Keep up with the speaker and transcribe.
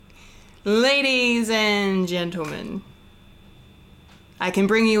Ladies and gentlemen, I can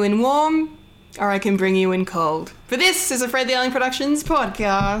bring you in warm, or I can bring you in cold. For this is a Fred the Alien Productions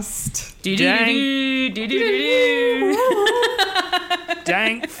podcast.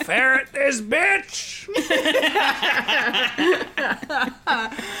 Dang ferret this bitch!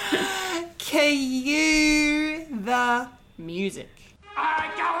 Cue the music. I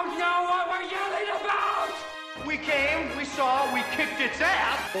don't know what we're yelling about! We came, we saw, we kicked its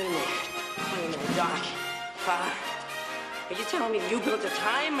ass! Wait a minute, Doc. Are you telling me you built a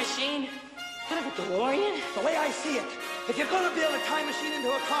time machine? Kind of a DeLorean? The way I see it, if you're gonna build a time machine into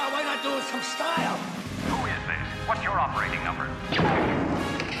a car, why not do it some style? Who is this? What's your operating number?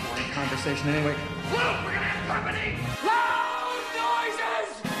 Boring conversation anyway. Look, we're gonna have company! Loud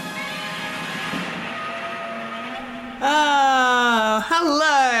noises! Oh,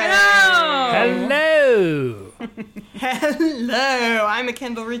 hello. Hello! Hello, I'm a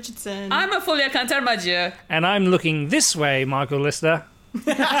Kendall Richardson. I'm a Fulia Cantarmaggio. And I'm looking this way, Michael Lister.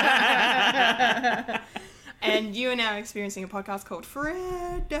 And you are now experiencing a podcast called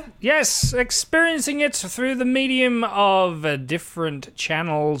Fred. Yes, experiencing it through the medium of different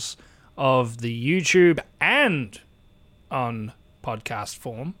channels of the YouTube and on podcast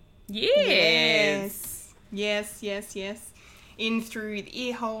form. Yes. Yes. In through the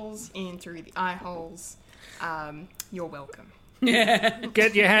ear holes, in through the eye holes. You're welcome.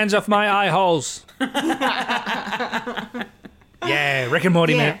 Get your hands off my eye holes. Yeah, Rick and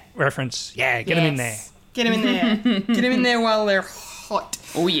Morty reference. Yeah, get them in there. Get them in there. Get them in there while they're hot.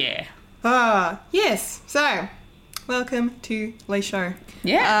 Oh, yeah. Yes. So, welcome to Lee Show.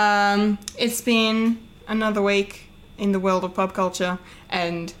 Yeah. It's been another week in the world of pop culture,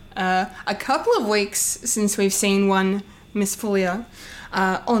 and a couple of weeks since we've seen one Miss Fulia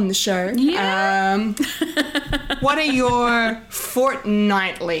on the show. Yeah. What are your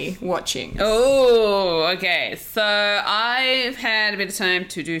fortnightly watching? Oh, okay. So I've had a bit of time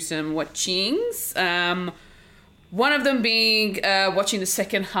to do some watchings. One of them being watching the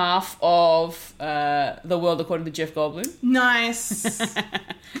second half of The World According to Jeff Goldblum. Nice.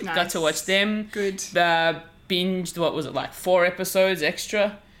 Got to watch them. Good. Binged, what was it, like 4 episodes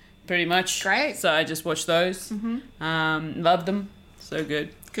extra, pretty much. Great. So I just watched those. Mm-hmm. Loved them. So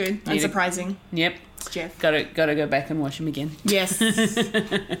good. Good. Unsurprising. Yep. It's Jeff. Gotta go back and watch them again. Yes.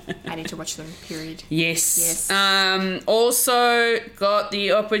 I need to watch them, period. Yes. Also got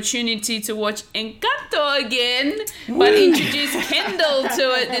the opportunity to watch Encanto again, but introduced Kendall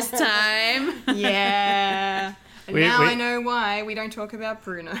to it this time. Yeah. And now we- I know why we don't talk about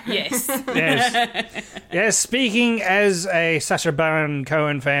Bruno. Yes. Yes, speaking as a Sacha Baron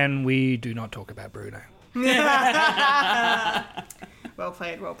Cohen fan, we do not talk about Bruno. Well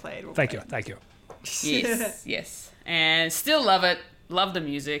played. Thank you. Yes. And still love it. Love the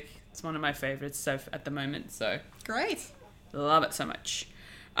music. It's one of my favorites so at the moment, so Great. love it so much.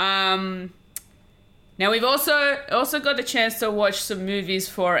 Now we've also got the chance to watch some movies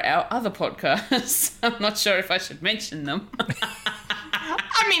for our other podcasts. I'm not sure if I should mention them.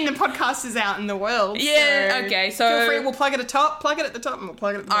 I mean, the podcast is out in the world. Yeah, okay, so- feel free. We'll plug it at the top, and we'll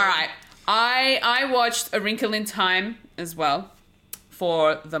plug it at the All bottom. right. I watched A Wrinkle in Time as well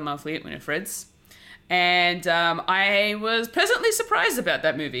for the monthly at Winifred's. And I was pleasantly surprised about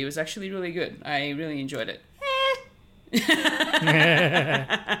that movie. It was actually really good. I really enjoyed it.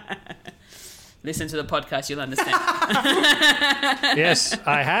 Listen to the podcast, you'll understand. Yes,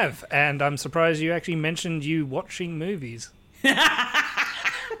 I have. And I'm surprised you actually mentioned you watching movies.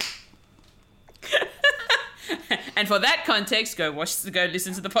 And for that context, go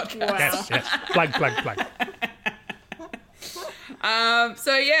listen to the podcast. Yes. Plug.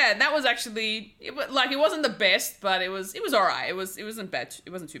 So yeah, that was actually it wasn't the best, but it was all right. It wasn't bad.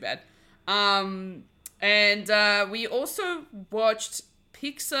 It wasn't too bad. And we also watched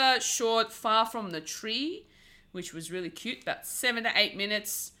Pixar short Far From the Tree, which was really cute. About 7 to 8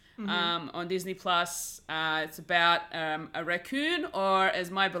 minutes on Disney Plus. It's about a raccoon, or as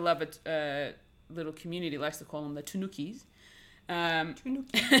my beloved little community likes to call them, the Tanukis. And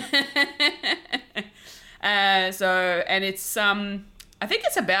it's I think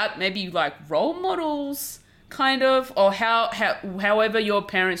it's about maybe like role models, kind of, or however your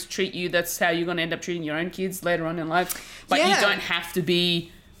parents treat you, that's how you're going to end up treating your own kids later on in life. But you don't have to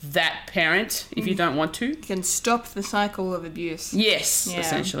be that parent if you don't want to. You can stop the cycle of abuse. Yes, Yeah.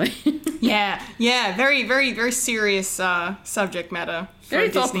 essentially. Yeah. Very, very, very serious subject matter. For Very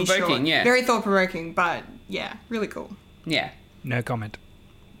a Disney thought-provoking, short. yeah. Very thought-provoking, but yeah, really cool. Yeah. No comment.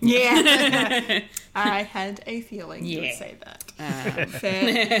 Yeah. I had a feeling you would Yeah. say that.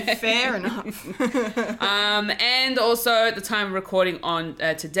 Fair enough. And also, at the time of recording on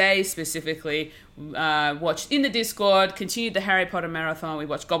today specifically, watched in the Discord, continued the Harry Potter marathon. We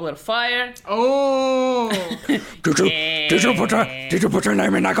watched Goblet of Fire. Oh. Did you put your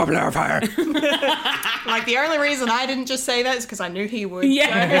name in that Goblet of Fire? Like, the only reason I didn't just say that is because I knew he would.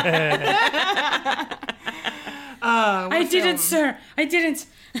 Yeah. I didn't, sir. I didn't.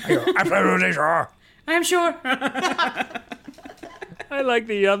 Absolutely sure. I'm sure. I like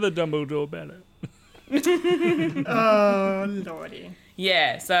the other Dumbledore better. Oh, lordy.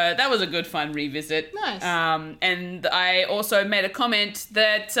 Yeah, so that was a good fun revisit. Nice. And I also made a comment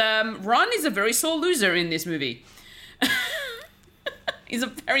that Ron is a very sore loser in this movie. He's a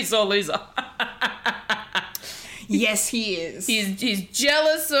very sore loser. Yes, he is. He's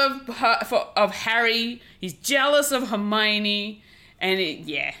jealous of Harry. He's jealous of Hermione. And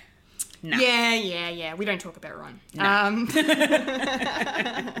Yeah. We don't talk about Ron. No.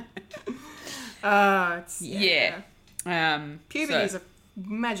 Yeah. Puberty is a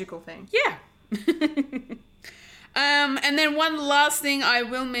magical thing. Yeah. And then one last thing I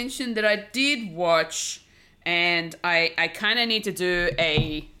will mention that I did watch, and I kind of need to do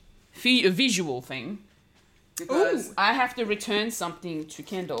a visual thing because I have to return something to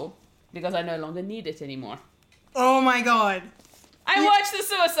Kendall because I no longer need it anymore. Oh my god. I watched The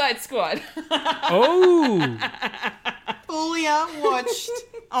Suicide Squad. Oh. Fulia watched.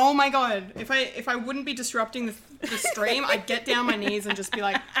 Oh my god. If I wouldn't be disrupting the stream, I'd get down my knees and just be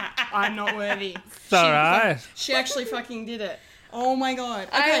like, I'm not worthy. It's alright. She actually fucking did it. Oh my god.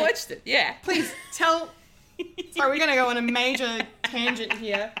 Okay. I watched it, yeah. Please tell. Sorry, we're gonna go on a major tangent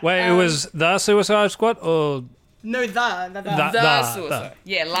here. Wait, it was The Suicide Squad or... No, the. The Suicide.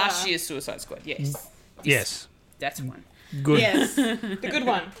 Yeah, last year's Suicide Squad, yes. Yes. That's one. Good. Yes, the good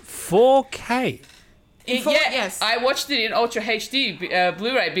one. 4K. Yes. I watched it in Ultra HD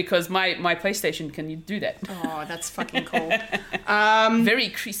Blu-ray because my PlayStation can do that. Oh, that's fucking cool. Very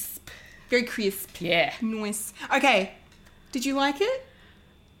crisp. Very crisp. Yeah. Nice. Okay, did you like it?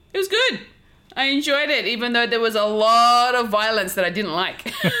 It was good. I enjoyed it, even though there was a lot of violence that I didn't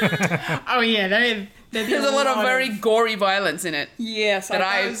like. Oh yeah, There's a lot of very gory violence in it. Yes, That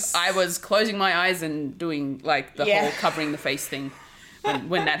I was closing my eyes and doing like the whole covering the face thing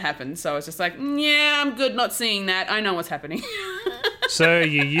when that happened. So I was just like, yeah, I'm good not seeing that. I know what's happening. So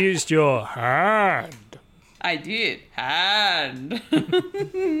you used your hand. I did. Hand.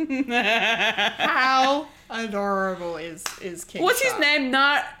 How adorable is King What's his Shark? name?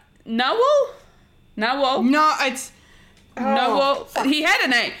 Nawal? Nawal? No, it's. Nawal. He had a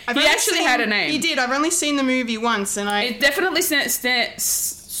name. I've He only actually seen- had a name. He did. I've only seen the movie once, and I. It definitely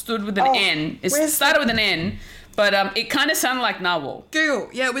stood with an N. It where's started with an N, but it kind of sounded like Nawal. Google.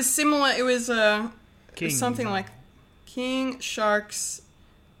 Yeah, it was similar. It was King. something like King Shark's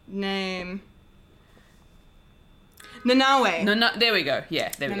name. Nanawe. No, there we go.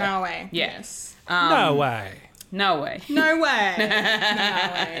 Yeah, there we go. Nanawe. Yeah. Yes. No way. No way. No way.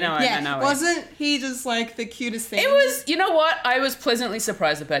 Nanawe. No way, Yeah. no way. Wasn't he just like the cutest thing? It was, you know what? I was pleasantly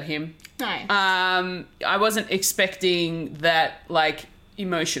surprised about him. Nice. I wasn't expecting that, like,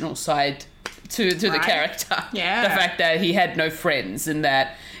 emotional side to the Right. character. Yeah. The fact that he had no friends and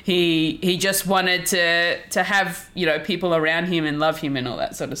that he just wanted to have, you know, people around him and love him and all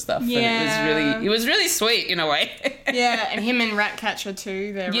that sort of stuff. Yeah. And it was really sweet in a way. Yeah, and him and Ratcatcher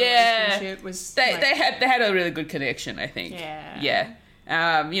too. Their Yeah. relationship was. They like, they had a really good connection, I think. Yeah. Yeah.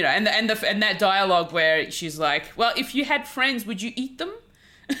 You know, and that dialogue where she's like, "Well, if you had friends, would you eat them?"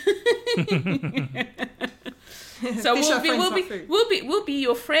 So Fish are friends, not food. we'll be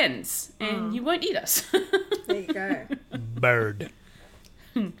your friends, and you won't eat us. There you go. Bird.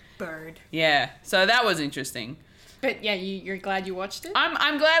 Bird. Yeah. So that was interesting. But yeah, you're glad you watched it?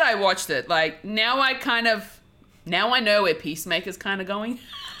 I'm glad I watched it. Like now I know where Peacemaker's kind of going.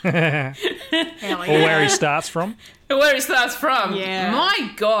 Hell Or where he starts from. Where he starts from. Yeah.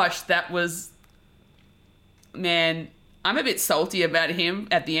 My gosh, that was... Man, I'm a bit salty about him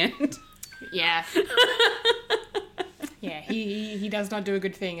at the end. Yeah. Yeah, he does not do a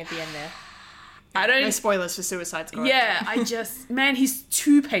good thing at the end there. I don't... No spoilers for Suicide Squad. Yeah, man, he's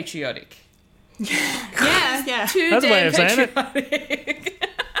too patriotic. Yeah. Too That's a way damn of saying it. patriotic.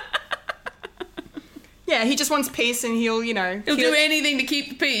 Yeah, he just wants peace and he'll do anything to keep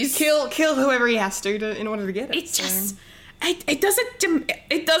the peace. kill whoever he has to in order to get it. It just... It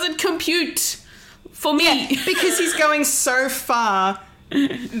doesn't compute for me. because he's going so far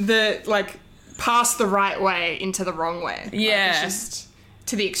past the right way into the wrong way. Like, Yeah. it's just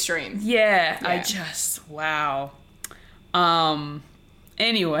to the extreme. Yeah, Yeah. I just wow.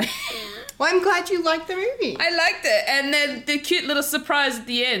 Anyway, Well, I'm glad you liked the movie. I liked it. And then the cute little surprise at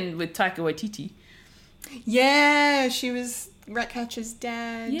the end with Taika Waititi. Yeah, she was Ratcatcher's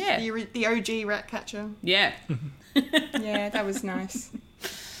dad. Yeah. The OG Ratcatcher. Yeah. Yeah, that was nice.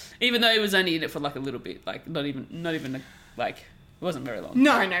 Even though he was only in it for like a little bit. Like, not even like, it wasn't very long.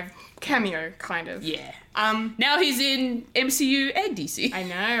 No, cameo, kind of. Yeah. Now He's in MCU and DC. I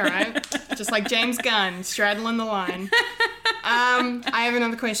know, right? Just like James Gunn, straddling the line. I have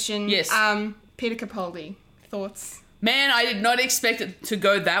another question. Yes. Peter Capaldi, thoughts? Man, I did not expect it to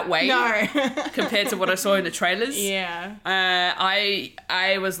go that way. No. Compared to what I saw in the trailers. Yeah.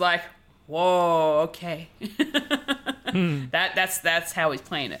 I was like, whoa, okay. That's how he's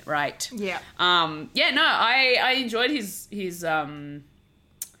playing it, right? Yeah. I enjoyed his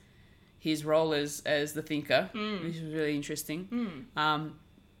role as the thinker, which was really interesting.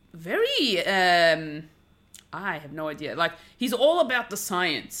 I have no idea. Like, he's all about the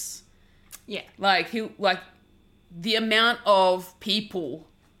science. Yeah. Like the amount of people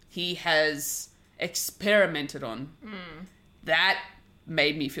he has experimented on. That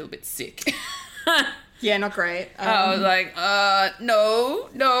made me feel a bit sick. Yeah, not great. I was like,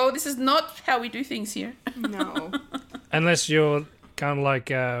 no, this is not how we do things here. No. Unless you're kind of like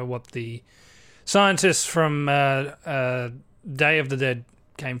what the scientists from Day of the Dead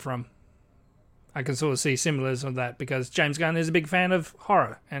came from. I can sort of see similars of that because James Gunn is a big fan of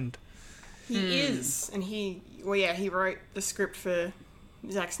horror and He is, and he wrote the script for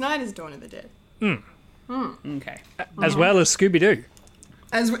Zack Snyder's Dawn of the Dead. Okay. as well as Scooby-Doo.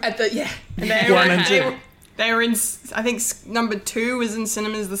 And One and two. They were in. I think number 2 was in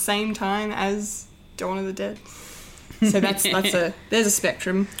cinemas the same time as Dawn of the Dead. So there's a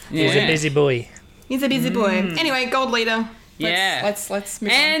spectrum. He's a busy boy. He's a busy boy. Anyway, Gold Leader. Yeah. Let's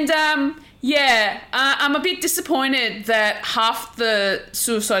move on. And I'm a bit disappointed that half the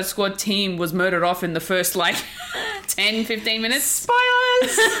Suicide Squad team was murdered off in the first 10, 15 minutes.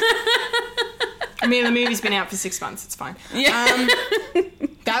 Spoilers. I mean, the movie's been out for 6 months. It's fine. Yeah.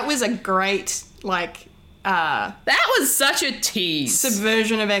 That was a great That was such a tease.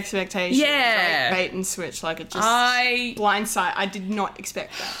 subversion of expectations. Yeah. Like bait and switch. Like it just I blindside. I did not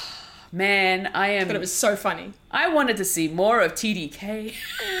expect that, but but it was so funny. I wanted to see more of TDK.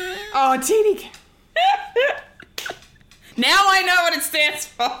 Oh, TDK. Now I know what it stands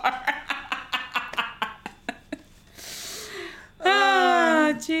for.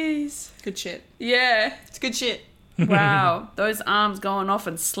 Jeez. Good shit. Yeah. It's good shit. Wow. Those arms going off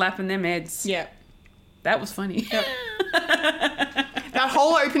and slapping them heads. Yeah. That was funny. That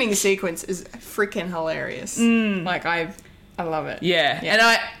whole opening sequence is freaking hilarious. Like I love it. Yeah. And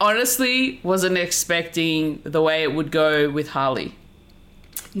I honestly wasn't expecting the way it would go with Harley.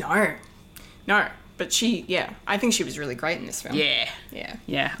 No. But I think she was really great in this film. Yeah. Yeah.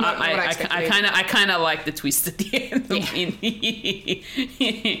 Yeah. Not what I expected either. I kind of like the twist at the end.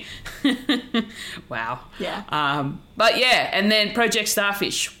 Wow. Yeah. But yeah, and then Project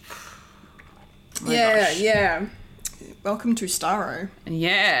Starfish. Yeah. Welcome to Starro.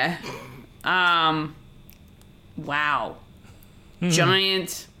 Yeah. Wow.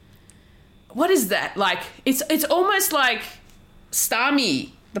 Giant. What is that? Like it's almost like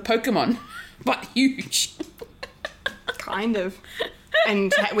Starmie, the Pokemon, but huge. Kind of.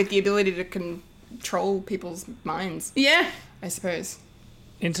 And with the ability to control people's minds, Yeah. I suppose.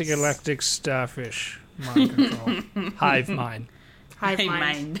 Intergalactic starfish. Mind control. Hive mind. Hive Hive mind.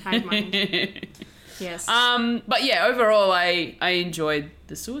 mind. Hive mind. Yes. But yeah, overall I enjoyed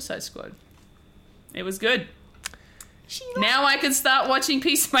the Suicide Squad. It was good. Now I can start watching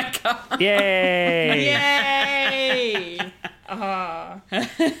Peacemaker. Yay! Yay!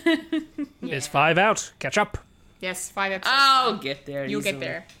 There's 5 out. Catch up. Yes, 5 episodes. I'll get there. You'll get easily.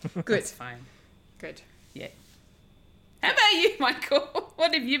 there. Good. It's fine. Good. Yeah. How about you, Michael?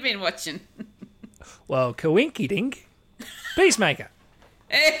 What have you been watching? Well, Kawinky Dink. Peacemaker.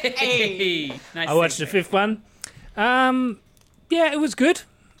 Hey. Nice I watched the segue. 5th one. Yeah, it was good.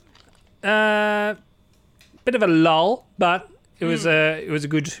 Bit of a lull, but it was a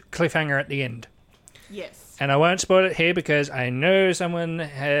good cliffhanger at the end. Yes. And I won't spoil it here because I know someone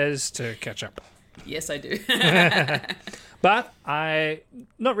has to catch up. Yes, I do. But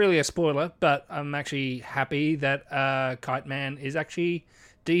not really a spoiler, but I'm actually happy that Kite Man is actually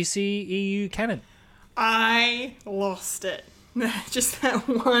DC EU canon. I lost it. Just that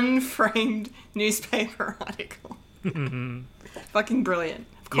one framed newspaper article. Fucking brilliant.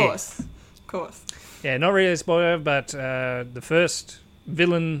 Of course. Of course. Yeah, not really a spoiler, but the first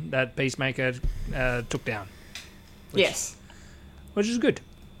villain that Peacemaker took down, Yes. which is good.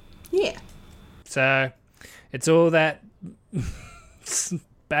 Yeah. So it's all that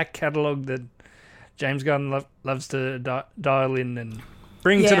back catalogue that James Gunn loves to dial in and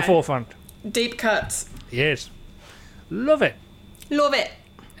bring to the forefront. Deep cuts. Yes. Love it. Love it.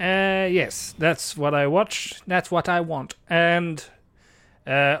 Yes, that's what I watched. That's what I want. And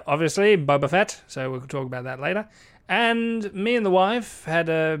obviously Boba Fett, so we'll talk about that later. And me and the wife had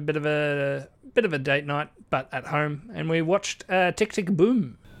a bit of a date night, but at home, and we watched Tick Tick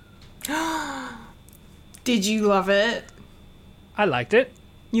Boom. Did you love it? I liked it.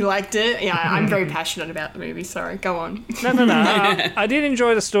 You liked it? Yeah, I'm very passionate about the movie. Sorry, go on. No. I did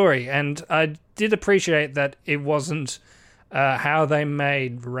enjoy the story, and I did appreciate that it wasn't how they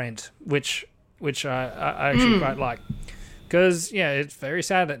made Rent, which I actually quite like. Because, yeah, it's very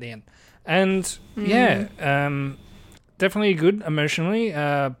sad at the end. And, definitely good emotionally.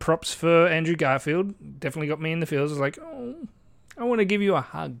 Props for Andrew Garfield. Definitely got me in the feels. I was like, oh, I want to give you a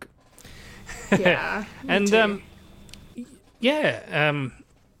hug. Yeah. And,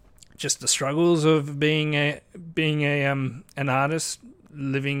 just the struggles of being an artist,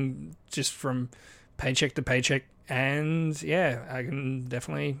 living just from paycheck to paycheck. And, yeah, I can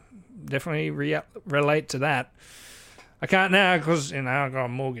definitely relate to that. I can't now because, I got a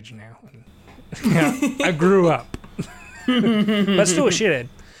mortgage now. I grew up. But still a shithead.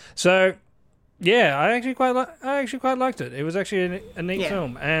 So, yeah, I actually quite liked it. It was actually a neat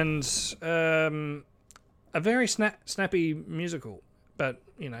film. And a very snappy musical. But,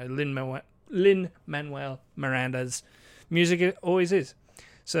 Lin-Manuel Miranda's music always is.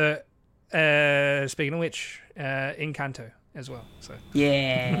 So, speaking of which, Encanto as well. So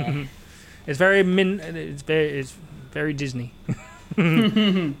Yeah. it's very Disney,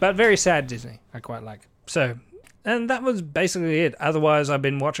 but very sad Disney. I quite like. So, and that was basically it. Otherwise, I've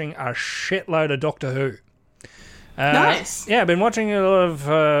been watching a shitload of Doctor Who. Nice. Yeah, I've been watching a lot of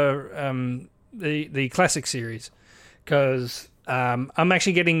the classic series because I'm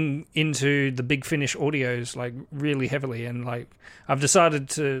actually getting into the Big Finish audios like really heavily, and like I've decided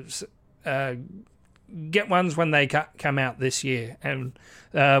to get ones when they come out this year. And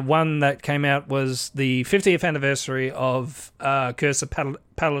one that came out was the 50th anniversary of Curse of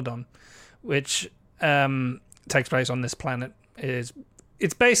Paladon, which takes place on this planet. It's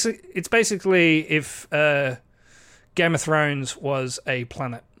basically if Game of Thrones was a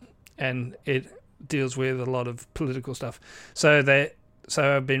planet, and it deals with a lot of political stuff. So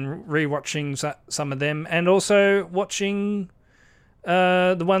I've been rewatching some of them, and also watching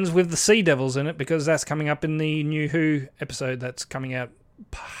the ones with the Sea Devils in it, because that's coming up in the new Who episode that's coming out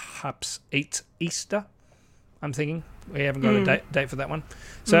perhaps Easter, I'm thinking. We haven't got a date for that one.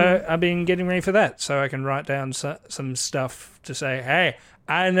 So I've been getting ready for that, so I can write down some stuff to say, hey,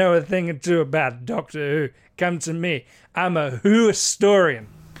 I know a thing or two about Doctor Who. Come to me. I'm a Who historian.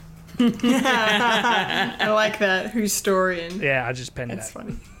 I like that. Who'storian. Yeah, I just penned That's that.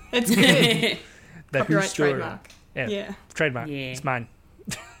 funny. It's good. The Copyright Who'storian. trademark. Yeah. Trademark. Yeah. It's mine.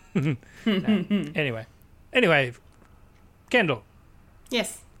 No. Anyway, Kendall,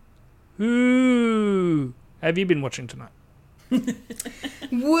 Yes. who have you been watching tonight?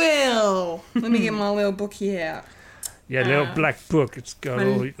 Well, let me get my little bookie out. Yeah, little black book. It's got my-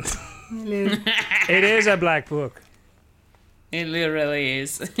 all. Little It is a black book. It literally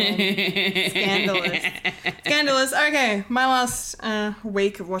is. Scandalous. Scandalous. Okay, my last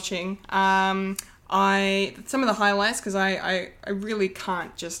week of watching. Some of the highlights, because I really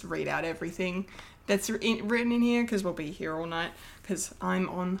can't just read out everything that's written in here, because we'll be here all night, because I'm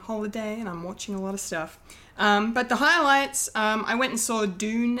on holiday and I'm watching a lot of stuff. But the highlights, I went and saw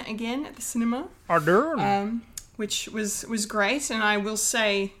Dune again at the cinema. Which was great, and I will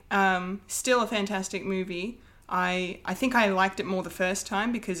say, still a fantastic movie. I think I liked it more the first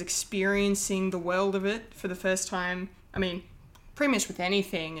time, because experiencing the world of it for the first time, I mean, pretty much with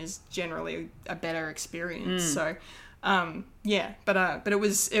anything is generally a better experience. So, yeah, but it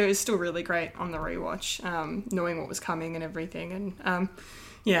was still really great on the rewatch, knowing what was coming and everything, and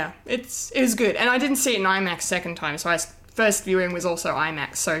yeah, it was good. And I didn't see it in IMAX second time, so first viewing was also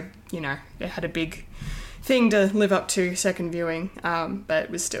IMAX, so it had a big thing to live up to second viewing, but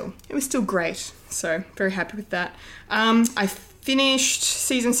it was still great. So very happy with that. I finished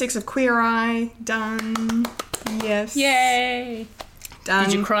season 6 of Queer Eye. Done. Yes. Yay! Done.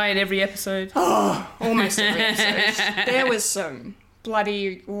 Did you cry at every episode? Almost every episode. There was some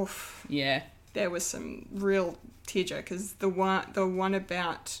bloody. Oof. Yeah. There was some real tearjerkers. The one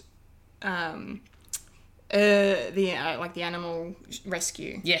about the animal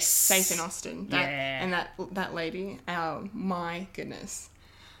rescue. Yes. Safe in Austin. And that lady. Oh my goodness.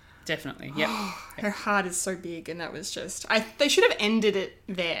 Definitely. Yep. Her heart is so big, and that was just. They should have ended it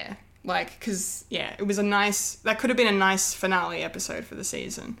there. Like, because, yeah, it was that could have been a nice finale episode for the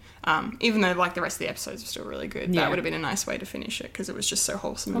season. Even though, like, the rest of the episodes were still really good. Yeah. That would have been a nice way to finish it because it was just so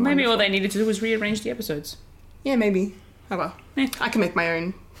wholesome. Well, and maybe all wonderful. they needed to do was rearrange the episodes. Yeah, maybe. Oh, well. I can make my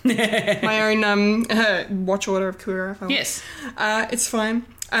own watch order of Kura if I want. Yes. It's fine.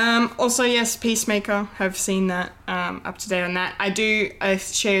 Also, yes, Peacemaker. Have seen that. Up to date on that. I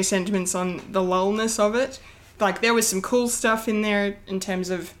share your sentiments on the lullness of it. Like, there was some cool stuff in there in terms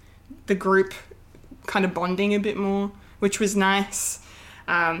of the group kind of bonding a bit more, which was nice.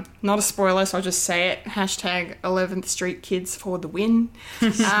 Not a spoiler, so I'll just say it. Hashtag 11th Street Kids for the win.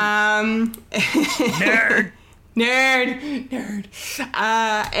 Nerd. Nerd.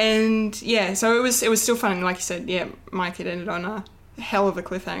 And yeah, so it was still fun. And like you said, yeah, Mike, it ended on a hell of a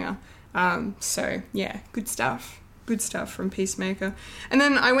cliffhanger. So yeah, good stuff. Good stuff from Peacemaker. And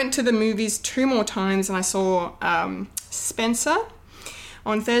then I went to the movies 2 more times and I saw Spencer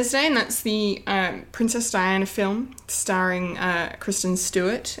on Thursday, and that's the Princess Diana film starring Kristen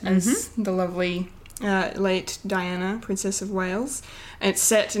Stewart as the lovely late Diana, Princess of Wales. And it's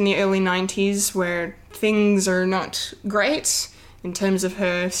set in the early 90s where things are not great in terms of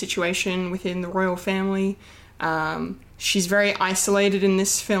her situation within the royal family. She's very isolated in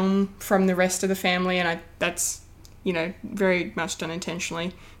this film from the rest of the family, and that's, you know, very much done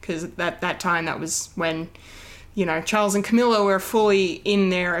intentionally, because that time, that was when, you know, Charles and Camilla were fully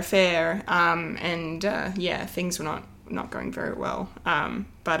in their affair, and things were not going very well.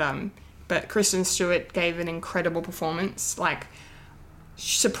 But Kristen Stewart gave an incredible performance, like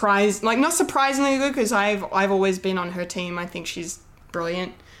not surprisingly good, because I've always been on her team. I think she's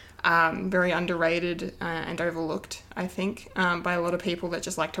brilliant, very underrated and overlooked, I think, by a lot of people that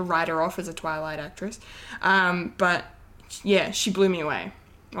just like to write her off as a Twilight actress. But yeah, she blew me away.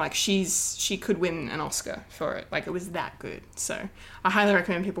 Like, she could win an Oscar for it. Like, it was that good. So I highly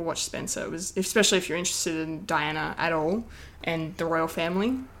recommend people watch Spencer. It was, especially if you're interested in Diana at all and the royal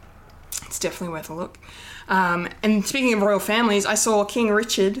family, it's definitely worth a look. And speaking of royal families, I saw King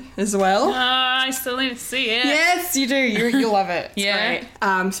Richard as well. I still need to see it. Yes, you do. You'll love it. It's Yeah.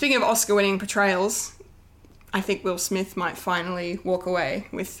 great. Speaking of Oscar-winning portrayals, I think Will Smith might finally walk away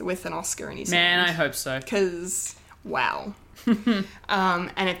with an Oscar in his Man, hand. I hope so. Because, wow.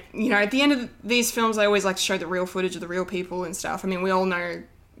 And it, you know, at the end of these films, I always like to show the real footage of the real people and stuff. I mean, we all know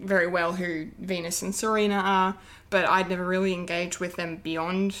very well who Venus and Serena are, but I'd never really engaged with them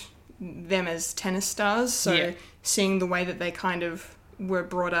beyond them as tennis stars. So Yeah. seeing the way that they kind of were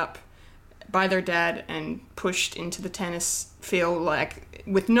brought up by their dad and pushed into the tennis field, like,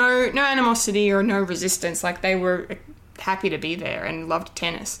 with no animosity or no resistance, like, they were happy to be there and loved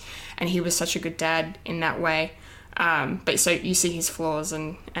tennis. And he was such a good dad in that way. But so you see his flaws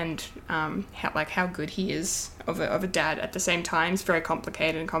and how good he is of a dad at the same time. It's very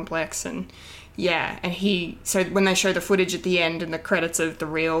complicated and complex, and yeah, and so when they show the footage at the end and the credits of the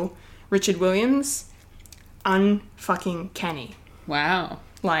real Richard Williams, unfucking canny. Wow.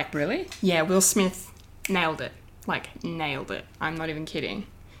 Like, Really? yeah, Will Smith nailed it. Like, nailed it. I'm not even kidding.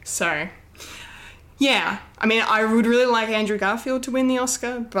 So, yeah, I mean, I would really like Andrew Garfield to win the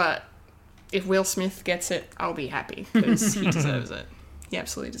Oscar, but if Will Smith gets it, I'll be happy, because he deserves it. He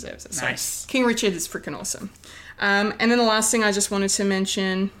absolutely deserves it. So, Nice. King Richard is freaking awesome. And then the last thing I just wanted to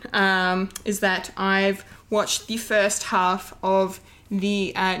mention is that I've watched the first half of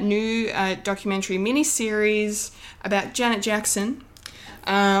the new documentary miniseries about Janet Jackson,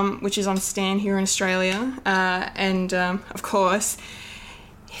 which is on Stan here in Australia. And of course,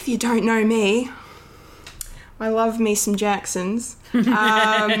 if you don't know me, I love me some Jacksons. You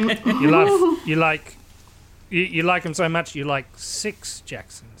like them so much you like 6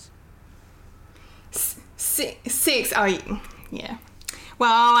 Jacksons. Six. Oh, yeah.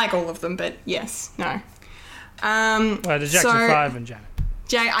 Well, I like all of them, but yes, no. Well, the Jackson 5 and Janet.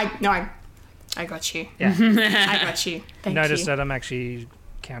 I got you. Yeah. I got you. Thank Notice you. that I'm actually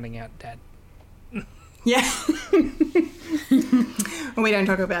counting out Dad. Yeah. Well, we don't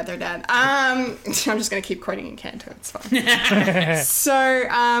talk about their dad. I'm just going to keep quoting in Canto. It's fine.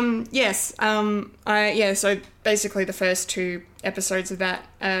 So, yes. So basically the first 2 episodes of that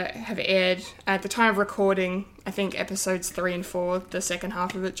have aired. At the time of recording, I think episodes 3 and 4, the second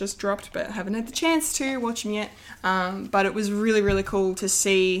half of it just dropped, but I haven't had the chance to watch them yet. But it was really, really cool to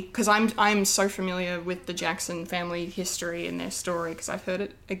see, because I'm so familiar with the Jackson family history and their story, because I've heard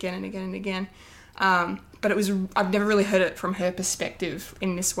it again and again and again. But I've never really heard it from her perspective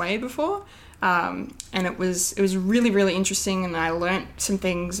in this way before. And it was really, really interesting, and I learnt some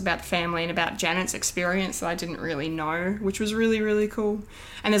things about the family and about Janet's experience that I didn't really know, which was really, really cool.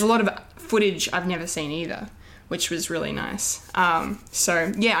 And there's a lot of footage I've never seen either, which was really nice.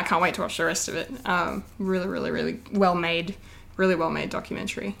 So yeah, I can't wait to watch the rest of it. Really, really, really well made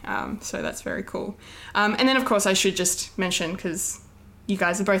documentary. So that's very cool. And then of course I should just mention, because you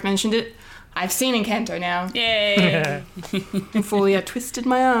guys have both mentioned it, I've seen Encanto now. Yay! And Fulia twisted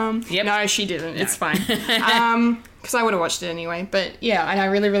my arm. Yep. No, she didn't. It's fine. Because I would have watched it anyway. But yeah, and I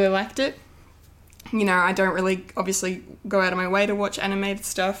really, really liked it. You know, I don't really obviously go out of my way to watch animated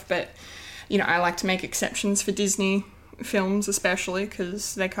stuff, but, you know, I like to make exceptions for Disney films, especially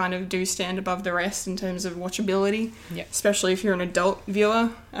because they kind of do stand above the rest in terms of watchability. Yep. Especially if you're an adult viewer.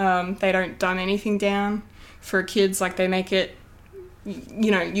 They don't dumb anything down for kids. Like, they make it,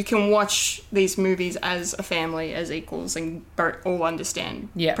 you know, you can watch these movies as a family, as equals, and all understand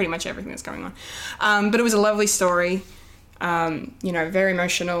pretty much everything that's going on. But it was a lovely story, you know, very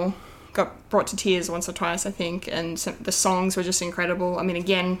emotional, got brought to tears once or twice, I think, and the songs were just incredible. I mean,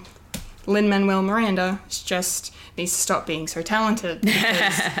 again, Lin-Manuel Miranda just needs to stop being so talented,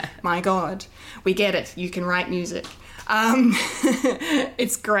 because, my God, we get it, you can write music.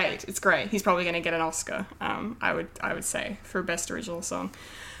 It's great. He's probably going to get an Oscar, I would say, for Best Original Song.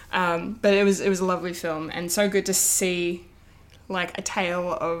 But it was a lovely film, and so good to see, like, a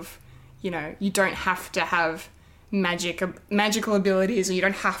tale of, you know, you don't have to have magical abilities, or you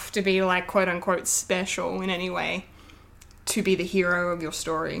don't have to be, like, quote unquote special in any way to be the hero of your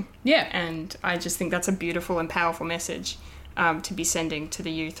story. Yeah. And I just think that's a beautiful and powerful message to be sending to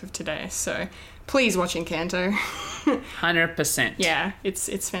the youth of today. So please watch Encanto. 100%. Yeah,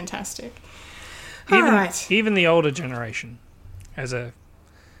 it's fantastic. Even, All right. even the older generation has a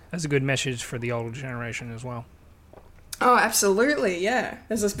good message for the older generation as well. Oh, absolutely, yeah.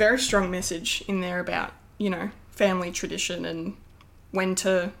 There's this very strong message in there about, you know, family tradition and when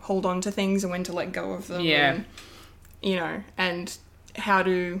to hold on to things and when to let go of them. Yeah. And, you know, and how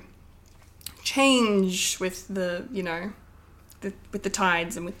to change with the, you know, with the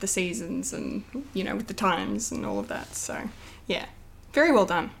tides and with the seasons and, you know, with the times and all of that. So, yeah, very well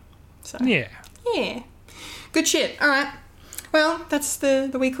done. So Yeah. Good shit. All right. Well, that's the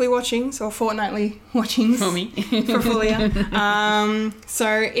weekly watchings, or fortnightly watchings For me. for Fulia. So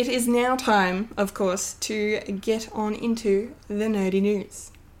it is now time, of course, to get on into the nerdy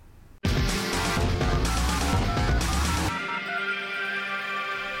news.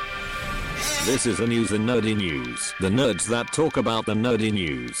 This is the news in Nerdy News. The nerds that talk about the nerdy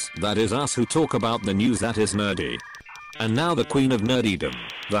news. That is us who talk about the news that is nerdy. And now the queen of nerdydom,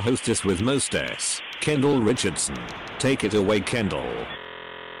 the hostess with most S, Kendall Richardson. Take it away, Kendall.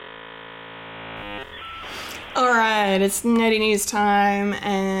 Alright, it's nerdy news time,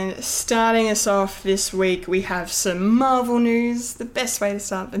 and starting us off this week, we have some Marvel news, the best way to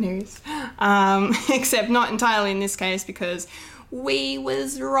start the news. Except not entirely in this case, because we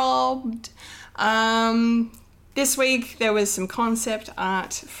was robbed. This week there was some concept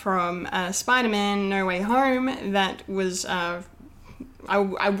art from Spider-Man No Way Home that was, I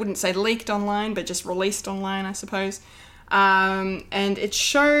wouldn't say leaked online, but just released online, I suppose. And it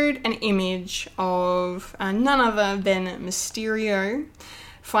showed an image of none other than Mysterio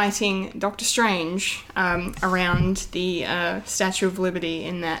fighting Doctor Strange around the Statue of Liberty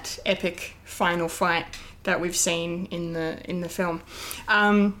in that epic final fight that we've seen in the film.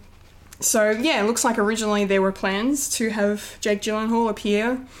 So yeah, it looks like originally there were plans to have Jake Gyllenhaal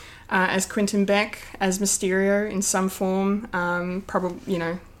appear as Quentin Beck as Mysterio in some form. Probably, you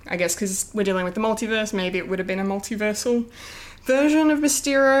know, I guess because we're dealing with the multiverse, maybe it would have been a multiversal version of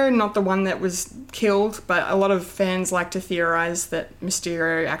Mysterio, not the one that was killed, but a lot of fans like to theorize that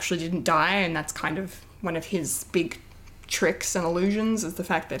Mysterio actually didn't die, and that's kind of one of his big tricks and illusions, is the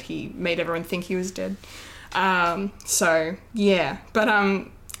fact that he made everyone think he was dead. So yeah, but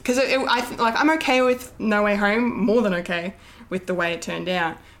because I'm okay with No Way Home, more than okay with the way it turned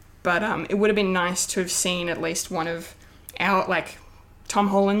out, but it would have been nice to have seen at least one of our, like, Tom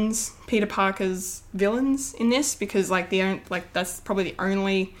Holland's Peter Parker's villains in this, because that's probably the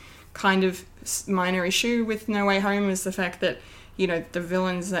only kind of minor issue with No Way Home, is the fact that, you know, the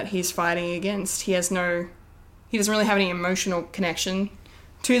villains that he's fighting against, he doesn't really have any emotional connection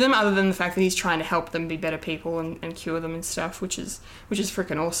to them, other than the fact that he's trying to help them be better people and cure them and stuff, which is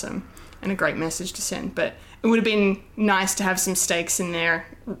freaking awesome and a great message to send. But it would have been nice to have some stakes in there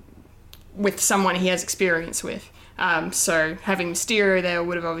with someone he has experience with. So having Mysterio there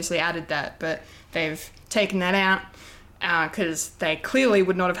would have obviously added that, but they've taken that out because they clearly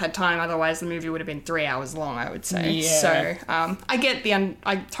would not have had time. Otherwise, the movie would have been 3 hours long, I would say. Yeah. So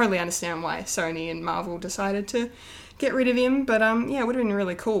I totally understand why Sony and Marvel decided to get rid of him. But yeah, it would have been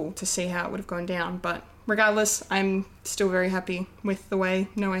really cool to see how it would have gone down. But regardless, I'm still very happy with the way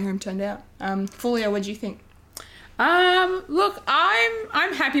No Way Home turned out. Fulia, what do you think? Look,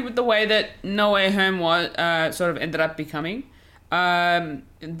 I'm happy with the way that No Way Home was sort of ended up becoming.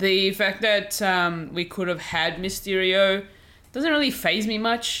 The fact that we could have had Mysterio doesn't really faze me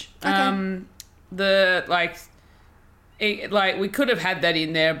much. Okay. We could have had that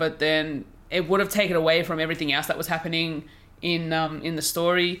in there, but then it would have taken away from everything else that was happening in the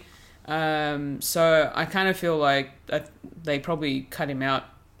story. So I kind of feel like they probably cut him out,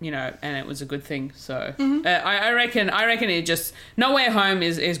 and it was a good thing. So I reckon it just No Way Home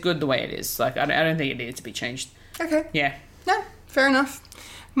is good the way it is. Like I don't think it needed to be changed. Okay. Yeah. No, fair enough.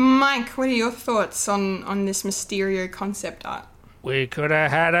 Mike, what are your thoughts on this Mysterio concept art? We could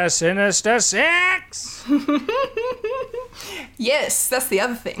have had a Sinister Six. Yes, that's the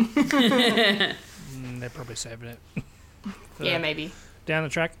other thing. They're probably saving it. Yeah, maybe. Down the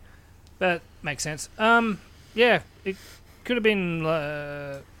track. That makes sense. Yeah, it could have been.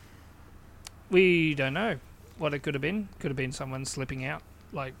 We don't know what it could have been. Could have been someone slipping out,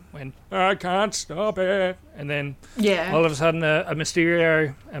 like when I can't stop it, and then all of a sudden a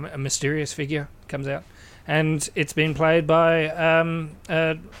Mysterio, a mysterious figure comes out, and it's been played by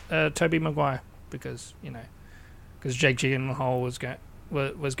Tobey Maguire because Jake Gyllenhaal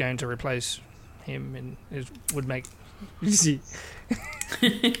was going to replace him, and it would make.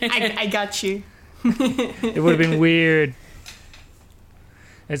 I got you. It would have been weird.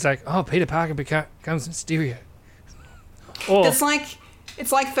 It's like, oh, Peter Parker becomes Mysterio. Or It's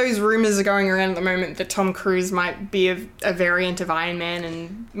like those rumors are going around at the moment that Tom Cruise might be a variant of Iron Man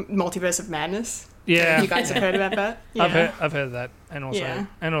and Multiverse of Madness. yeah, You guys have heard about that? Yeah. I've heard that, and also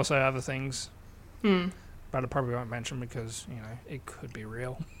Yeah. other things. But I probably won't mention because it could be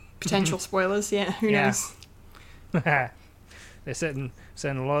real. Potential spoilers, yeah. Who Yeah. knows? They're setting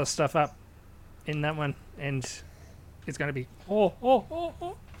a lot of stuff up in that one, and it's going to be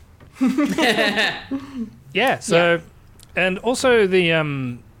yeah. So, and also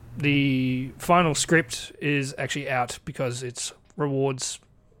the final script is actually out because it's rewards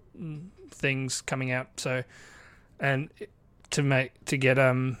things coming out. So, and to get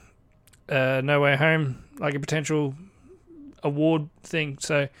No Way Home like a potential award thing.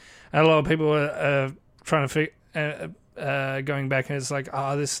 So, and a lot of people are trying to going back, and it's like,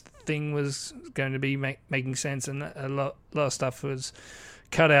 this thing was going to be making sense, and a lot of stuff was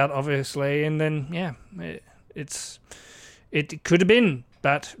cut out, obviously, and then it could have been,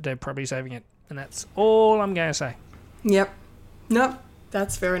 but they're probably saving it, and that's all I'm going to say. Yep. Nope.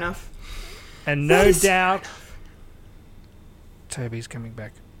 That's fair enough. And no doubt, Toby's coming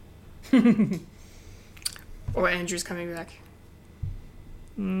back. Or Andrew's coming back.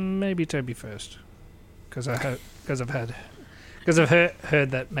 Maybe Toby first, because I've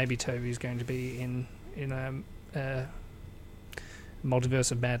heard that maybe Toby's going to be in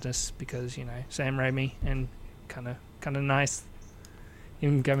Multiverse of Madness because Sam Raimi, and kind of nice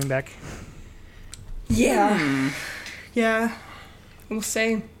him coming back. Yeah. Yeah. We'll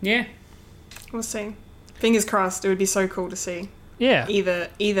see. Yeah. We'll see. Fingers crossed. It would be so cool to see Yeah. either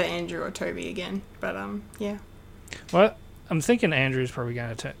Andrew or Toby again. But yeah. Well, I'm thinking Andrew's probably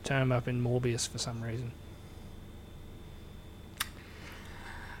going to turn him up in Morbius for some reason.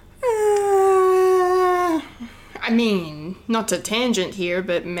 I mean, not to tangent here,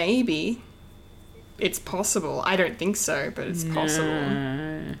 but maybe it's possible. I don't think so, but it's possible.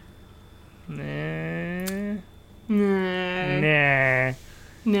 Nah. No. Nah.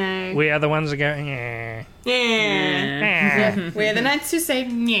 No. We are the ones that go, yeah. Yeah. We're the Knights who say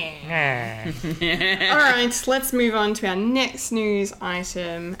yeah. Alright, let's move on to our next news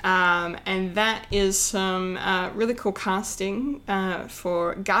item. And that is some really cool casting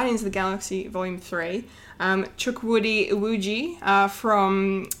for Guardians of the Galaxy Volume 3. Chukwudi Iwuji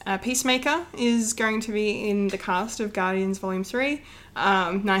from Peacemaker is going to be in the cast of Guardians Volume 3.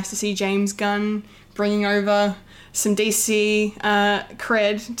 Nice to see James Gunn bringing over some DC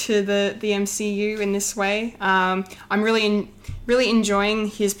cred to the MCU in this way. I'm really enjoying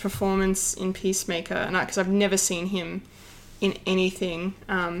his performance in Peacemaker, because I've never seen him in anything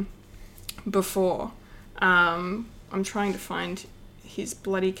before. I'm trying to find his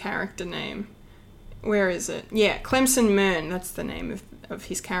bloody character name. Where is it? Yeah, Clemson Mern, that's the name of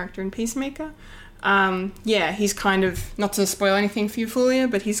his character in Peacemaker. Yeah, he's kind of, not to spoil anything for you, Fulia,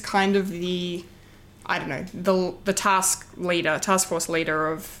 but he's kind of the task force leader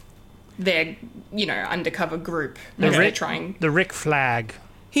of their, undercover group. The Rick Flag.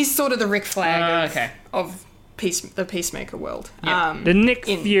 He's sort of the Rick Flag Okay. of the Peacemaker world. Yeah. The Nick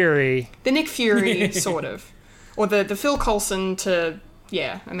Fury. The Nick Fury, sort of. Or the Phil Coulson to,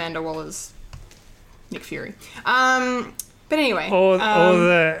 Amanda Waller's Nick Fury. But anyway. Or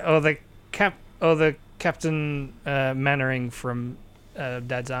the Captain Mannering from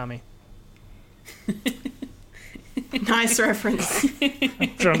Dad's Army. Nice reference.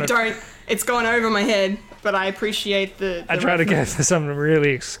 Trying to, It's gone over my head, but I appreciate the I try to go for something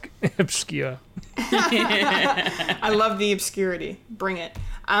really obscure. I love the obscurity. Bring it.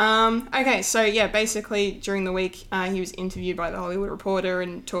 Okay, so yeah, basically during the week he was interviewed by The Hollywood Reporter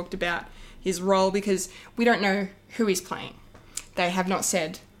and talked about his role because we don't know who he's playing. They have not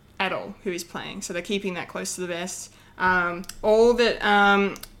said at all who he's playing, so they're keeping that close to the vest. All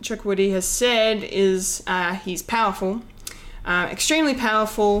that Chuck Woody has said is he's powerful, extremely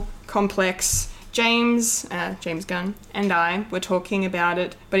powerful, complex. James Gunn and I were talking about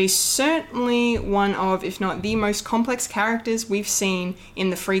it, but he's certainly one of, if not the most complex characters we've seen in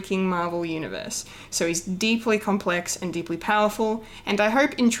the freaking Marvel universe. So he's deeply complex and deeply powerful, and I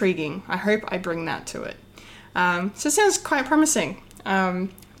hope intriguing. I hope I bring that to it. So it sounds quite promising.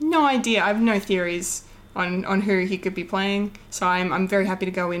 No idea. I have no theories on who he could be playing, so I'm very happy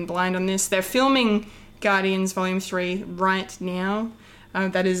to go in blind on this. They're filming Guardians Volume 3 right now.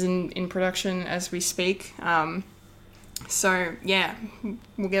 That is in production as we speak. So, yeah,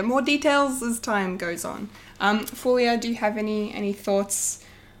 we'll get more details as time goes on. Fulia, do you have any thoughts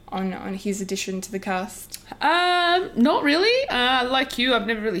on his addition to the cast? Not really. Like you, I've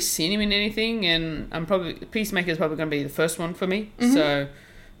never really seen him in anything, and Peacemaker is probably going to be the first one for me. Mm-hmm. So,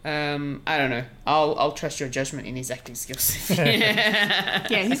 I don't know. I'll trust your judgment in his acting skills. Yeah,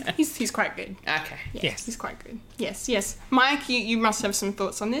 he's quite good. Okay. Yeah, Yes. he's quite good. Yes. Mike, you must have some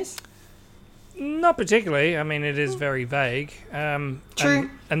thoughts on this. Not particularly. I mean, it is very vague.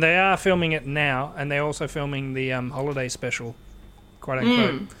 True. And they are filming it now, and they're also filming the holiday special, quote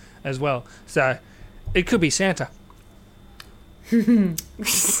unquote, as well. So it could be Santa. I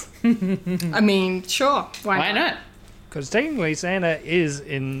mean, sure. Why not? Because technically Santa is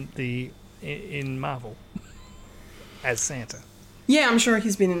in Marvel as Santa. Yeah, I'm sure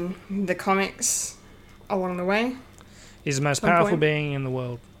he's been in the comics along the way. He's the most Some powerful point. being in the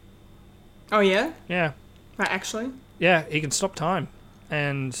world. Oh, yeah? Yeah. Right, actually? Yeah, he can stop time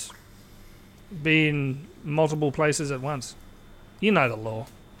and be in multiple places at once. You know the law.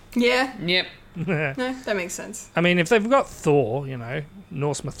 Yeah. Yep. No, that makes sense. I mean, if they've got Thor,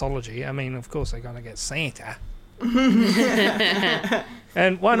 Norse mythology, I mean, of course they're going to get Santa.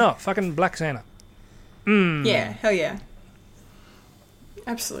 And why not? Fucking Black Santa. Yeah, hell yeah.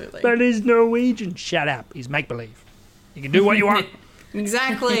 Absolutely. But he's Norwegian. Shut up. He's make-believe. You can do what you want.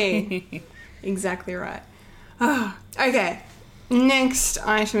 Exactly. Exactly right. Okay. Next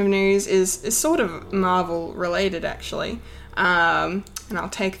item of news is sort of Marvel related, actually. And I'll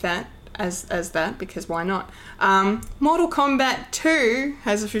take that as that, because why not? Mortal Kombat 2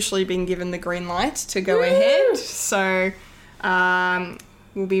 has officially been given the green light to go ahead. So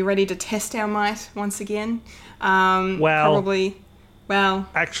we'll be ready to test our might once again. Actually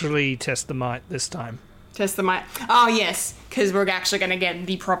test the might this time. Test the might. Oh, yes, because we're actually going to get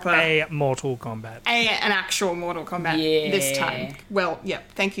the proper... A Mortal Kombat. An actual Mortal Kombat this time. Well, yep,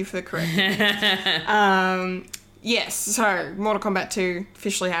 thank you for the correction. Yes, so Mortal Kombat 2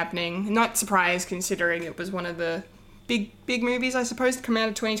 officially happening. Not surprised, considering it was one of the big movies, I suppose, to come out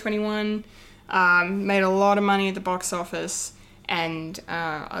of 2021. Made a lot of money at the box office, and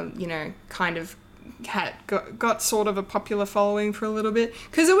kind of got sort of a popular following for a little bit,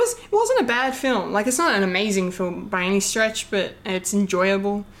 because it wasn't a bad film. Like, it's not an amazing film by any stretch, but it's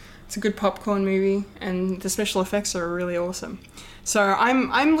enjoyable. It's a good popcorn movie, and the special effects are really awesome. So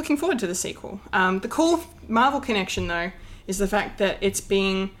I'm looking forward to the sequel. The cool Marvel connection, though, is the fact that it's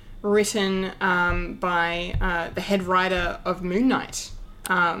being written by the head writer of Moon Knight.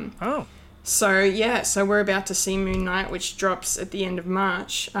 So we're about to see Moon Knight, which drops at the end of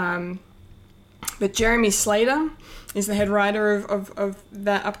March. But Jeremy Slater is the head writer of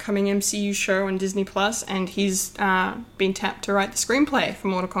that upcoming MCU show on Disney Plus, and he's been tapped to write the screenplay for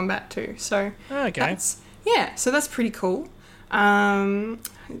Mortal Kombat 2. So that's pretty cool.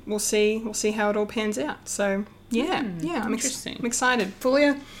 We'll see how it all pans out. So I'm excited.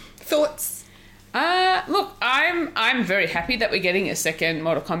 Fulia, thoughts? Look, I'm very happy that we're getting a second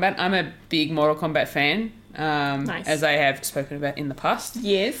Mortal Kombat. I'm a big Mortal Kombat fan. Nice. As I have spoken about in the past.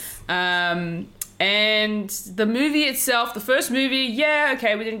 Yes. And the movie itself, the first movie, we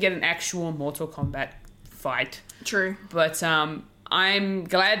didn't get an actual Mortal Kombat fight. True. But I'm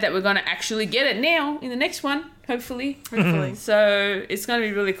glad that we're going to actually get it now in the next one, hopefully. So it's going to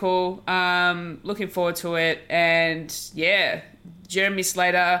be really cool. Looking forward to it. And yeah, Jeremy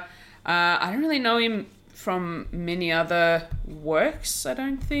Slater, I don't really know him from many other works, I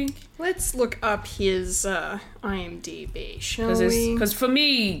don't think. Let's look up his IMDb, shall we? Because for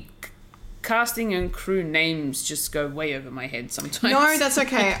me, casting and crew names just go way over my head sometimes. No, that's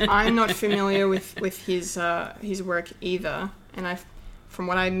okay. I'm not familiar with his work either, and from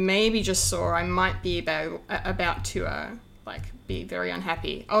what I maybe just saw, I might be about to be very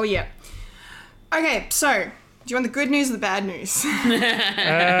unhappy. Oh yeah. Okay, so do you want the good news or the bad news?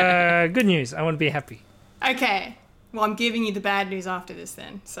 Good news. I want to be happy. Okay. Well, I'm giving you the bad news after this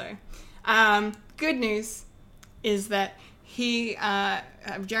then. So, good news is that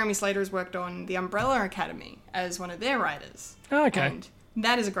Jeremy Slater has worked on The Umbrella Academy as one of their writers. Oh, okay. And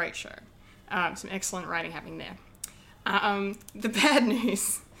that is a great show. Some excellent writing happening there. The bad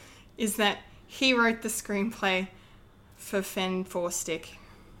news is that he wrote the screenplay for Fen Four Stick.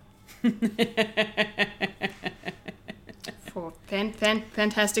 For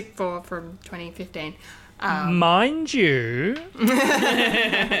Fantastic Four from 2015. Mind you,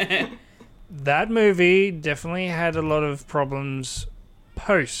 that movie definitely had a lot of problems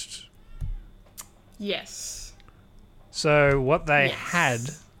post. Yes. So what they Yes. had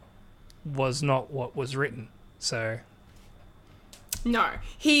was not what was written. So No.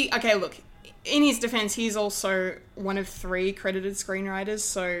 Okay, look, in his defense, he's also one of 3 credited screenwriters,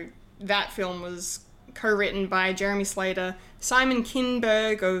 so that film was co-written by Jeremy Slater, Simon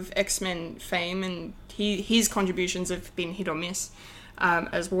Kinberg of X-Men fame, and his contributions have been hit or miss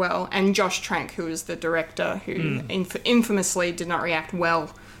as well, and Josh Trank, who is the director, who infamously did not react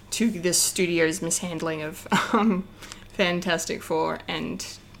well to the studio's mishandling of Fantastic Four, and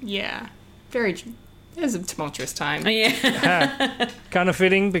yeah, it was a tumultuous time. Yeah. kind of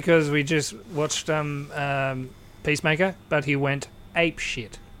fitting because we just watched Peacemaker, but he went ape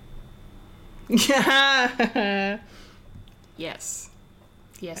shit. Yes,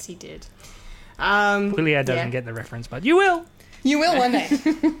 he did. Williard doesn't get the reference, but you will. You will one day.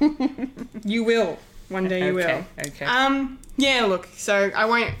 You will one day. You will. Okay. Yeah. Look. So I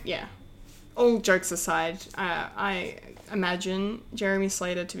won't. Yeah. All jokes aside, I imagine Jeremy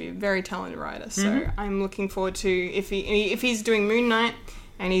Slater to be a very talented writer. So I'm looking forward to if he's doing Moon Knight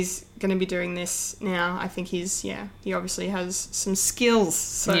and he's going to be doing this now. I think he obviously has some skills.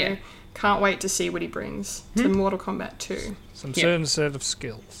 So. Yeah. Can't wait to see what he brings to Mortal Kombat 2. Some certain set of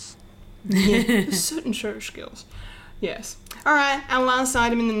skills. Yeah, a certain set of skills. Yes. All right, our last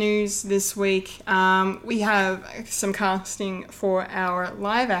item in the news this week, we have some casting for our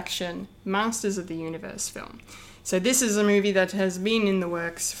live-action Masters of the Universe film. So this is a movie that has been in the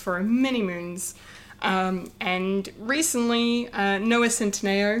works for many moons. And recently, Noah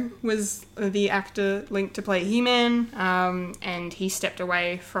Centineo was the actor linked to play He-Man, and he stepped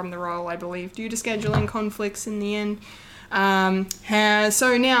away from the role, I believe, due to scheduling conflicts in the end. So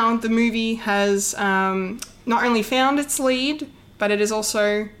now the movie has not only found its lead, but it is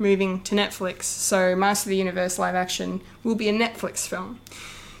also moving to Netflix. So Master of the Universe live action will be a Netflix film.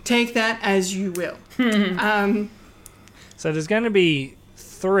 Take that as you will. So there's going to be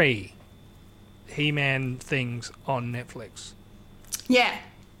 3 He-Man things on Netflix. Yeah,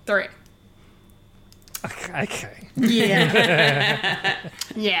 3. Okay. Yeah.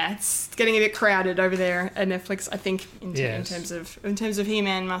 Yeah, it's getting a bit crowded over there at Netflix, I think, in terms of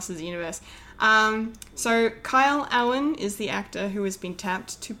He-Man, Masters of the Universe. So Kyle Allen is the actor who has been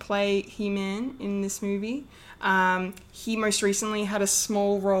tapped to play He-Man in this movie. He most recently had a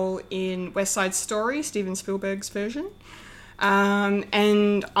small role in West Side Story, Steven Spielberg's version.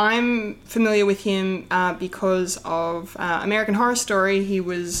 And I'm familiar with him because of American Horror Story. He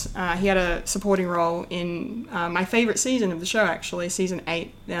had a supporting role in my favourite season of the show, actually, season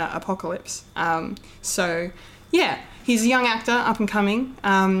 8, Apocalypse. So, yeah, he's a young actor, up and coming.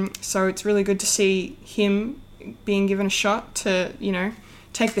 So it's really good to see him being given a shot to,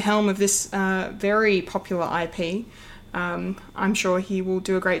 take the helm of this very popular IP. I'm sure he will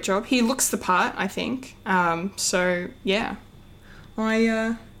do a great job. He looks the part, I think. So, yeah.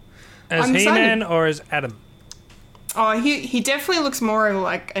 As I'm He-Man excited. or as Adam? Oh, he definitely looks more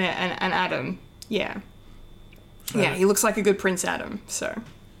like an Adam. Yeah. Yeah, he looks like a good Prince Adam, so.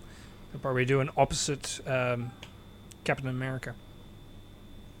 They'll probably do an opposite Captain America.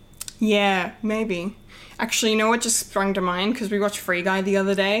 Yeah, maybe. Actually, you know what just sprung to mind? Because we watched Free Guy the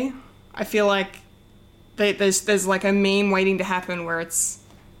other day. I feel like there's like a meme waiting to happen where it's,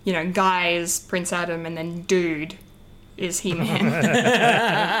 Guy is Prince Adam and then Dude is He-Man.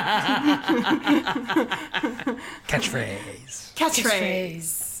 Catchphrase.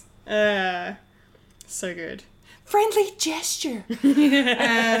 So good. Friendly gesture.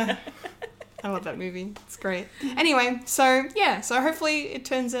 I love that movie. It's great. Anyway, so hopefully it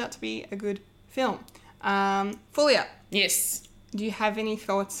turns out to be a good film. Fulia, Yes. do you have any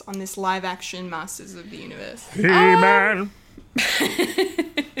thoughts on this live action Masters of the Universe? He-Man!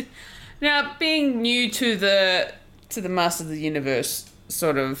 Now, being new to the Masters of the Universe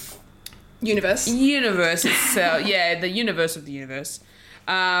sort of Universe itself, yeah, the universe of the universe.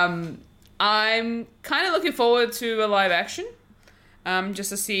 I'm kind of looking forward to a live action, just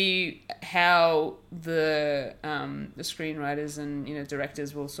to see how the screenwriters and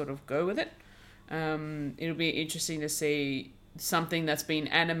directors will sort of go with it. It'll be interesting to see something that's been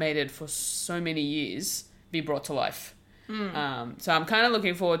animated for so many years be brought to life. So I'm kind of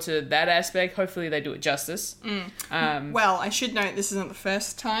looking forward to that aspect. Hopefully they do it justice. Well, I should note this isn't the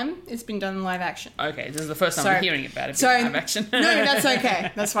first time it's been done in live action. Okay, this is the first time I'm hearing about it being live action. No, that's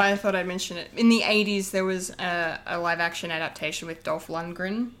okay. That's why I thought I'd mention it. In the 80s, there was a live action adaptation with Dolph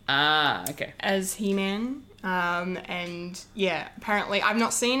Lundgren okay. as He-Man. And yeah, apparently, I've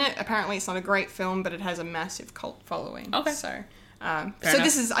not seen it. Apparently, it's not a great film, but it has a massive cult following. Okay. So,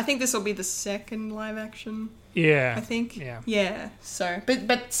 enough. I think this will be the second live action. Yeah. I think. Yeah. Yeah. So,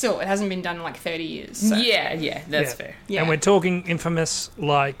 but still, it hasn't been done in like 30 years. So. Yeah, that's fair. Yeah. And we're talking infamous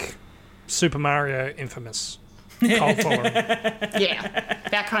like Super Mario infamous cult following. Yeah.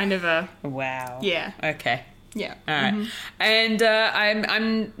 That kind of a. Wow. Yeah. Okay. Yeah. All right. And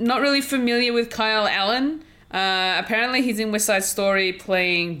I'm not really familiar with Kyle Allen. Apparently he's in West Side Story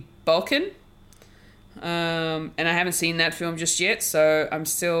playing Balkan. And I haven't seen that film just yet, so I'm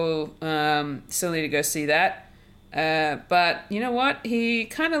still need to go see that. But you know what? He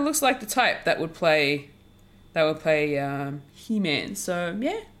kind of looks like the type that would play He-Man. So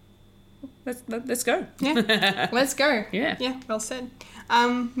yeah, let's go. Yeah. Let's go. Yeah. Yeah. Well said.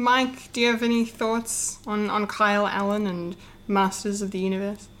 Mike, do you have any thoughts on Kyle Allen and Masters of the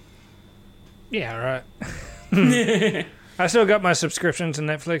Universe? Yeah, right. I still got my subscription to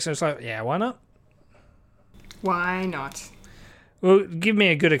Netflix, and it's like, yeah, why not? Why not? Well, give me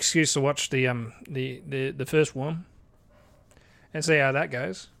a good excuse to watch the first one and see how that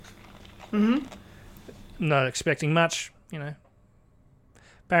goes. Mm-hmm. Not expecting much,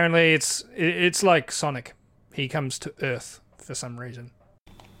 Apparently, it's like Sonic. He comes to Earth for some reason.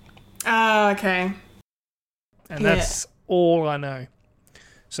 Oh, okay. And that's all I know.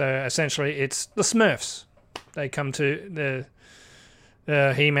 So essentially, it's the Smurfs. They come to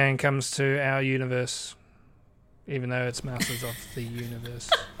the He-Man comes to our universe. Even though it's Masters of the Universe.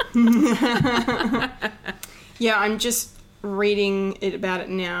 Yeah, I'm just reading about it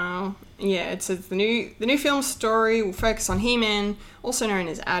now. Yeah, it says the new film story will focus on He-Man, also known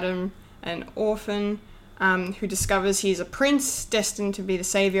as Adam, an orphan who discovers he is a prince destined to be the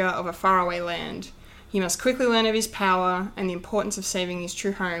savior of a faraway land. He must quickly learn of his power and the importance of saving his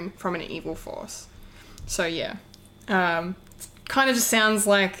true home from an evil force. So yeah, kind of just sounds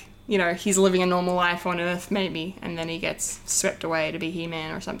like, he's living a normal life on Earth, maybe, and then he gets swept away to be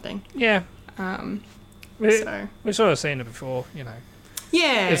He-Man or something. Yeah. We've sort of seen it before,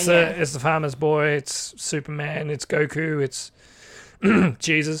 Yeah, it's the farmer's boy, it's Superman, it's Goku, it's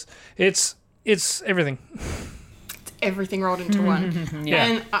Jesus. It's everything. It's everything rolled into one. Yeah.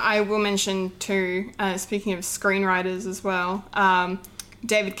 And I will mention too, speaking of screenwriters as well,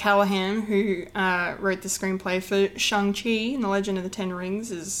 David Callahan, who wrote the screenplay for Shang-Chi and the Legend of the Ten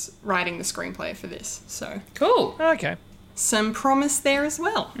Rings, is writing the screenplay for this. So Cool. Okay. some promise there as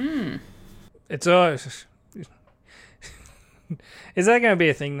well. It's always... Is that going to be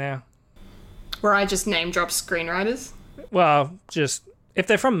a thing now? Where I just name drop screenwriters. Well, just... If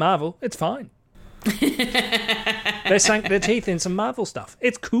they're from Marvel, it's fine. They sank their teeth in some Marvel stuff.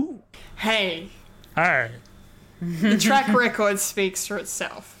 It's cool. Hey, Oh. the track record speaks for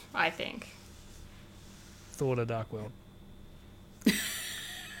itself, I think. Thor: The Dark World.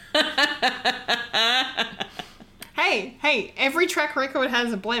 Hey, every track record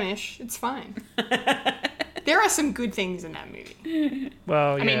has a blemish. It's fine. There are some good things in that movie.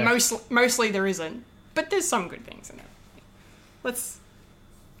 Well, yeah. I mean, mostly there isn't, but there's some good things in it. Let's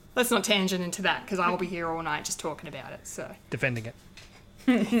not tangent into that, because I'll be here all night just talking about it. So Defending it.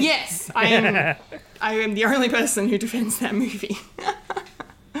 yes, I am the only person who defends that movie.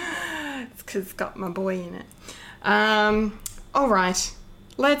 It's because it's got my boy in it. All right,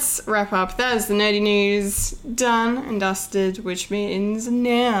 let's wrap up. That is the nerdy news done and dusted, which means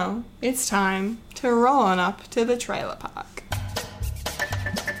now it's time to roll on up to the trailer park.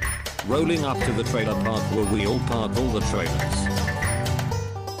 Rolling up to the trailer park where we all park all the trailers.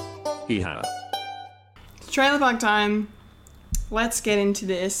 Hee-haw. Trailer park time. Let's get into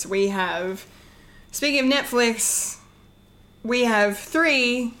this. We have, speaking of Netflix, we have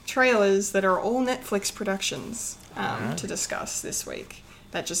 3 trailers that are all Netflix productions to discuss this week.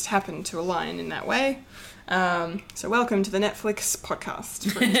 That just happened to align in that way. So welcome to the Netflix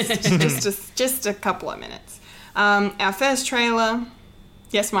podcast for just a couple of minutes. Our first trailer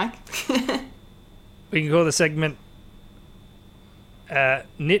Yes, Mike. We can call the segment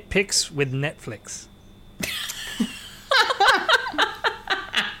Nitpicks with Netflix.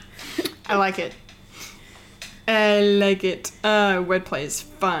 I like it. Wordplay is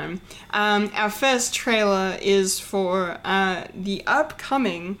fun. Our first trailer is for the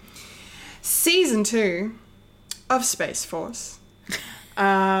upcoming season 2 of Space Force.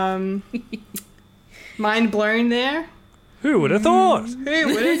 Mind blown there? Who would have thought? Who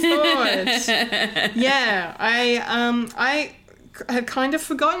would have thought? Yeah, I had kind of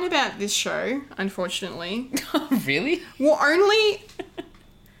forgotten about this show, unfortunately. Really? Well, only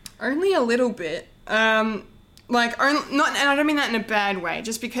a little bit. And I don't mean that in a bad way,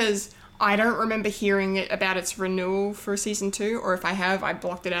 just because I don't remember hearing it about its renewal for season 2, or if I have, I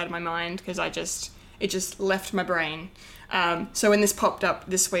blocked it out of my mind because it just left my brain. So when this popped up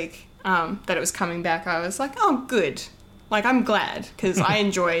this week, that it was coming back, I was like, oh, good. Like, I'm glad, because I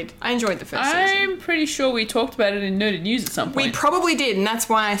enjoyed the first season. I'm pretty sure we talked about it in Nerded News at some point. We probably did, and that's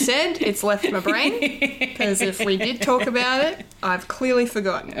why I said it's left my brain, because if we did talk about it, I've clearly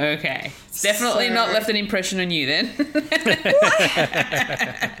forgotten. Okay. It's definitely not left an impression on you then.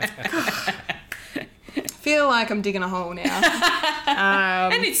 Feel like I'm digging a hole now.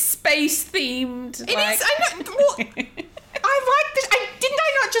 And it's space themed. It is. I know. Well, I like the. Didn't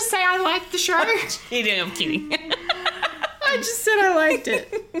I not just say I liked the show? I'm kidding. I just said I liked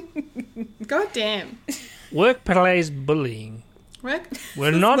it. God damn. Workplace bullying Work.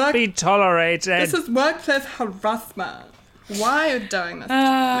 will not be tolerated. This is workplace harassment. Why are you doing this?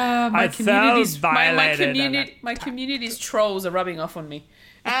 My violated. my community's trolls are rubbing off on me.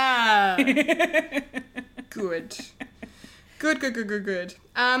 Good. Good.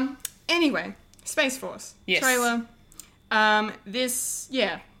 Anyway, Space Force. Yes. Trailer. I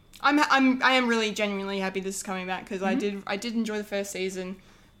am really genuinely happy this is coming back, because I did enjoy the first season.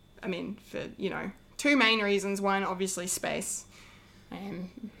 I mean, for, 2 main reasons. One, obviously space.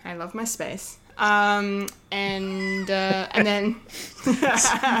 I love my space. And then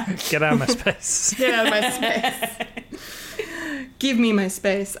Get out of my space. get out of my space. Give me my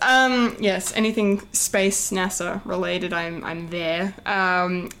space. Yes, anything space NASA related, I'm there.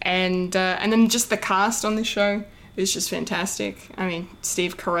 And then just the cast on this show is just fantastic. I mean,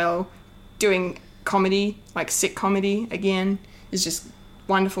 Steve Carell doing comedy, like sick comedy again, is just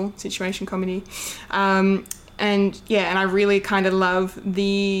wonderful. Situation comedy. And I really kind of love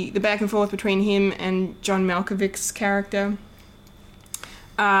the back and forth between him and John Malkovich's character.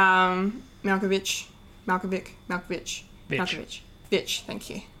 Malkovich. Bitch, thank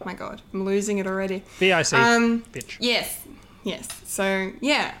you. My God, I'm losing it already. B-I-C. Bitch. Yes. So,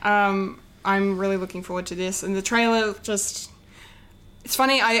 yeah, I'm really looking forward to this. And the trailer just... It's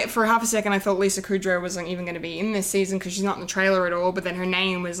funny, for half a second I thought Lisa Kudrow wasn't even going to be in this season because she's not in the trailer at all, but then her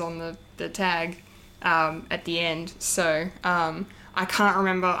name was on the tag at the end. So, I can't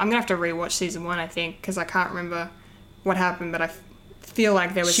remember. I'm going to have to rewatch season 1, I think, because I can't remember what happened, but I feel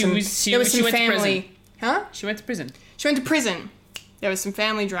like there was some family... Huh? She went to prison. She went to prison. There was some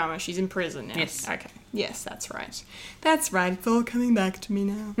family drama. She's in prison now. Yes. Okay. Yes, that's right. That's right. It's all coming back to me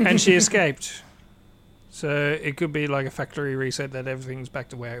now. And she escaped. So it could be like a factory reset that everything's back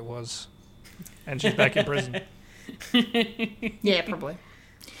to where it was. And she's back in prison. Yeah,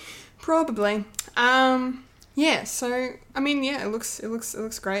 probably. Yeah, so I mean, yeah, it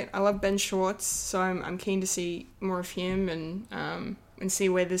looks great. I love Ben Schwartz, so I'm keen to see more of him and see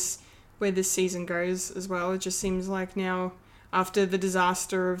where this season goes as well. It just seems like now, after the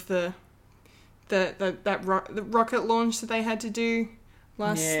disaster of the rocket launch that they had to do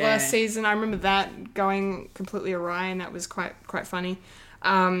last season, I remember that going completely awry, and that was quite funny.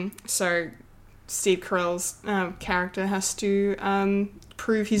 So Steve Carell's character has to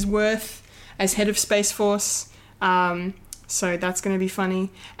prove his worth as head of Space Force. So that's going to be funny.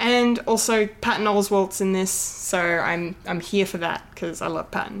 And also Patton Oswalt's in this, so I'm here for that because I love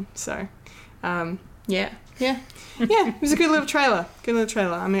Patton. So yeah, it was a good little trailer.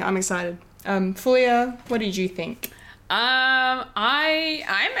 I'm excited. Fulia, what did you think? I'm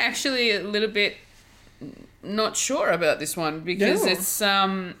actually a little bit not sure about this one because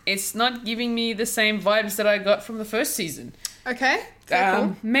it's not giving me the same vibes that I got from the first season. Okay.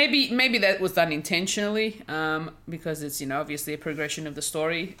 Cool. Maybe that was done intentionally because it's obviously a progression of the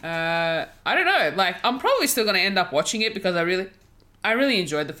story. I don't know. Like, I'm probably still going to end up watching it because I really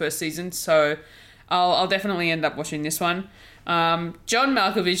enjoyed the first season, so I'll definitely end up watching this one. John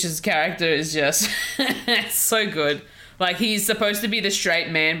Malkovich's character is just so good. Like, he's supposed to be the straight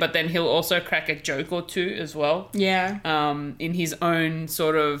man, but then he'll also crack a joke or two as well. Yeah. In his own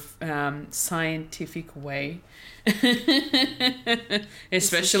sort of scientific way.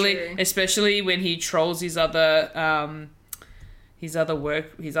 especially when he trolls his other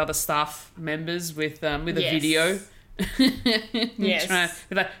staff members with a video. Yes. Trying to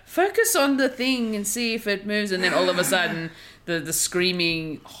be like, focus on the thing and see if it moves, and then all of a sudden the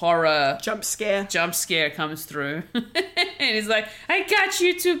screaming horror Jump scare comes through. And he's like, I got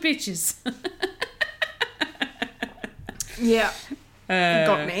you two bitches. Yeah.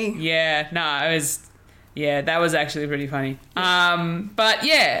 Got me. Yeah, no, it was. Yeah, that was actually pretty funny. But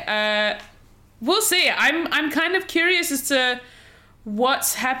yeah, we'll see. I'm kind of curious as to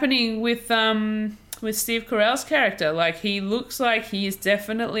what's happening with Steve Carell's character. Like, he looks like he is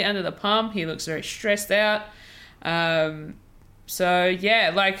definitely under the pump. He looks very stressed out. So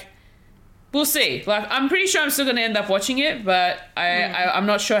yeah, like, we'll see. Like, I'm pretty sure I'm still going to end up watching it, but I'm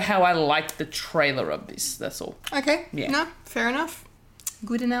not sure how I liked the trailer of this. That's all. Okay. Yeah. No, fair enough.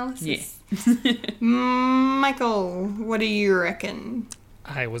 Good analysis. Yeah. Michael, what do you reckon?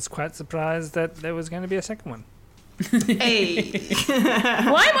 I was quite surprised that there was going to be a second one. Hey.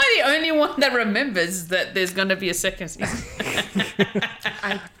 Why am I the only one that remembers that there's going to be a second season?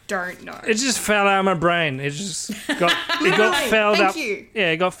 I don't know. It just fell out of my brain. It just got filled Thank up. you.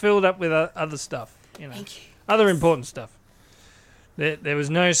 Yeah, it got filled up with other stuff. Thank you. Other important stuff. There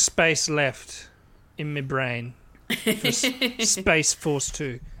was no space left in my brain for Space Force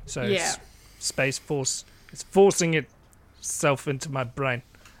 2. So Yeah. Space Force is forcing itself into my brain,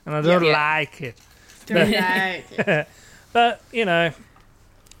 and I don't like it. Don't like it. But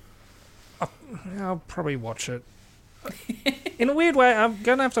I'll probably watch it. In a weird way, I'm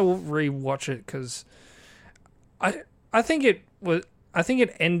gonna have to re-watch it because I think it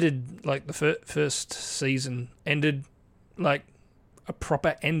ended like the first season ended like a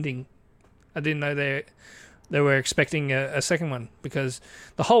proper ending. I didn't know they were expecting a second one, because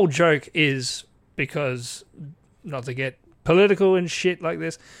the whole joke is, because not to get political and shit like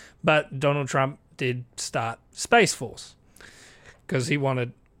this, but Donald Trump did start Space Force because he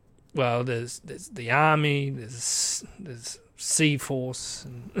wanted. Well, there's the Army, there's Sea Force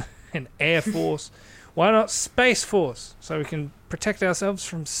and Air Force. Why not Space Force, so we can protect ourselves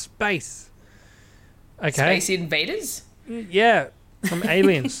from space? Okay. Space invaders? Yeah, from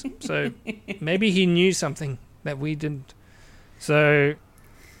aliens. So maybe he knew something that we didn't. So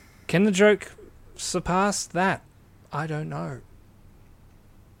can the joke surpass that? I don't know.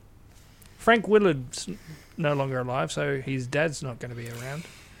 Frank Willard's no longer alive, so his dad's not going to be around.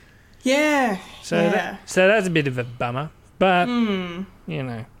 Yeah. So yeah. so that's a bit of a bummer, but you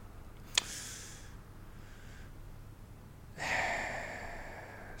know.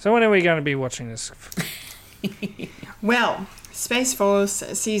 So when are we going to be watching this? Well, Space Force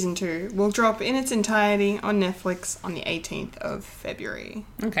Season 2 will drop in its entirety on Netflix on the 18th of February.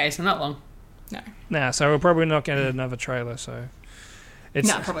 Okay, so not long. No. Nah, so we're probably not getting another trailer. So it's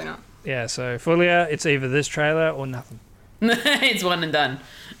No, probably not. Yeah, so Fulia, it's either this trailer or nothing. It's one and done.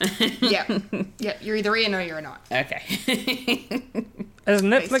 Yeah. Yeah, you're either in or you're not. Okay. As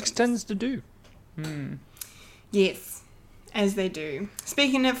Netflix tends to do. Yes, as they do.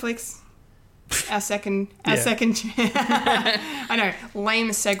 Speaking of Netflix, our second I know,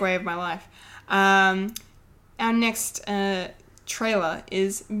 lamest segue of my life. Our next trailer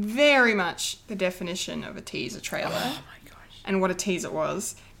is very much the definition of a teaser trailer. Oh my gosh. And what a teaser it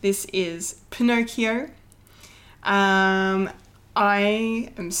was. This is Pinocchio. I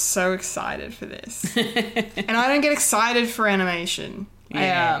am so excited for this. And I don't get excited for animation.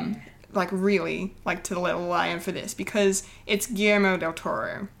 Yeah. Really, to the level I am for this, because it's Guillermo del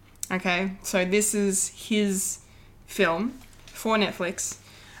Toro. Okay? So this is his film for Netflix.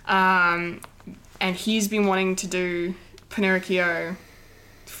 And he's been wanting to do Pinocchio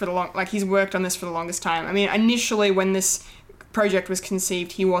for he's worked on this for the longest time. I mean, initially when this project was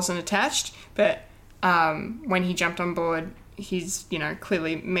conceived, he wasn't attached, but when he jumped on board, he's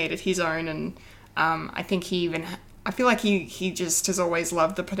clearly made it his own, and I think I feel like he just has always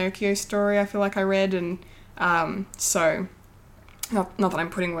loved the Pinocchio story. I feel like I read, and so not that I'm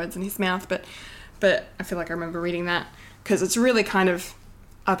putting words in his mouth, but I feel like I remember reading that, because it's really kind of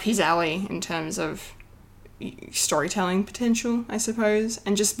up his alley in terms of storytelling potential, I suppose,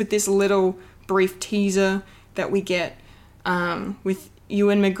 and just with this little brief teaser that we get with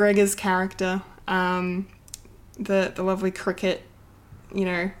Ewan McGregor's character, the lovely cricket,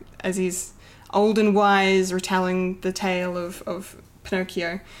 as he's old and wise, retelling the tale of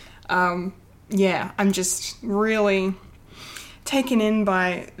Pinocchio. I'm just really taken in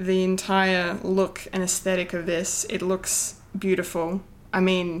by the entire look and aesthetic of this. It looks beautiful. I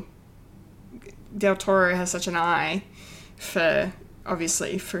mean, Del Toro has such an eye for,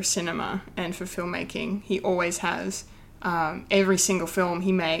 obviously, for cinema and for filmmaking. He always has. Every single film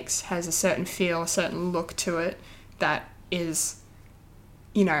he makes has a certain feel, a certain look to it that is,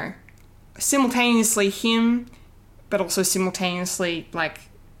 you know, simultaneously him, but also simultaneously, like,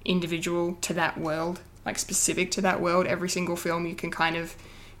 individual to that world, like, specific to that world. Every single film you can kind of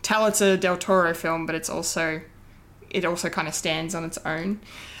tell it's a Del Toro film, but it also kind of stands on its own.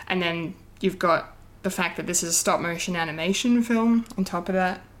 And then you've got the fact that this is a stop-motion animation film on top of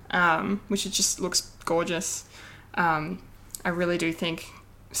that, which it just looks gorgeous. I really do think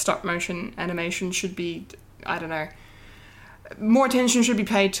stop-motion animation should be, I don't know, more attention should be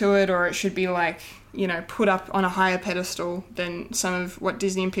paid to it, or it should be, like, you know, put up on a higher pedestal than some of what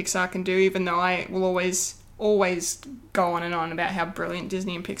Disney and Pixar can do, even though I will always go on and on about how brilliant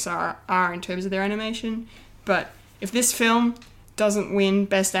Disney and Pixar are in terms of their animation. But if this film doesn't win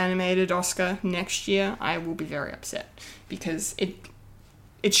Best Animated Oscar next year, I will be very upset, because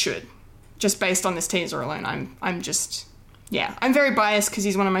it should. Just based on this teaser alone, I'm very biased because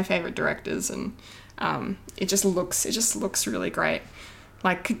he's one of my favorite directors, and it just looks really great.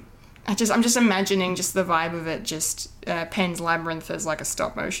 Like, I'm just imagining just the vibe of it, just Pan's Labyrinth as like a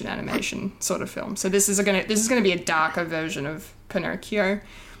stop motion animation sort of film. So this is gonna be a darker version of Pinocchio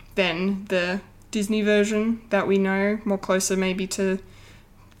than the Disney version that we know, more closer maybe to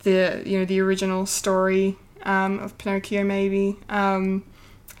the original story of Pinocchio maybe.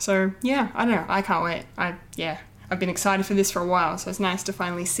 So yeah, I don't know. I can't wait. I've been excited for this for a while, so it's nice to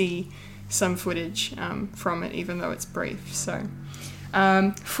finally see some footage from it, even though it's brief. So,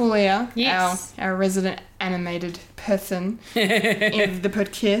 Fulia, Yes. our resident animated person in the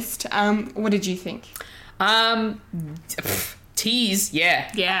podcast, what did you think? Tease,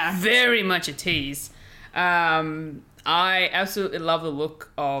 yeah, very much a tease. I absolutely love the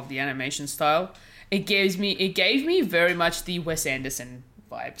look of the animation style. It gave me very much the Wes Anderson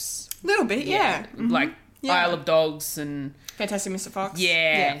vibes. A little bit, yeah. Like Isle of Dogs and Fantastic Mr. Fox.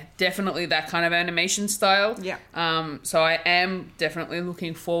 Yeah, definitely that kind of animation style. Yeah. So I am definitely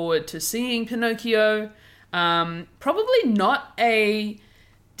looking forward to seeing Pinocchio. Probably not a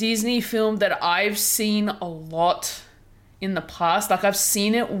Disney film that I've seen a lot in the past. Like, I've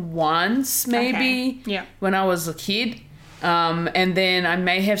seen it once maybe when I was a kid. And then I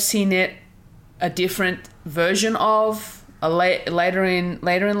may have seen it a different version of later in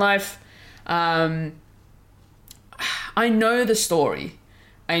life. I know the story.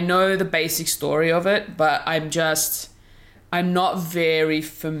 I know the basic story of it, but I'm not very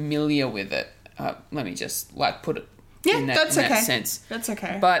familiar with it. Let me just put it in that sense. That's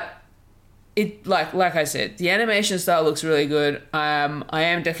okay. But it like I said, the animation style looks really good. I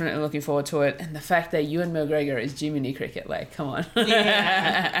am definitely looking forward to it, and the fact that Ewan McGregor is Jiminy Cricket, like, come on.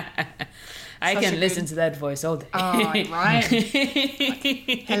 Yeah. I can listen to that voice all day. Oh, right.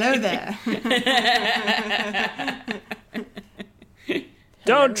 Hello there.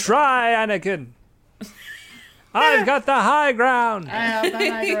 Don't try, Anakin. I've got the high ground. I have the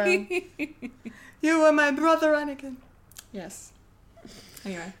high ground. You are my brother, Anakin. Yes.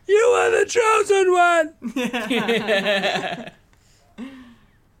 Anyway. You are the chosen one.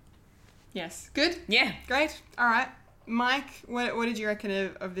 Yes. Good? Yeah. Great. All right. Mike, what did you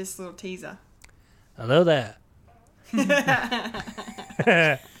reckon of this little teaser? Hello there.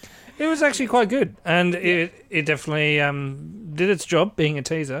 It was actually quite good, and it definitely did its job being a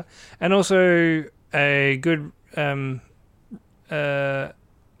teaser, and also a good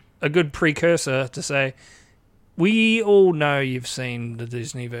precursor to say, we all know you've seen the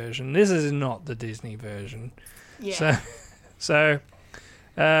Disney version. This is not the Disney version. Yeah. So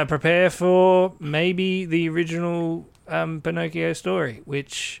prepare for maybe the original Pinocchio story,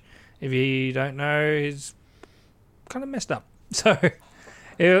 which, if you don't know, is kind of messed up. So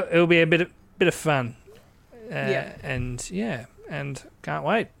it'll be a bit of fun. And can't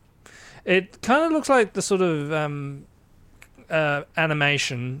wait. It kind of looks like the sort of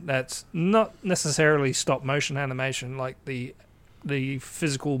animation that's not necessarily stop motion animation, like the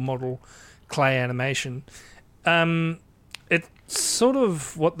physical model clay animation. It's sort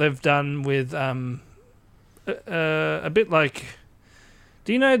of what they've done with a bit like.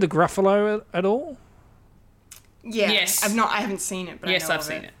 Do you know the Gruffalo at all? Yeah. Yes. I haven't seen it, but yes, I know I've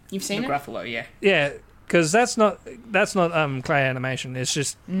seen it. You've seen the it? Gruffalo, yeah. Yeah, because that's not clay animation. It's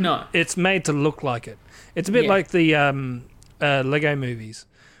just it's made to look like it. It's a bit like the Lego movies,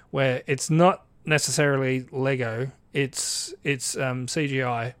 where it's not necessarily Lego. It's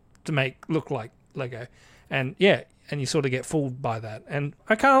CGI to make look like Lego, and you sort of get fooled by that. And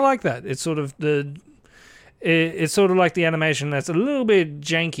I kind of like that. It's sort of it's sort of like the animation that's a little bit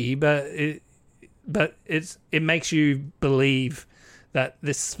janky, but it makes you believe that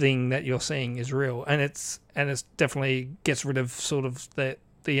this thing that you're seeing is real, and it's definitely gets rid of sort of the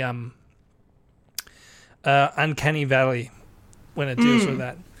uncanny valley when it deals with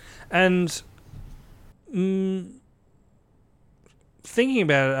that. And thinking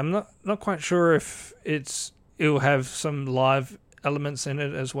about it, I'm not quite sure if it'll have some live elements in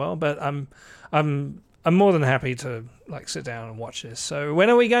it as well, but I'm more than happy to like sit down and watch this. So when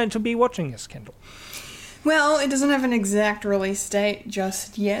are we going to be watching this, Kendall? Well, it doesn't have an exact release date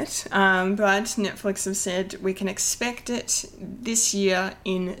just yet, but Netflix have said we can expect it this year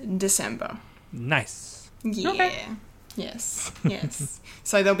in December. Nice. Yeah. Okay. Yes.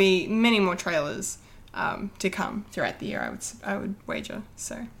 So there'll be many more trailers to come throughout the year, I would wager.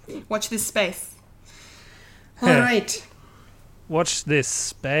 So watch this space. All right. Watch this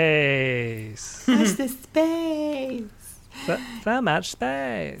space. Watch this space. So much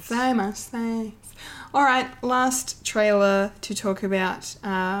space. So much space. All right, last trailer to talk about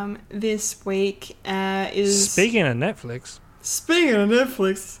this week is... Speaking of Netflix.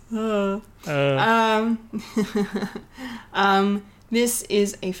 This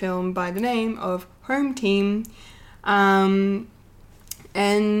is a film by the name of Home Team. And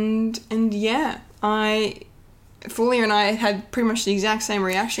yeah, Fulia and I had pretty much the exact same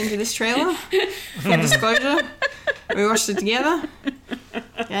reaction to this trailer. Full disclosure. We watched it together.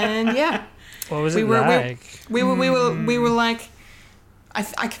 And yeah. What was it like? We were like, I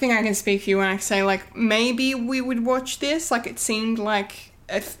think I can speak for you when I say like maybe we would watch this. Like it seemed like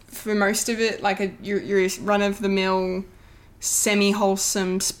for most of it like your run of the mill, semi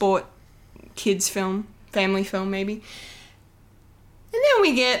wholesome sport kids film, family film maybe. And then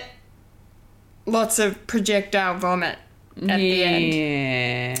we get lots of projectile vomit at the end.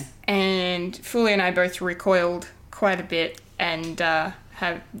 Yeah. And Fulia and I both recoiled quite a bit and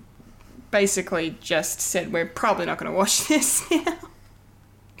have basically just said we're probably not going to watch this now.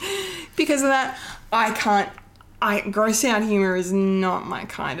 Because of that, gross out humor is not my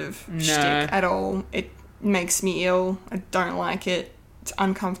kind of shtick at all. It makes me ill. I don't like it. It's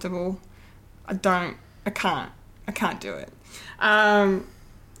uncomfortable. I can't do it. And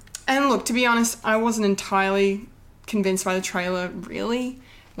look, to be honest, I wasn't entirely convinced by the trailer, really.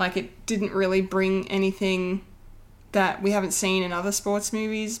 Like, it didn't really bring anything that we haven't seen in other sports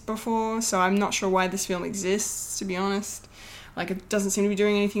movies before, so I'm not sure why this film exists, to be honest. Like, it doesn't seem to be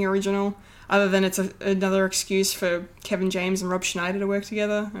doing anything original, other than it's another excuse for Kevin James and Rob Schneider to work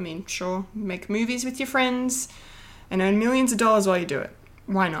together. I mean, sure, make movies with your friends and earn millions of dollars while you do it.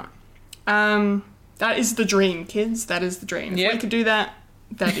 Why not? That is the dream, kids. That is the dream. If we could do that,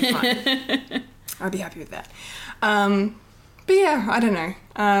 that'd be fine. I'd be happy with that. But yeah, I don't know.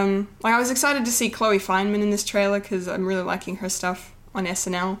 Like I was excited to see Chloe Fineman in this trailer because I'm really liking her stuff on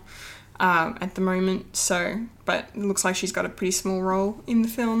SNL at the moment. So, but it looks like she's got a pretty small role in the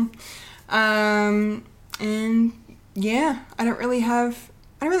film. And yeah, I don't really have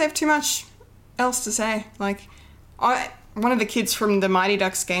too much else to say. Like, one of the kids from the Mighty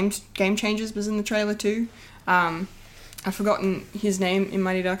Ducks Game Changers was in the trailer too. I've forgotten his name in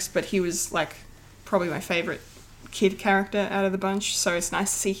Mighty Ducks, but he was like probably my favourite kid character out of the bunch, so it's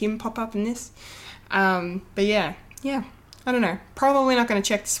nice to see him pop up in this. But yeah, I don't know. Probably not going to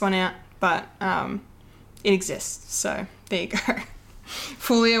check this one out, but it exists, so there you go.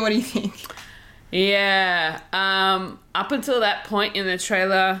 Fulia, what do you think? Yeah, up until that point in the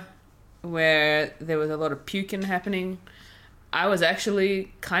trailer where there was a lot of puking happening, I was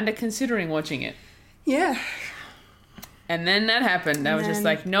actually kind of considering watching it. Yeah. And then that happened. I was just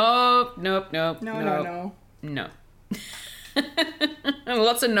like, nope. No.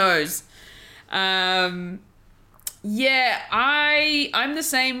 Lots of no's. Yeah, I'm the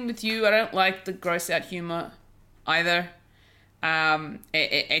same with you. I don't like the gross out humor either.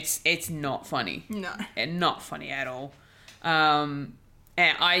 It's not funny. No. Not funny at all.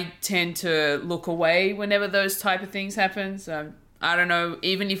 And I tend to look away whenever those type of things happen. So I don't know.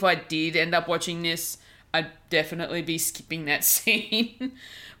 Even if I did end up watching this, I'd definitely be skipping that scene.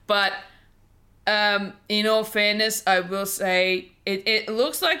 But in all fairness, I will say it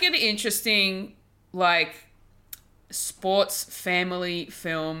looks like an interesting, like, sports family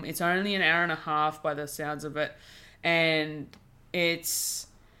film. It's only an hour and a half by the sounds of it. And it's,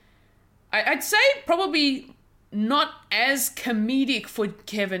 I'd say probably not as comedic for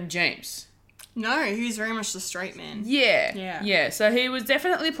Kevin James. No, he was very much the straight man. Yeah. So he was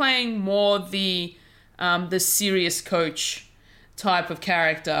definitely playing more the serious coach type of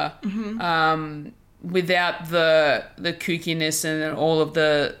character. Mm-hmm. without the kookiness and all of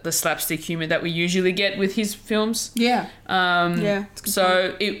the slapstick humor that we usually get with his films. Yeah. Yeah. it's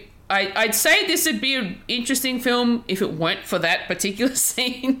a good point. I'd say this would be an interesting film if it weren't for that particular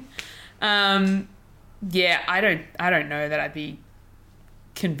scene. Yeah, I don't know that I'd be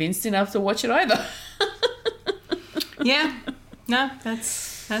convinced enough to watch it either. Yeah. No,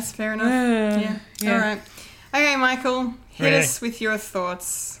 that's fair enough. Yeah. All right. Okay, Michael, hit us with your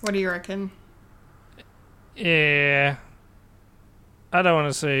thoughts. What do you reckon? Yeah. I don't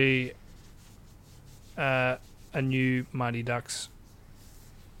want to see a new Mighty Ducks.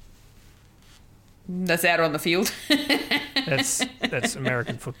 That's out on the field. That's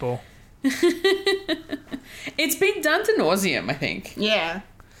American football. It's been done to nauseam, I think. Yeah.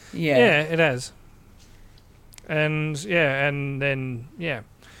 Yeah, it has. And then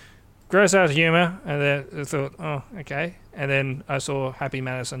gross out humour, and then I thought, oh, okay. And then I saw Happy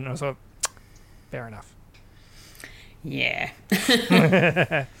Madison, and I thought, fair enough. Yeah.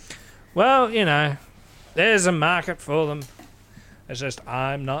 Well, there's a market for them. It's just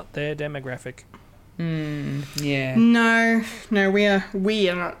I'm not their demographic. Yeah. No, we are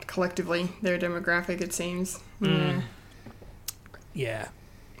not collectively their demographic, it seems. Yeah.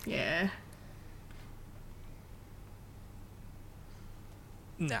 Yeah.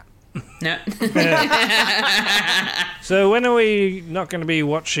 No. No. So when are we not going to be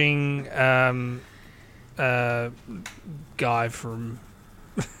watching Guy from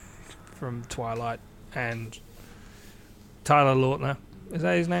Twilight and Tyler Lautner? Is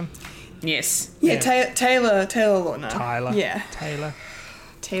that his name? Yes. Yeah, Taylor Lautner. Tyler. Yeah. Taylor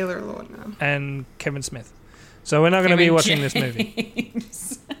Lautner. and Kevin Smith. So we're not going to be watching this movie.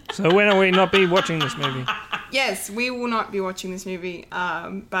 So when are we not be watching this movie? Yes, we will not be watching this movie.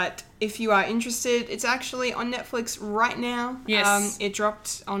 But if you are interested, it's actually on Netflix right now. Yes. It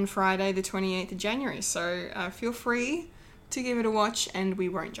dropped on Friday, the 28th of January. So feel free to give it a watch, and we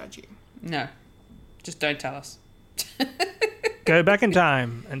won't judge you. No. Just don't tell us. Go back in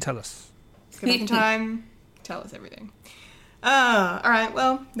time and tell us. Go back in time, tell us everything. All right,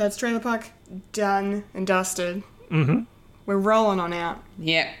 well, that's Trailer Park done and dusted. Mm-hmm. We're rolling on out.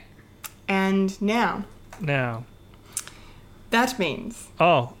 Yeah. And now, that means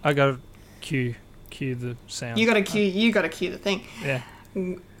Oh, I got to cue the sound. you got to cue the thing. Yeah.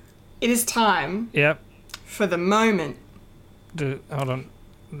 It is time Yep. for the moment, Hold on.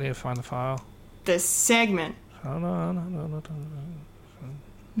 Need to find the file. the segment, Hold on.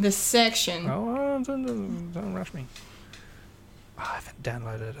 the section. Oh, don't rush me. Oh, I haven't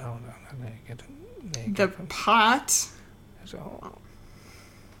downloaded it. Oh, no. There you go. The part, So,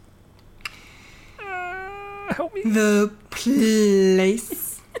 help me. the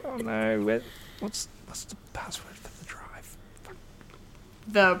place, Oh, no. What's the password for the drive? Fuck.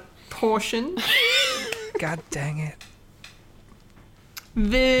 the portion, God dang it.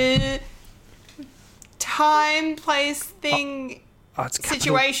 the time, place, thing, Oh, it's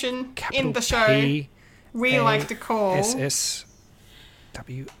situation in the show P we like to call SSWORD.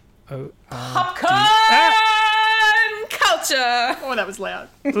 Popcorn culture. Oh, that was loud.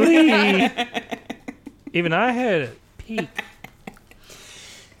 Even I heard it. Peak.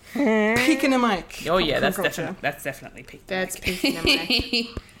 Picking a mic. Oh yeah, Popcorn that's culture. definitely peak. That's picking a mic.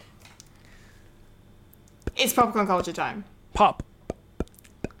 It's popcorn culture time. Pop.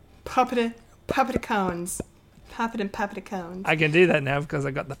 Puppet cones. Puppet and puppet cones. I can do that now because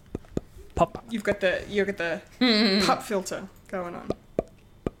I got the pop. You've got the pup filter going on.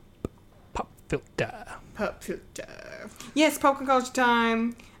 Pop filter. Pup filter. Yes, popcorn culture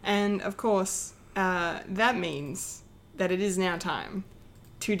time, and of course, that means that it is now time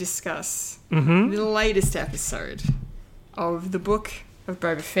to discuss the latest episode of the Book of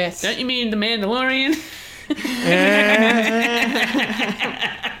Boba Fett. Don't you mean the Mandalorian?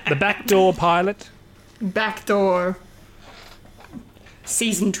 The backdoor pilot. Backdoor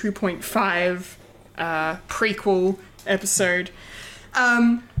season 2.5 prequel episode.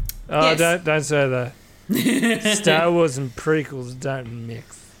 Oh, Yes. don't say that. Star Wars and prequels don't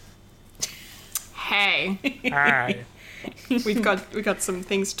mix. Hey, Aye. we've got some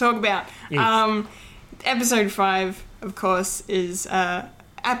things to talk about. Yes. Episode 5, of course, is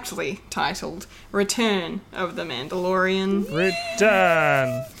aptly titled "Return of the Mandalorian."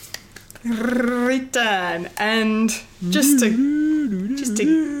 Return. Return, and just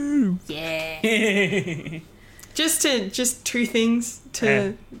two things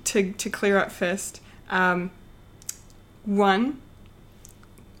to clear up first. One,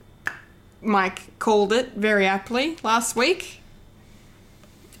 Mike called it very aptly last week.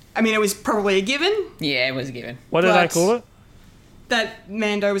 I mean, it was probably a given Yeah, it was a given. What did I But- call it? that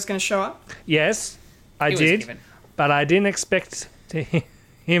Mando was going to show up. Yes. I was did, given. but I didn't expect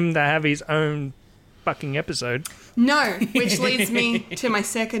him to have his own fucking episode. No, which leads me to my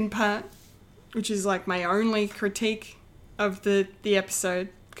second part, which is like my only critique of the episode,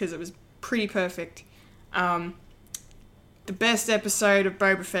 because it was pretty perfect. The best episode of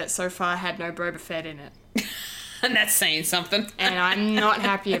Boba Fett so far had no Boba Fett in it. And that's saying something. And I'm not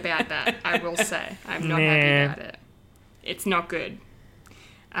happy about that, I will say. I'm not happy about it. It's not good.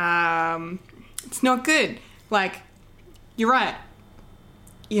 It's not good. Like, you're right.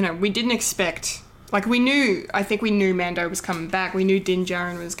 You know, we didn't expect... Like, I think we knew Mando was coming back. We knew Din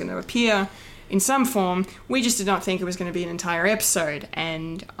Djarin was going to appear in some form. We just did not think it was going to be an entire episode.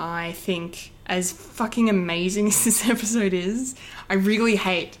 And I think, as fucking amazing as this episode is, I really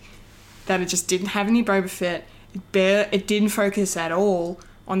hate that it just didn't have any Boba Fett. It didn't focus at all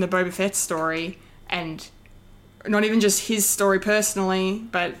on the Boba Fett story, and not even just his story personally,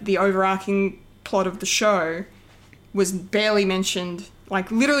 but the overarching plot of the show was barely mentioned. Like,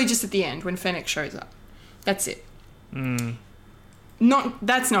 literally just at the end when Fennec shows up. That's it.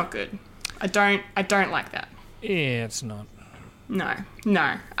 That's not good. I don't like that. Yeah, it's not. No.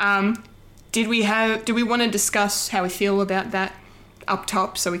 Did we want to discuss how we feel about that up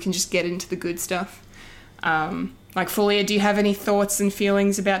top so we can just get into the good stuff? Like, Fulia, do you have any thoughts and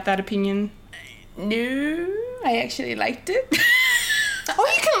feelings about that opinion? No, I actually liked it. Oh,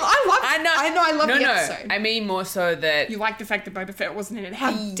 you can. I love the episode. I mean more so that You like the fact that Boba Fett wasn't in it.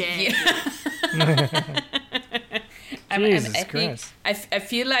 How dare you? Jesus Christ. I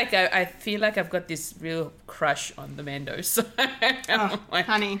feel like I've got this real crush on the Mando. So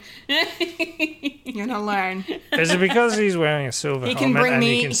Honey, you're not alone. Is it because he's wearing a silver He can helmet bring and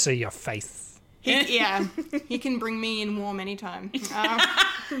me- he can see your face? He can bring me in warm anytime.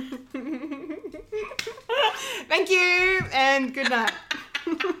 Thank you, and good night.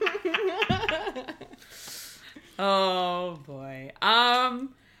 Oh boy.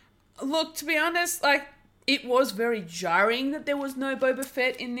 Look, to be honest, like, it was very jarring that there was no Boba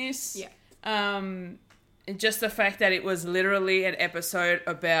Fett in this. Yeah. And just the fact that it was literally an episode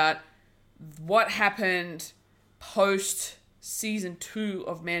about what happened post season 2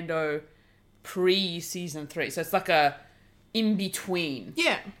 of Mando, pre season 3. So it's like a in between.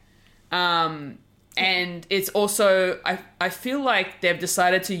 Yeah. And it's also, I feel like they've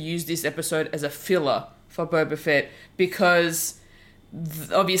decided to use this episode as a filler for Boba Fett because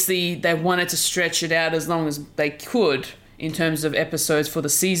obviously they wanted to stretch it out as long as they could in terms of episodes for the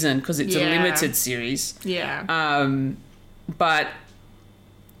season because it's a limited series. Yeah. But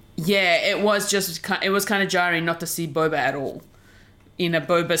yeah, it was kind of jarring not to see Boba at all in a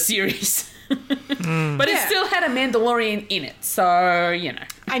Boba series. But it still had a Mandalorian in it, so, you know.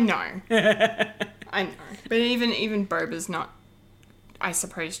 I know. But even Boba's not, I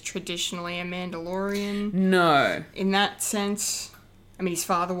suppose, traditionally a Mandalorian. No. In that sense. I mean, his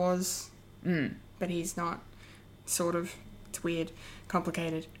father was. But he's not. Sort of. It's weird.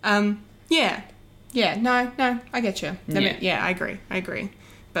 Complicated. Yeah. Yeah, no, I get you. I agree.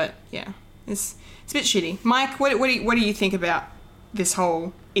 But, yeah. It's a bit shitty. Mike, what do you think about this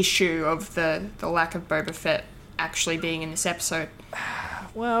whole issue of the lack of Boba Fett actually being in this episode?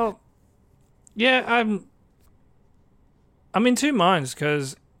 Well, yeah, I'm in two minds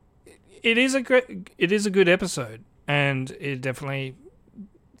because it is a good episode and it definitely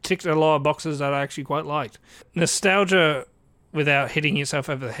ticked a lot of boxes that I actually quite liked. Nostalgia without hitting yourself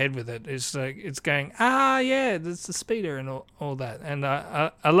over the head with it is like it's going, yeah, there's the speeder and all that, and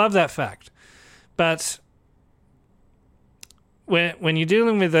I love that fact. But when you're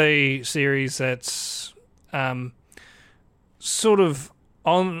dealing with a series that's sort of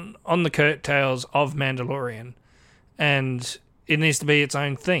on the coattails of Mandalorian, and it needs to be its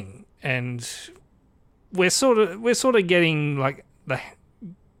own thing, and we're sort of getting like the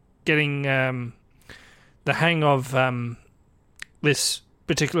hang of this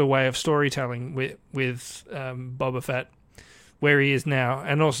particular way of storytelling with Boba Fett, where he is now,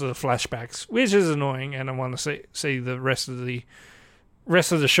 and also the flashbacks, which is annoying, and I want to see the rest of the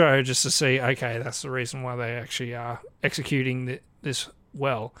show just to see, okay, that's the reason why they actually are executing this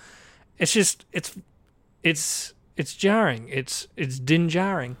well. It's just it's jarring. It's Din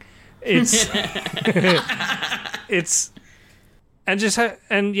Djarin. It's it's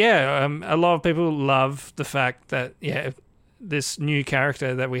a lot of people love the fact that this new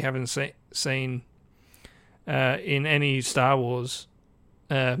character that we haven't seen in any Star Wars,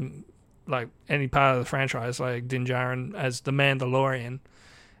 like any part of the franchise, like Din Djarin as the Mandalorian,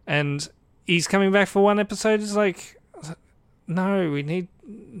 and he's coming back for one episode. It's like, no, we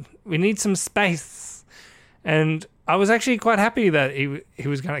need some space, and I was actually quite happy that he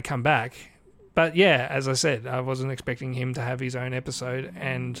was going to come back, But yeah, as I said, I wasn't expecting him to have his own episode,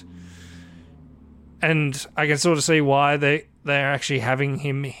 and I can sort of see why they're actually having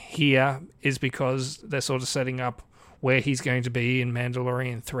him here is because they're sort of setting up where he's going to be in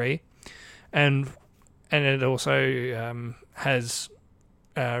Mandalorian 3, and it also has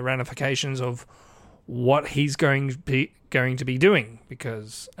ramifications of what he's going to be doing,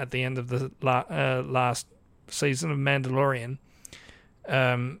 because at the end of the last season of Mandalorian,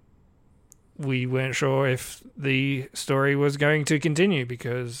 we weren't sure if the story was going to continue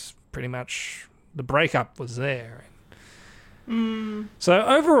because pretty much the breakup was there. So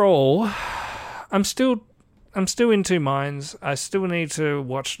overall, I'm still in two minds. I still need to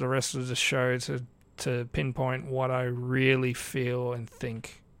watch the rest of the show to pinpoint what I really feel and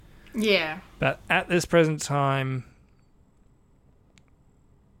think. Yeah. But at this present time,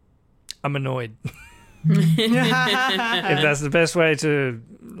 I'm annoyed. If that's the best way to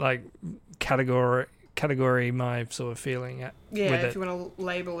like category my sort of feeling with if it. you want to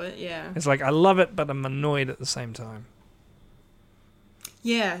label it, yeah. It's like I love it, but I'm annoyed at the same time.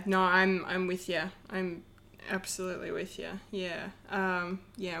 Yeah, no, I'm with you. I'm absolutely with you. Yeah.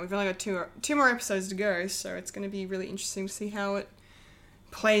 We've only got two more episodes to go, so it's going to be really interesting to see how it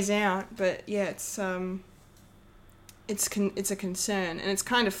plays out. But yeah, it's a concern, and it's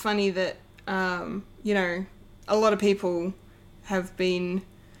kind of funny that a lot of people have been,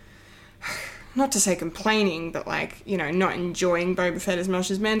 not to say complaining, but like, not enjoying Boba Fett as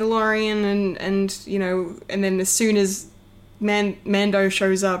much as Mandalorian, and then as soon as Mando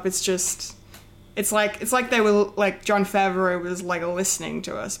shows up, it's like they were like, Jon Favreau was like listening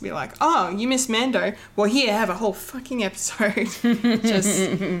to us, be like, oh, you miss Mando? Well, here, have a whole fucking episode.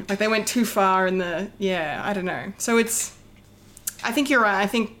 Just like they went too far in I don't know. So I think you're right. I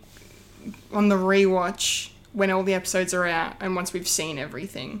think on the rewatch, when all the episodes are out and once we've seen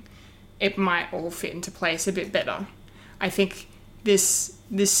everything, it might all fit into place a bit better. I think this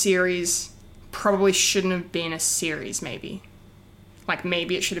series probably shouldn't have been a series, maybe. Like,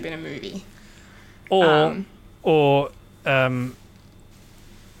 maybe it should have been a movie. Or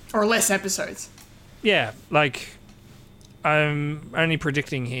less episodes. Yeah, like, I'm only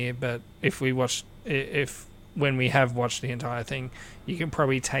predicting here, but when we have watched the entire thing, you can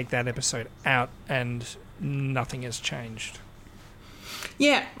probably take that episode out and nothing has changed.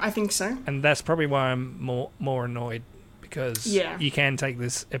 Yeah, I think so. And that's probably why I'm more annoyed, because you can take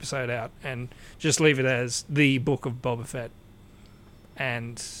this episode out and just leave it as the Book of Boba Fett,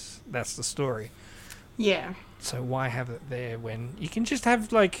 and that's the story. Yeah. So why have it there when you can just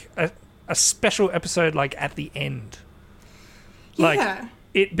have like a special episode like at the end? Like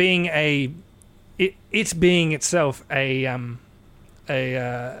it being it's being itself a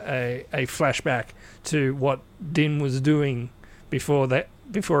flashback to what Din was doing before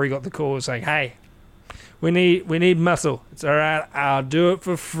he got the call saying, "Hey, we need muscle. It's all right. I'll do it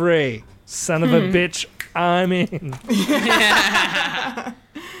for free. Son of a bitch, I'm in."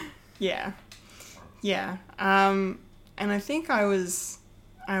 Yeah. And I think I was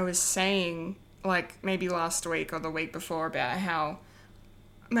saying, like, maybe last week or the week before, about how,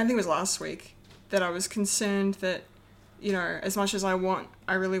 I think it was last week, that I was concerned that, as much as I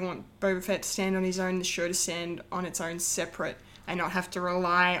really want Boba Fett to stand on his own, the show to stand on its own separate and not have to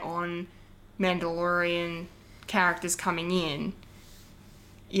rely on Mandalorian characters coming in.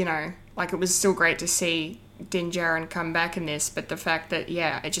 Like, it was still great to see Din Djarin come back in this, but the fact that,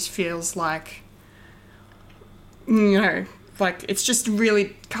 it just feels like, like, it's just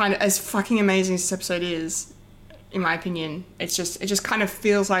really kind of, as fucking amazing as this episode is, in my opinion, it just kind of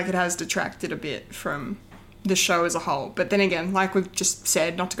feels like it has detracted a bit from the show as a whole. But then again, like we've just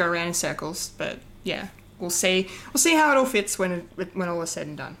said, not to go around in circles, but yeah, we'll see how it all fits when all is said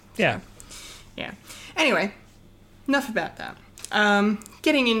and done. Yeah. Yeah. Anyway, enough about that.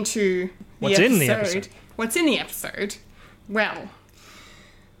 Getting into What's in the episode? What's in the episode? Well,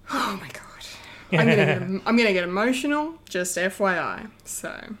 oh my god. I'm gonna get emotional, just FYI. So,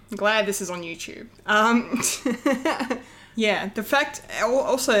 I'm glad this is on YouTube. Yeah, the fact...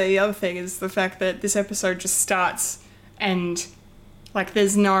 Also, the other thing is the fact that this episode just starts and, like,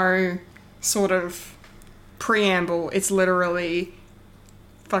 there's no sort of preamble. It's literally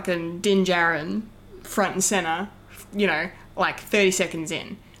fucking Din Djarin front and center, like 30 seconds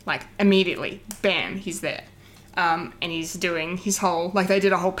in. Like, immediately, bam, he's there. And he's doing his whole... Like, they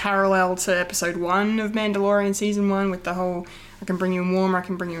did a whole parallel to episode 1 of Mandalorian season 1 with the whole, I can bring you in warm, I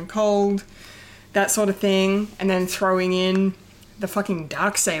can bring you in cold, that sort of thing. And then throwing in the fucking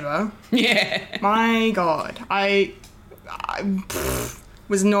Darksaber. Yeah. My God. I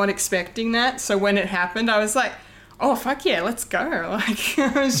was not expecting that. So when it happened, I was like, oh fuck yeah, let's go. Like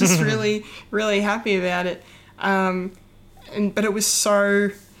I was just really, really happy about it. But it was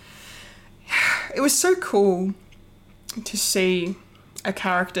so cool to see a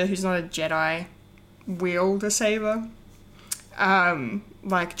character who's not a Jedi wield a saber.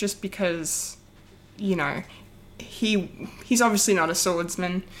 Like just because, you know, he's obviously not a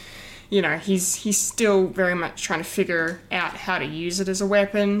swordsman. You know, he's still very much trying to figure out how to use it as a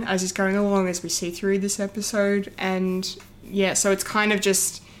weapon as he's going along, as we see through this episode. And yeah, so it's kind of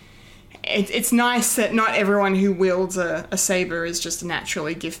just, it's nice that not everyone who wields a saber is just a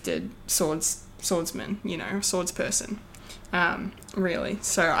naturally gifted swordsman, you know, swordsperson. Really.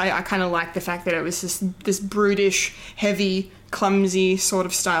 So I kind of like the fact that it was this brutish, heavy, clumsy sort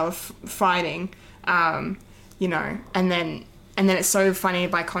of style of fighting, you know, and then it's so funny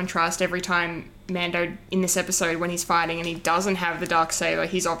by contrast every time Mando in this episode when he's fighting and he doesn't have the Darksaber,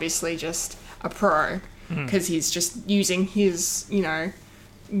 he's obviously just a pro because he's just using his, you know,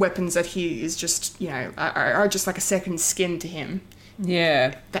 weapons that he is just, you know, are just like a second skin to him.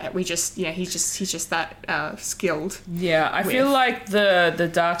 Yeah. That we just, you know, he's just that skilled. Yeah, I feel like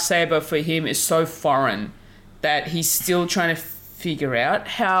the Darksaber for him is so foreign that he's still trying to figure out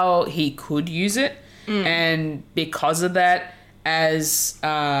how he could use it. And because of that, as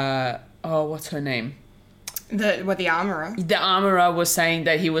what's her name? The armorer. The armorer was saying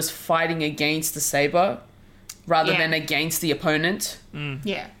that he was fighting against the saber rather than against the opponent.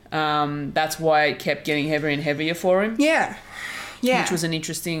 Yeah. That's why it kept getting heavier and heavier for him. Yeah. Yeah. Which was an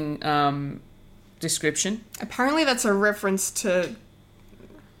interesting description. Apparently that's a reference to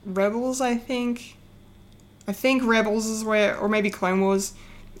Rebels, I think. I think Rebels is where, or maybe Clone Wars,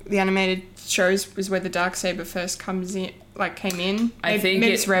 the animated shows, is where the Darksaber first came in. I think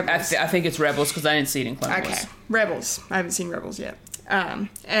it's Rebels. I think it's Rebels because I didn't see it in Clone Wars. Okay, Rebels. I haven't seen Rebels yet.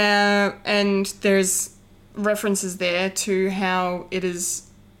 And there's references there to how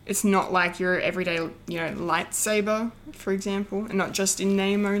it's not like your everyday, you know, lightsaber, for example, and not just in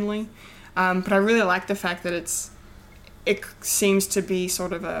name only. But I really like the fact that it seems to be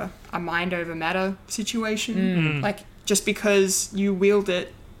sort of a mind over matter situation. Like, just because you wield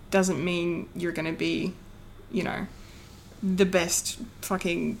it doesn't mean you're going to be, you know, the best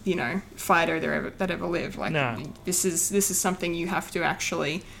fucking, you know, fighter that ever lived. Like, no. This is something you have to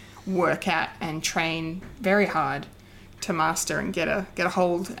actually work at and train very hard to master and get a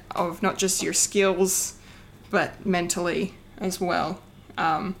hold of, not just your skills, but mentally as well.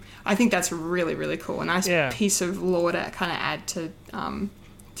 I think that's really, really cool. A nice piece of lore to kind of add to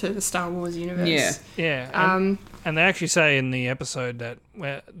the Star Wars universe. Yeah. And they actually say in the episode that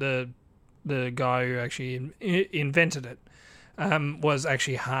where the guy who actually invented it was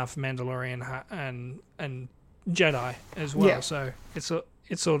actually half Mandalorian and Jedi as well. Yeah. So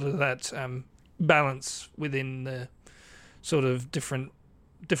it's sort of that balance within the sort of different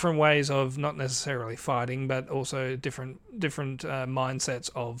ways of not necessarily fighting, but also different mindsets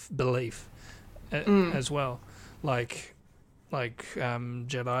of belief as well. Like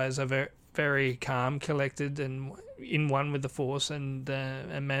Jedis are very, very calm, collected, and in one with the Force, and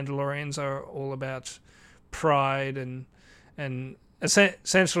Mandalorians are all about pride and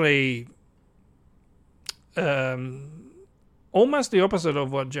essentially almost the opposite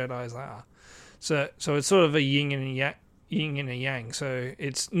of what Jedis are. So it's sort of a yin and a yang. So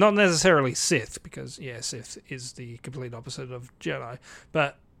it's not necessarily Sith, because Sith is the complete opposite of Jedi.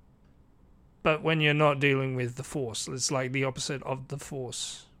 But when you're not dealing with the Force, it's like the opposite of the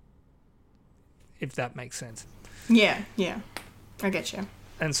Force, if that makes sense. Yeah, I get you.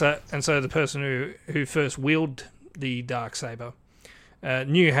 And so the person who first wielded the Darksaber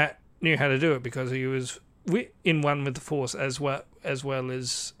knew how to do it, because he was in one with the Force as well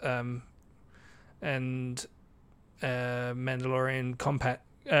as Mandalorian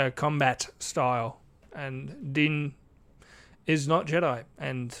combat style, and Din is not Jedi,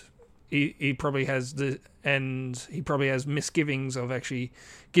 and he probably has misgivings of actually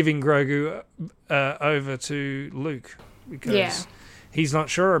giving Grogu over to Luke, because he's not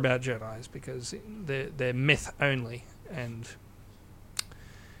sure about Jedis, because they're myth only, and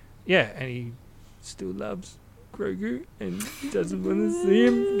he still loves Grogu and doesn't want to see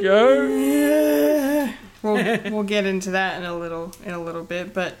him go. Yeah. We'll get into that in a little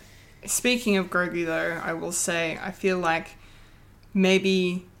bit. But speaking of Grogu, though, I will say I feel like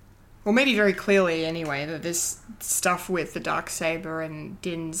maybe very clearly anyway, that this stuff with the Darksaber and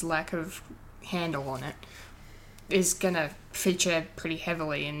Din's lack of handle on it is gonna feature pretty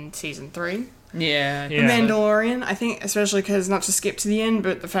heavily in season 3. Yeah. The Mandalorian, I think, especially because, not to skip to the end,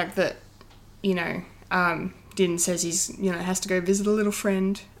 but the fact that, you know, Din says he's, has to go visit a little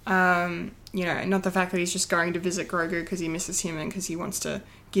friend. Not the fact that he's just going to visit Grogu because he misses him and because he wants to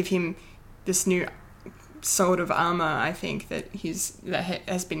give him this new sort of armor, I think, that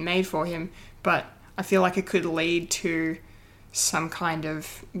has been made for him. But I feel like it could lead to some kind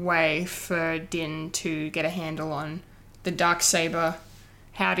of way for Din to get a handle on the Darksaber,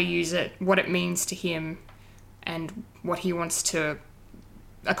 how to use it, what it means to him, and what he wants to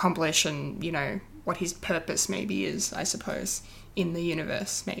accomplish, and, what his purpose maybe is, I suppose, in the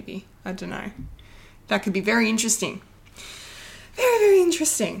universe, maybe. I don't know. That could be very interesting. Very, very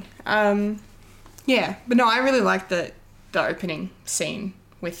interesting. Yeah, but no, I really liked the opening scene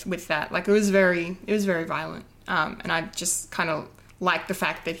with that. Like, it was very violent. And I just kind of liked the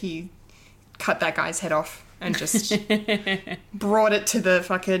fact that he cut that guy's head off and just brought it to the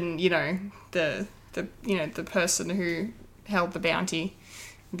fucking, the person who held the bounty,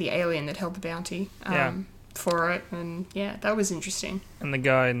 the alien that held the bounty for it. And yeah, that was interesting. And the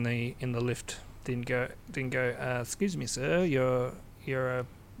guy in the lift didn't go. Excuse me, sir, your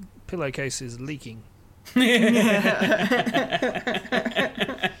pillowcase is leaking.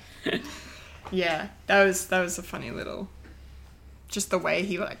 Yeah, that was a funny little, just the way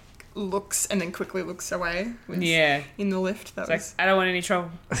he like looks and then quickly looks away. In the lift. That was. I don't want any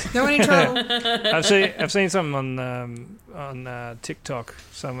trouble. Don't want any trouble. I've seen something on TikTok.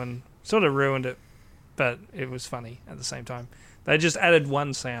 Someone sort of ruined it, but it was funny at the same time. They just added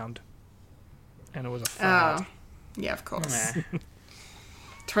one sound, and it was a fart. Yeah, of course.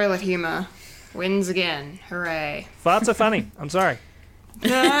 Toilet humor wins again. Hooray! Farts are funny. I'm sorry.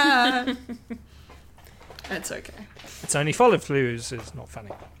 That's okay. It's only follicle flues is not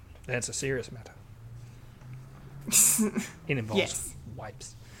funny. That's a serious matter. It involves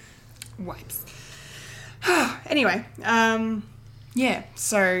wipes. Anyway, yeah.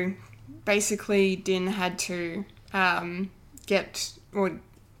 So basically, Din had to give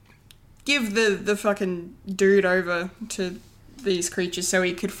the fucking dude over to these creatures so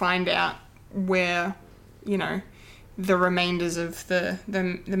he could find out where, the remainders of the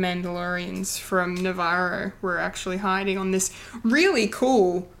Mandalorians from Navarro were actually hiding on this really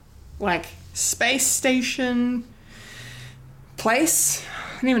cool, like, space station place.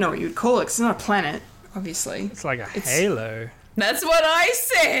 I don't even know what you would call it, 'cause it's not a planet, obviously. It's like a halo. That's what I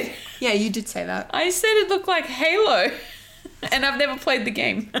said. Yeah, you did say that. I said it looked like Halo. And I've never played the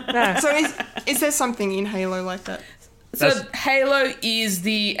game. So is there something in Halo like that? So Halo is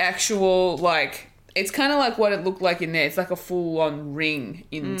the actual, like, it's kind of like what it looked like in there. It's like a full-on ring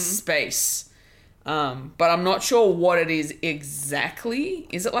in space. But I'm not sure what it is exactly.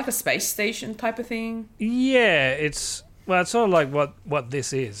 Is it like a space station type of thing? Yeah, it's sort of like what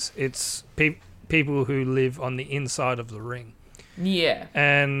this is. It's people who live on the inside of the ring. Yeah.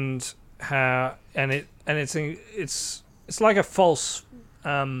 And it's like a false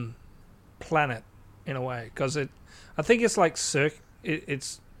planet in a way, because I think it's like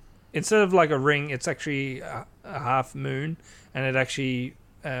it's instead of like a ring, it's actually a half moon, and it actually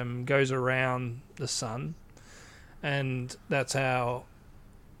goes around the sun, and that's how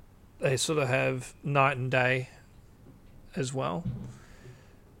they sort of have night and day as well.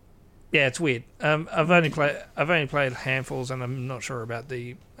 Yeah, it's weird. I've only played handfuls, and I'm not sure about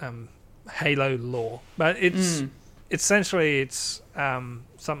the Halo lore, but it's essentially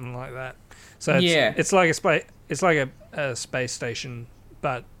something like that. So it's like a space station,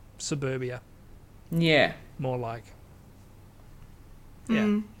 but suburbia. Yeah. More like.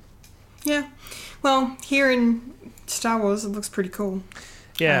 Yeah. Yeah. Well, here in Star Wars, it looks pretty cool.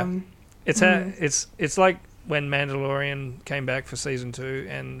 Yeah. It's like when Mandalorian came back for season 2,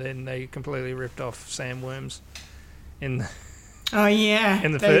 and then they completely ripped off Sam Worms in. Oh yeah.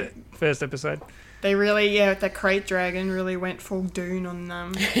 In the first episode. They really, the Crate Dragon really went full Dune on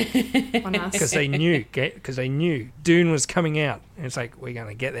on us. Because they knew Dune was coming out, and it's like, we're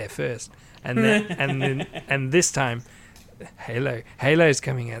gonna get there first, and this time, Halo's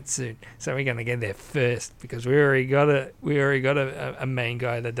coming out soon, so we're gonna get there first because we already got a main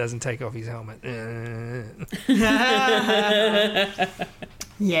guy that doesn't take off his helmet.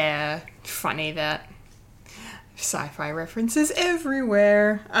 Yeah, funny that sci-fi references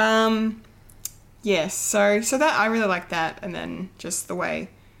everywhere. Yes, so that I really like that, and then just the way,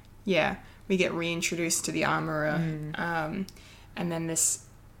 we get reintroduced to the Armorer, and then this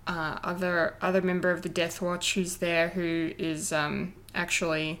other member of the Death Watch who's there, who is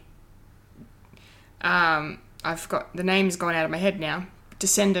actually, I've got the name's gone out of my head now,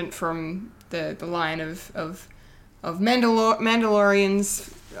 descendant from the line of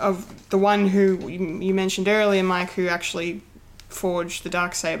Mandalorians, of the one who you mentioned earlier, Mike, who actually forged the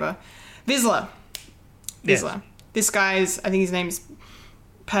Darksaber, Vizsla. Yes. Vizsla. This guy's, I think his name's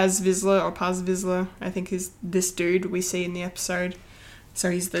Paz Vizsla, I think is this dude we see in the episode. So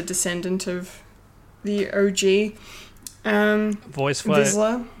he's the descendant of the OG. Voiced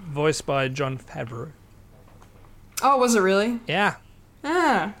Vizsla. by Jon Favreau. Oh, was it really? Yeah.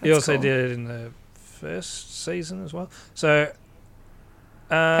 Ah, He that's also cool. did it in the first season as well. So,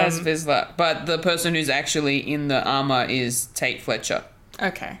 Paz Vizsla, but the person who's actually in the armor is Tate Fletcher.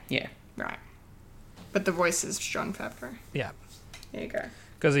 Okay, Yeah. right. But the voice is Jon Favreau. yeah, There you go.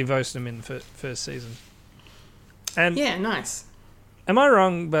 because he voiced him in the first season. And Yeah, nice. am I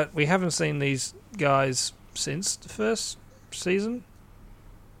wrong, but we haven't seen these guys since the first season?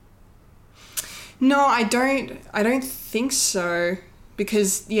 No, I don't think so.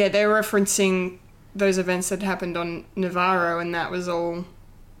 Because, yeah, they're referencing those events that happened on Navarro, and that was all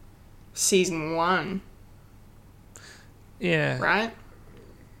season 1, Yeah. right?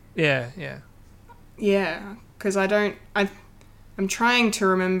 Yeah. Yeah, because I'm trying to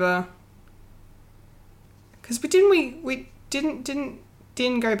remember. Because we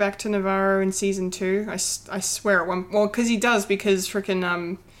didn't go back to Navarro in season 2. I swear at one. Well, because he does, because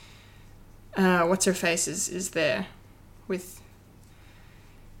frickin' what's her face is there with.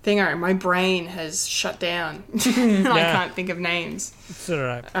 Thingo, my brain has shut down. I can't think of names. It's all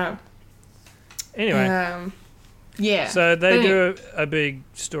right. Oh. Anyway, Yeah. so they But do a big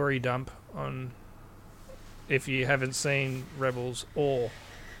story dump on, if you haven't seen Rebels or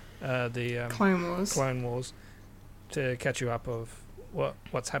the Clone Wars. to catch you up of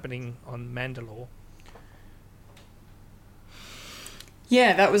what's happening on Mandalore.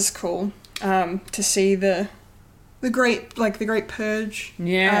 Yeah, that was cool. To see the great purge.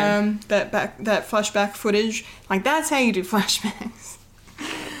 Yeah. That flashback footage. Like, that's how you do flashbacks.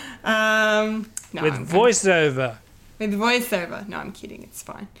 No, With voiceover. with voiceover. No, I'm kidding. It's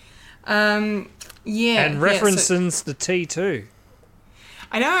fine. Yeah. And yeah, references the T2.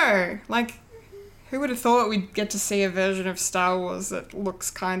 I know. Like, who would have thought we'd get to see a version of Star Wars that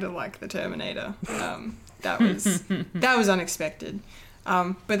looks kind of like the Terminator? That was unexpected.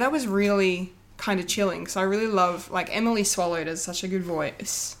 But that was really kind of chilling. So I really love, like, Emily Swallowed has such a good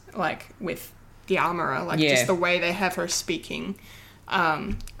voice, like, with the Armorer. Like, Yeah. just the way they have her speaking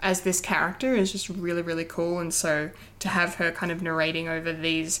as this character is just really, really cool. And so to have her kind of narrating over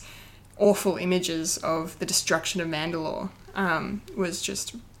these awful images of the destruction of Mandalore was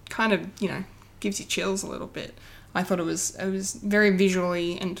just kind of, gives you chills a little bit. I thought it was very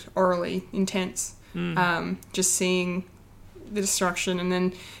visually and orally intense. Just seeing the destruction and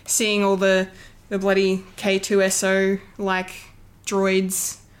then seeing all the bloody K2SO like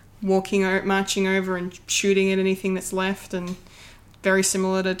droids marching over and shooting at anything that's left, and very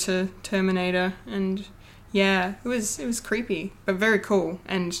similar to Terminator. And yeah, it was creepy but very cool.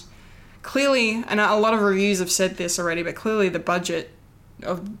 And clearly, and a lot of reviews have said this already, but clearly the budget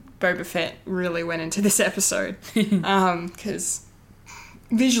of Boba Fett really went into this episode, because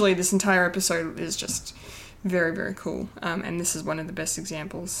visually this entire episode is just very, very cool, and this is one of the best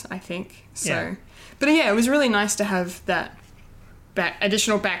examples, I think. So, Yeah. But yeah, it was really nice to have that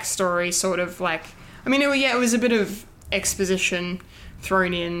additional backstory, sort of like, I mean, it was a bit of exposition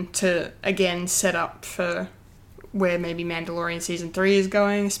thrown in to again set up for where maybe Mandalorian season 3 is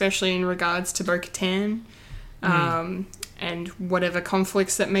going, especially in regards to Bo-Katan, and whatever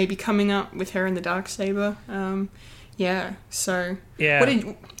conflicts that may be coming up with her and the Darksaber. Yeah. So, Yeah.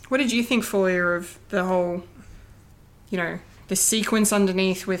 What did you think, Folia, of the whole, the sequence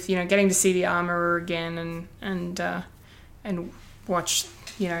underneath with, getting to see the Armorer again and watch,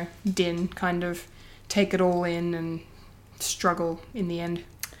 Din kind of take it all in and struggle in the end?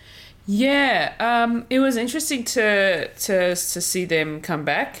 Yeah, it was interesting to see them come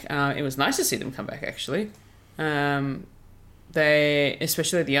back. It was nice to see them come back, actually. They,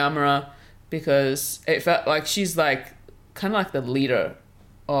 especially the Armorer, because it felt like she's like kind of like the leader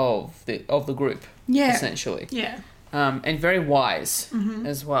of the group, essentially. Yeah. And very wise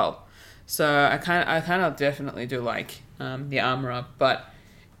as well. So I kind of definitely do like the Armorer, but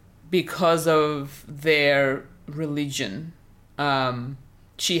because of their religion,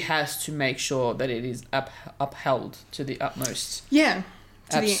 she has to make sure that it is upheld to the utmost. Yeah.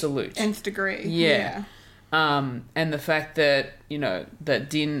 To Absolute. the nth degree. Yeah. And the fact that, that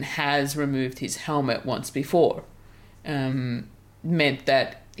Din has removed his helmet once before meant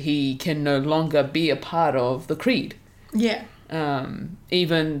that he can no longer be a part of the creed. Yeah.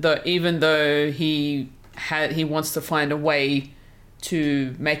 Even though he wants to find a way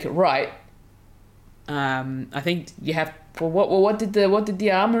to make it right. I think you have. Well, what did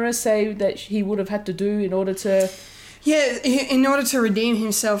the Armorer say that he would have had to do in order to Yeah, in order to redeem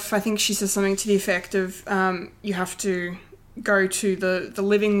himself, I think she says something to the effect of you have to go to the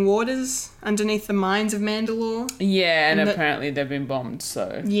living waters underneath the mines of Mandalore. Yeah, and apparently they've been bombed,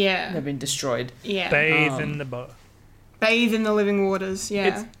 so Yeah. they've been destroyed. Yeah. Bathe in the Bathe in the living waters,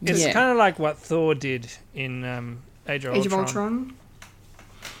 yeah. It's Yeah. kind of like what Thor did in Age of Age of Ultron. Ultron.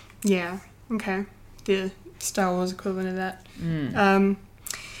 Yeah, okay. The Star Wars equivalent of that.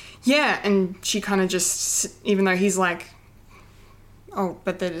 Yeah, and she kind of just, even though he's like, oh,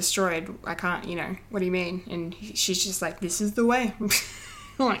 but they're destroyed, I can't, what do you mean? And she's just like, this is the way.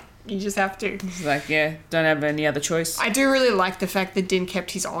 Like, you just have to. It's like, yeah, don't have any other choice. I do really like the fact that Din kept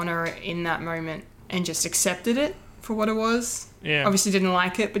his honour in that moment and just accepted it for what it was. Yeah. Obviously didn't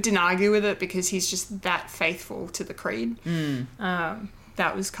like it, but didn't argue with it because he's just that faithful to the creed.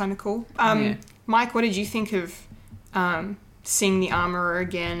 That was kind of cool. Yeah. Mike, what did you think of seeing the Armourer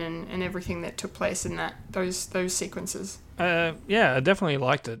again and everything that took place in those sequences? Yeah, I definitely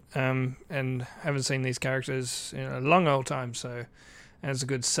liked it. And haven't seen these characters in a long old time, so it's a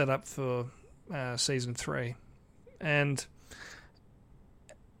good setup for season 3. And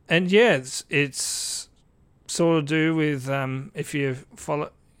yeah, it's sort of do with if you've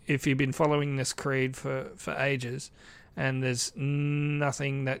been following this creed for ages, and there's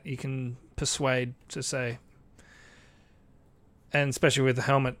nothing that you can persuade to say, and especially with the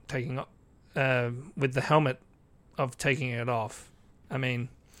helmet taking it off. I mean,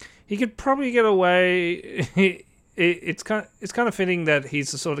 he could probably get away. It's kind of fitting that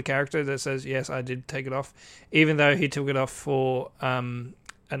he's the sort of character that says, yes, I did take it off, even though he took it off for an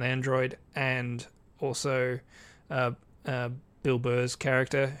android and also Bill Burr's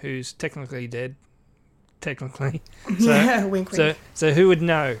character, who's technically dead. Technically. So, yeah, wink, wink. So who would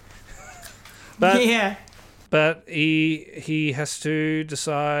know? But yeah. But he has to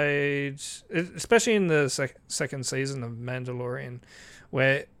decide, especially in the second season of Mandalorian,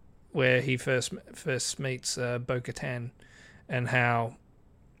 where he first meets Bo-Katan, and how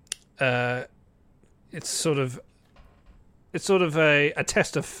it's sort of a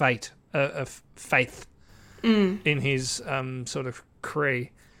test of fate, of faith in his sort of Kree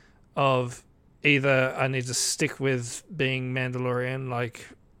of either I need to stick with being Mandalorian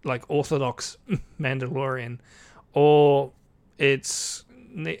like orthodox Mandalorian, or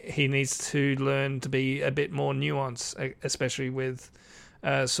he needs to learn to be a bit more nuanced, especially with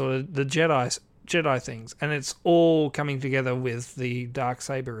sort of the Jedi things, and it's all coming together with the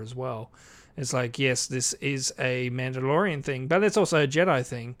Darksaber as well. It's like, yes, this is a Mandalorian thing, but it's also a Jedi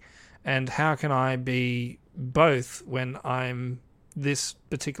thing, and how can I be both when I'm this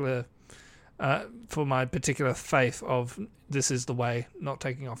particular for my particular faith of this is the way, not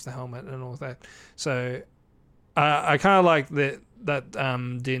taking off the helmet and all that. So I kind of like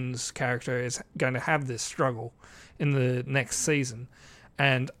that Din's character is going to have this struggle in the next season.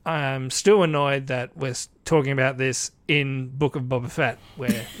 And I'm still annoyed that we're talking about this in Book of Boba Fett,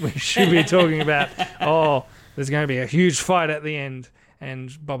 where we should be talking about, there's going to be a huge fight at the end, and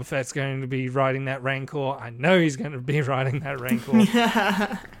Boba Fett's going to be riding that Rancor. I know he's going to be riding that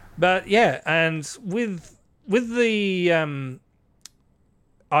Rancor. But yeah, and with the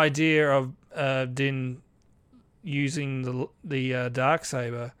idea of Din using the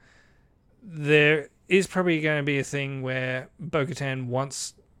Darksaber, there is probably going to be a thing where Bo-Katan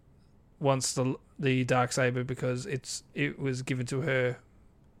wants the Darksaber because it was given to her,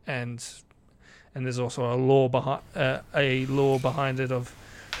 and there's also a lore behind it of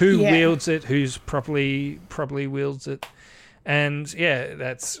who wields it, who's properly wields it. And yeah,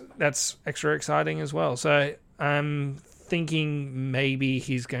 that's extra exciting as well. So I'm thinking maybe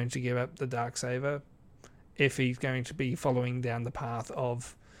he's going to give up the Darksaber if he's going to be following down the path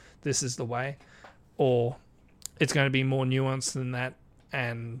of this is the way, or it's going to be more nuanced than that,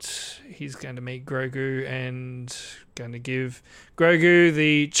 and he's going to meet Grogu and going to give Grogu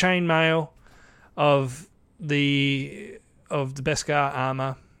the chainmail of the Beskar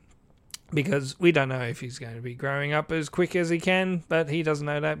armor, because we don't know if he's going to be growing up as quick as he can, but he doesn't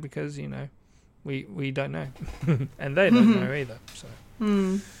know that because, we don't know. And they don't know either. So,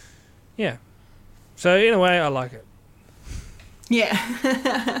 yeah. So, in a way, I like it. Yeah.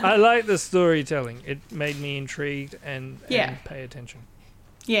 I like the storytelling. It made me intrigued and pay attention.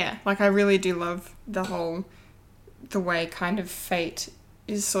 Yeah, like I really do love the way kind of fate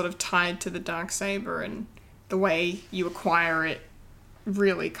is sort of tied to the Darksaber, and the way you acquire it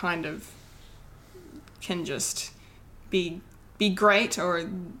really kind of can just be great or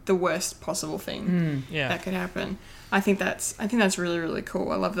the worst possible thing that could happen. I think that's really, really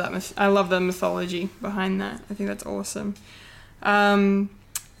cool. I love that. I love the mythology behind that. I think that's awesome.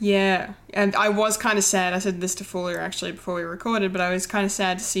 Yeah, and I was kind of sad. I said this to Fuller actually before we recorded, but I was kind of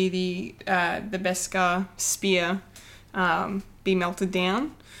sad to see the Beskar spear be melted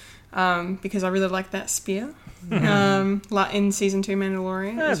down because I really like that spear in season 2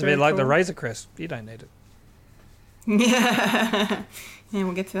 Mandalorian. Yeah, it's a bit like the Razor Crest. You don't need it. Yeah,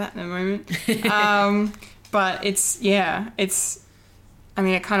 we'll get to that in a moment. But I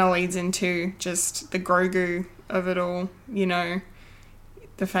mean, it kind of leads into just the Grogu of it all, you know.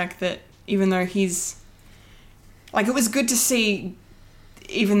 The fact that even though he's like, it was good to see,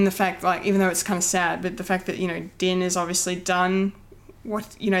 even the fact, like, even though it's kind of sad, but the fact that, you know, Din has obviously done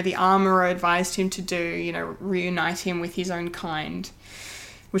what, you know, the Armorer advised him to do, you know, reunite him with his own kind,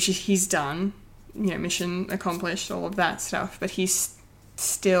 which he's done, you know, mission accomplished, all of that stuff, but he's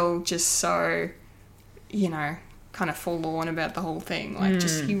still just so, you know, kind of forlorn about the whole thing. Like,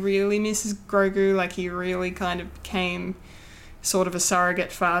 just, he really misses Grogu, like, he really kind of became sort of a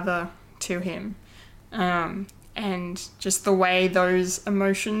surrogate father to him. And just the way those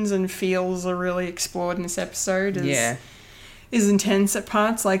emotions and feels are really explored in this episode is intense at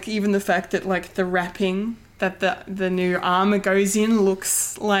parts. Like, even the fact that, like, the wrapping that the new armor goes in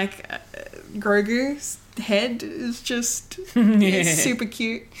looks like Grogu's head is just it's super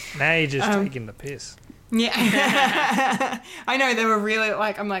cute. Now you're just taking the piss. Yeah. I know, they were really,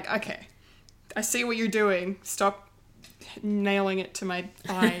 like, I'm like, okay, I see what you're doing. Stop nailing it to my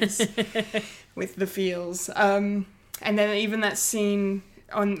eyes with the feels. And then even that scene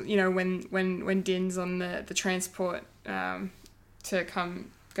on, you know, when Din's on the transport to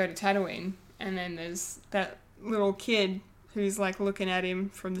go to Tatooine, and then there's that little kid who's like looking at him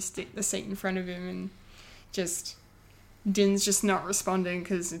from the seat in front of him, and just Din's just not responding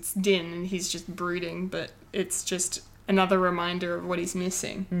because it's Din and he's just brooding, but it's just another reminder of what he's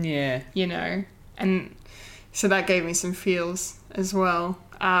missing. Yeah. You know? And so that gave me some feels as well.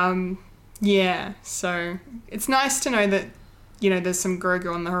 Yeah, so it's nice to know that, you know, there's some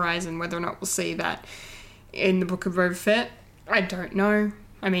Grogu on the horizon. Whether or not we'll see that in the Book of Boba Fett, I don't know.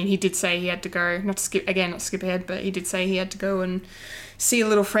 I mean, he did say he had to go, not skip ahead, but he did say he had to go and see a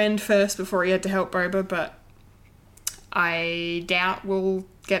little friend first before he had to help Boba, but I doubt we'll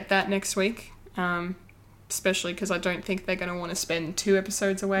get that next week, especially because I don't think they're going to want to spend 2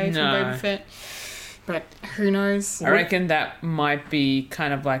 episodes away from Boba Fett. But who knows? I reckon that might be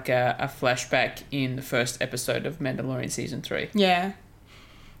kind of like a flashback in the first episode of Mandalorian Season 3. Yeah.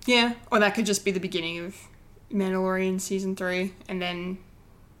 Yeah, or that could just be the beginning of Mandalorian Season 3, and then,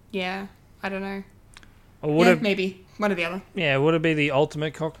 yeah, I don't know. Or maybe. One or the other. Yeah, would it be the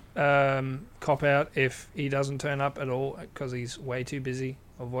ultimate cop-out if he doesn't turn up at all because he's way too busy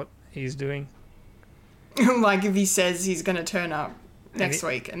of what he's doing? Like if he says he's going to turn up next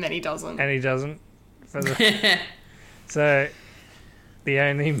week and then he doesn't. And he doesn't. So the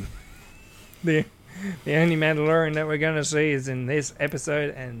only Mandalorian that we're going to see is in this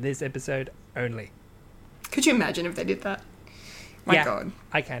episode and this episode only. Could you imagine if they did that? My God.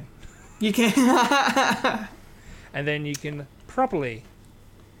 I can. You can. And then you can properly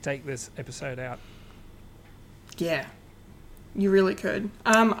take this episode out. Yeah. You really could.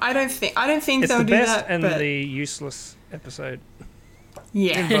 I don't think they'll do that. It's the best and the useless episode.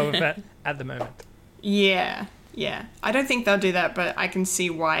 Yeah. In Boba Fett at the moment. Yeah. Yeah. I don't think they'll do that, but I can see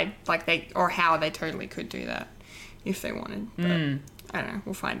why, like how they totally could do that if they wanted. But I don't know.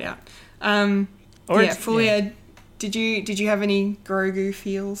 We'll find out. Fulia, did you have any Grogu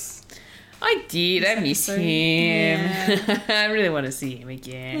feels? I did. I miss him. Yeah. I really want to see him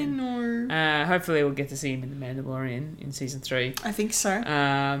again. I know. Hopefully we'll get to see him in The Mandalorian in Season 3. I think so.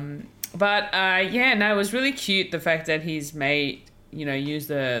 It was really cute, the fact that he's made, you know, use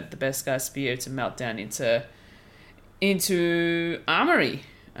the Beskar spear to melt down into Armory,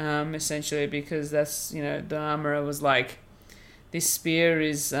 essentially, because that's, you know, the Armorer was like, this spear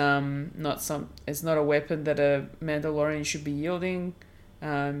is it's not a weapon that a Mandalorian should be wielding.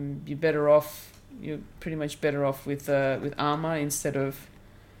 You're pretty much better off with armor instead of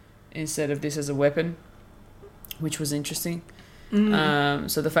this as a weapon, which was interesting.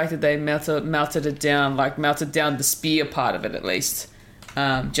 So the fact that they melted down the spear part of it at least,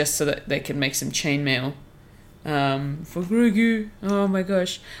 just so that they can make some chainmail for Grogu. Oh my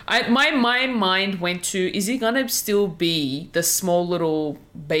gosh, my mind went to, is he gonna still be the small little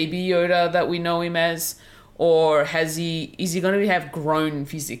baby Yoda that we know him as? Or is he going to have grown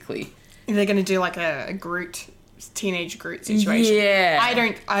physically? Are they going to do like a Groot, teenage Groot situation? Yeah.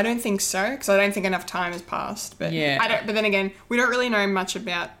 I don't think so, because I don't think enough time has passed. But yeah. But then again, we don't really know much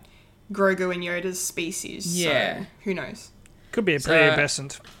about Grogu and Yoda's species. Yeah. So who knows? Could be a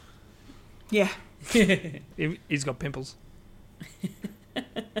prepubescent. Yeah. He's got pimples.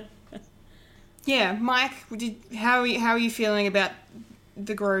 Yeah, Mike, how are you feeling about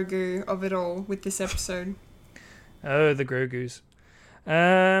the Grogu of it all with this episode? Oh, the Grogus.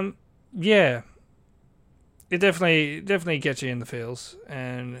 Yeah. It definitely gets you in the feels,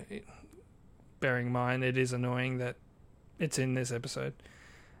 and bearing in mind it is annoying that it's in this episode.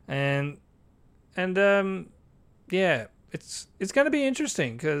 And yeah, it's going to be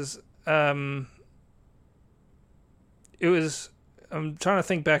interesting because it was. I'm trying to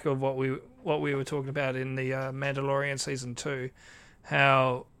think back of what we were talking about in the Mandalorian season 2,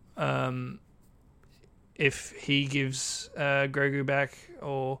 how if he gives Grogu back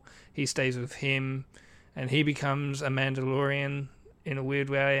or he stays with him and he becomes a Mandalorian in a weird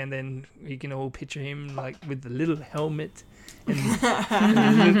way, and then you can all picture him like with the little helmet and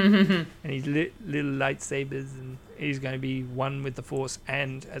his little lightsabers, and he's going to be one with the Force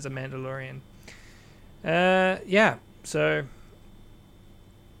and as a Mandalorian. Yeah, so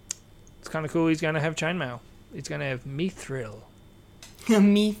it's kind of cool. He's going to have chainmail. He's going to have Mithril.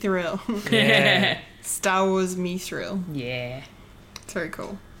 Mithril. Yeah. Star Wars Mithril. Yeah. It's very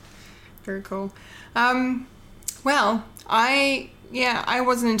cool. Very cool. Well, I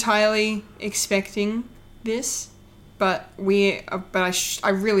wasn't entirely expecting this, but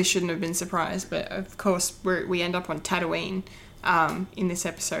I really shouldn't have been surprised. But of course, we end up on Tatooine in this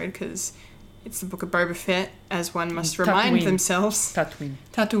episode because it's the Book of Boba Fett, as one must remind Tatooine. themselves.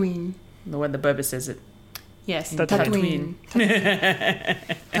 Tatooine. The way the Boba says it. Yes, Tatooine.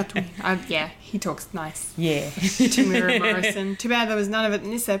 Tatooine. Yeah, he talks nice. Yeah. Tamura Morrison. Too bad there was none of it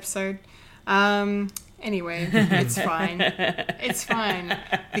in this episode. Anyway, it's fine. It's fine.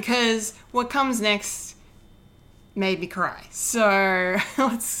 Because what comes next made me cry. So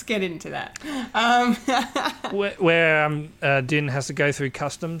let's get into that. Where Din has to go through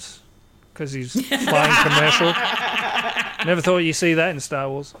customs because he's flying commercial. Never thought you'd see that in Star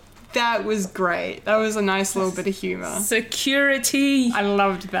Wars. That was great. That was a nice little bit of humour. Security. I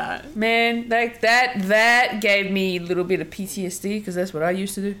loved that. Man, like that gave me a little bit of PTSD because that's what I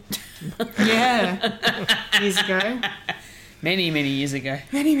used to do. Yeah. Years ago. Many years ago.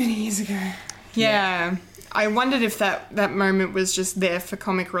 Many years ago. Yeah. I wondered if that moment was just there for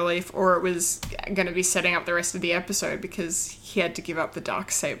comic relief or it was going to be setting up the rest of the episode because he had to give up the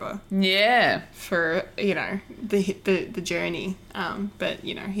Darksaber. Yeah. For, the journey. But,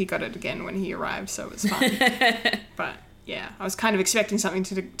 he got it again when he arrived, so it was fine. But, yeah, I was kind of expecting something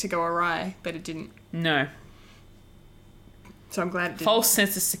to go awry, but it didn't. No. So I'm glad it didn't. False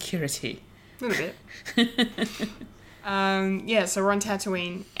sense of security. A little bit. So we're on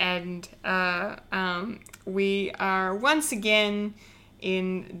Tatooine, and we are once again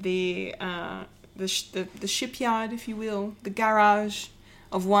in the shipyard, if you will, the garage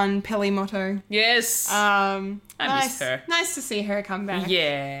of one Pelimoto. Yes. I miss her. Nice to see her come back.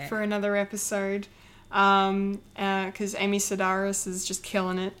 Yeah. For another episode. Because Amy Sedaris is just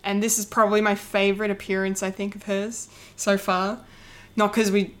killing it, and this is probably my favorite appearance I think of hers so far. Not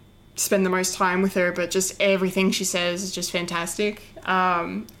because we spend the most time with her, but just everything she says is just fantastic.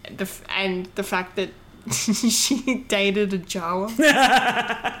 And the fact that she dated a Jawa.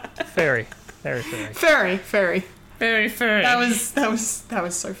 Very. Very. Very furry. That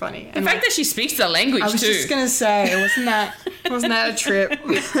was so funny. The fact that she speaks the language too. I was just gonna say, wasn't that a trip?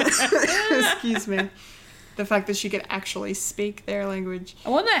 Excuse me. The fact that she could actually speak their language. I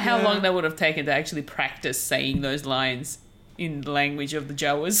wonder how long that would have taken to actually practice saying those lines in the language of the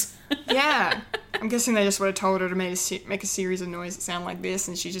Jawas. Yeah. I'm guessing they just would have told her to make a series of noises that sound like this,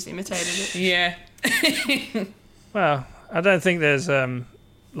 and she just imitated it. Yeah. Well, I don't think there's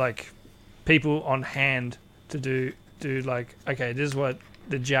people on hand to do like, okay, this is what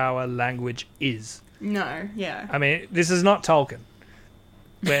the Jawa language is. No, yeah. I mean, this is not Tolkien,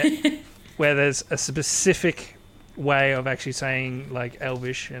 where there's a specific way of actually saying like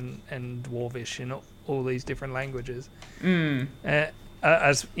Elvish and Dwarvish and all these different languages. I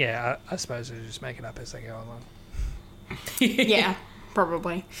suppose they're just making up as they go along. Yeah,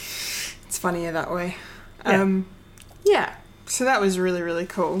 probably. It's funnier that way. Yeah. So that was really, really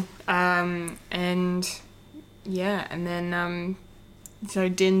cool. And then so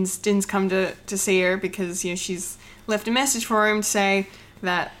Din's come to see her because she's left a message for him to say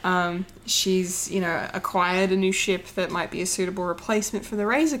that she's acquired a new ship that might be a suitable replacement for the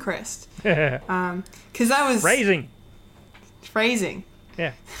Razor Crest. Because that was phrasing.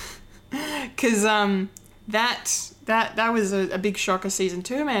 Yeah. Because that was a big shock of season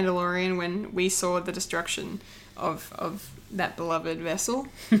 2 of Mandalorian when we saw the destruction of that beloved vessel.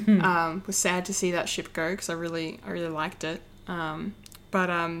 Was sad to see that ship go because I really liked it. But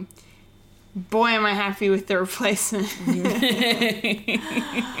boy, am I happy with the replacement.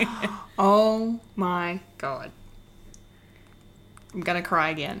 Oh my god. I'm gonna cry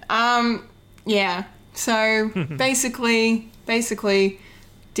again. Yeah. So basically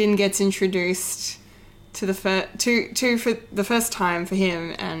Din gets introduced to the for the first time for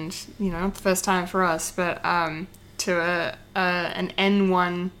him, and not the first time for us, but to an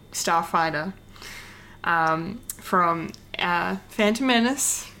N1 starfighter from Phantom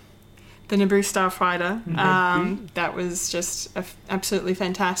Menace, the Naboo starfighter. That was just an absolutely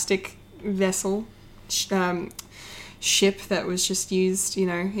fantastic vessel, ship that was just used,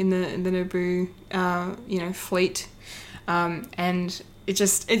 in the Naboo, fleet, and it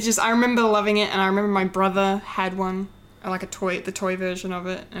just I remember loving it, and I remember my brother had one, like the toy version of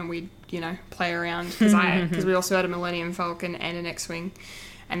it, and we'd play around because we also had a Millennium Falcon and an X-wing,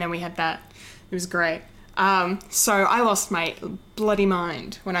 and then we had that. It was great. So I lost my bloody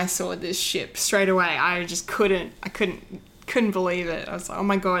mind when I saw this ship straight away. I just couldn't believe it. I was like, oh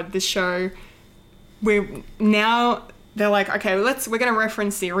my god, this show. They're like, okay, we're going to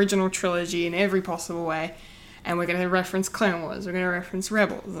reference the original trilogy in every possible way, and we're going to reference Clone Wars, we're going to reference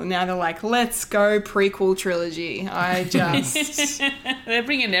Rebels, and now they're like, let's go prequel trilogy. They're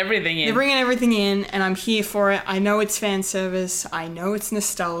bringing everything in. They're bringing everything in, and I'm here for it. I know it's fan service. I know it's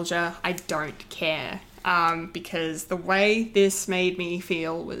nostalgia. I don't care, because the way this made me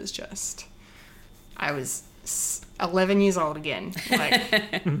feel was just, I was 11 years old again.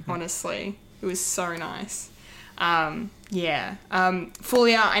 Like, honestly, it was so nice. Fulia,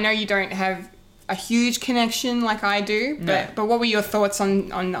 I know you don't have a huge connection like I do, but what were your thoughts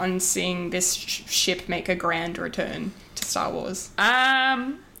on seeing this ship make a grand return to Star Wars?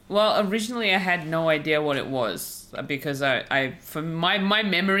 Well, originally I had no idea what it was, because I from my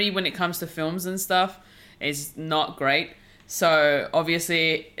memory when it comes to films and stuff is not great. So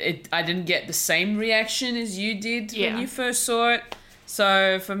obviously I didn't get the same reaction as you did when you first saw it.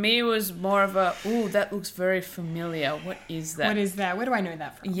 So for me, it was more of a, ooh, that looks very familiar. What is that? What is that? Where do I know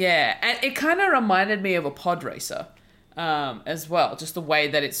that from? Yeah, and it kind of reminded me of a pod racer as well. Just the way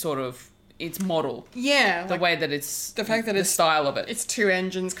that it's it's modeled. Yeah. The way that it's, the fact that the style of it. Its two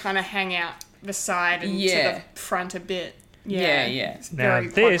engines kind of hang out the side and to the front a bit. Yeah. It's now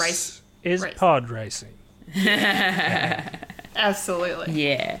this is pod racing. Absolutely.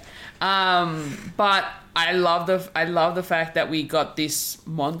 Yeah. But I love the fact that we got this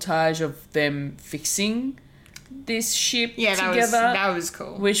montage of them fixing this ship together. That was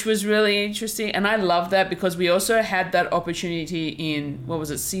cool. Which was really interesting. And I love that because we also had that opportunity in,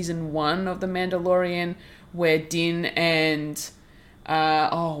 season 1 of The Mandalorian, where Din and,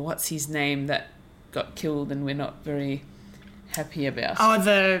 what's his name that got killed and we're not very happy about? Oh,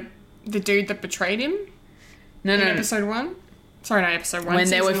 the dude that betrayed him? No. Episode 1? Sorry, not episode 1. When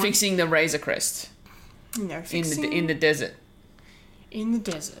they were fixing the Razor Crest. No, in the desert. In the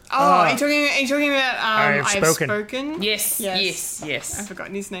desert. Oh, are you talking about I've spoken? Yes. I've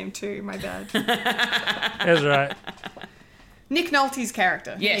forgotten his name too. My bad. That's right. Nick Nolte's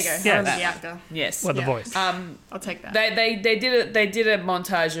character. Yes. There you go. Yes. The actor. Yes. Well, the voice. I'll take that. They did a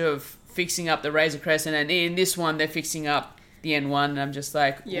montage of fixing up the Razor Crest, and then in this one they're fixing up the N1, and I'm just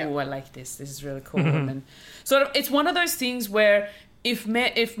like, oh, I like this. This is really cool. And then sort of, it's one of those things where if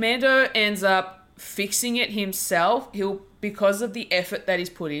Mando ends up fixing it himself, because of the effort that he's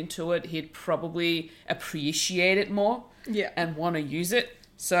put into it, he'd probably appreciate it more and want to use it.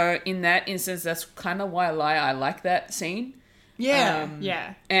 So in that instance, that's kind of why I like that scene.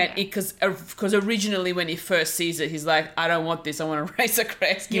 And because originally when he first sees it, he's like, I don't want this, I want to raise a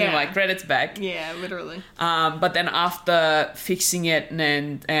crest, give me my credits back. Yeah, literally. But then after fixing it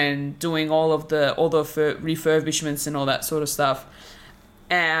and doing all the refurbishments and all that sort of stuff,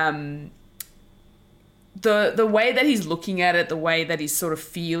 the way that he's looking at it, the way that he's sort of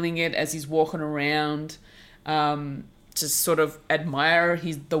feeling it as he's walking around, just sort of admire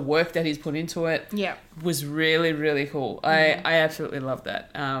the work that he's put into it. Yeah, was really, really cool. I absolutely love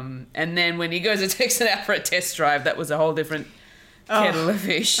that. And then when he goes and takes it out for a test drive, that was a whole different kettle of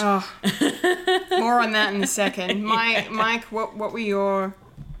fish. Oh. More on that in a second. Mike, what were your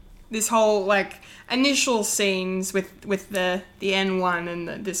this whole initial scenes with the N1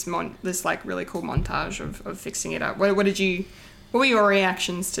 and this like really cool montage of fixing it up? What were your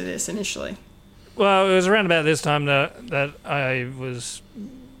reactions to this initially? Well, it was around about this time that I was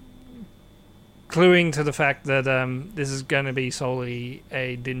cluing to the fact that this is going to be solely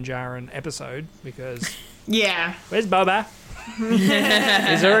a Din Djarin episode, because where's Boba?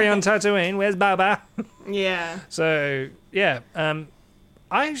 He's already on Tatooine. Where's Boba? Yeah. So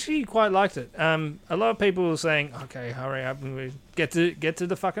I actually quite liked it. A lot of people were saying, "Okay, hurry up and get to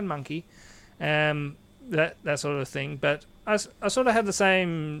the fucking monkey." that sort of thing. But I sort of had the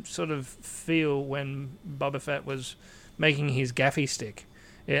same sort of feel when Boba Fett was making his gaffy stick,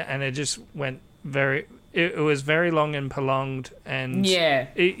 and it just went very. It was very long and prolonged, and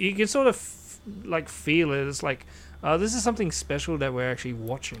you could sort of feel it. It's like, oh, this is something special that we're actually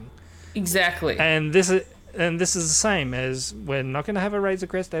watching. Exactly. And this is the same as we're not going to have a Razor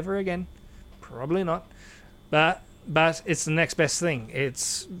Crest ever again. Probably not. But it's the next best thing.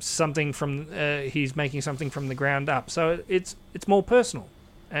 It's something from he's making something from the ground up. So it's more personal,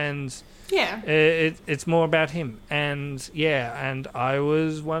 and it's more about him. And and I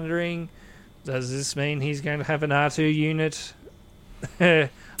was wondering, does this mean he's going to have an R2 unit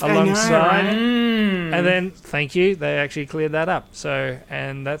alongside? And then, thank you, they actually cleared that up. So,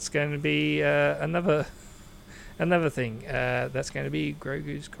 and that's going to be another thing. That's going to be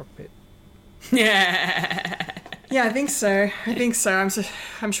Grogu's cockpit. Yeah, I think so.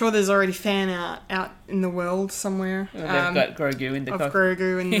 I'm sure there's already fan art out in the world somewhere. They've got Grogu in the of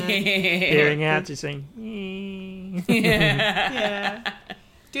Grogu in the hearing out, just saying. Yeah.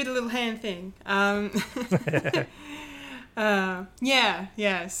 Do the little hand thing. So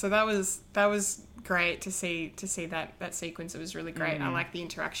that was great to see that sequence. It was really great. I like the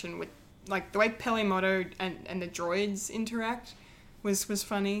interaction with, like, the way Peli Motto and the droids interact was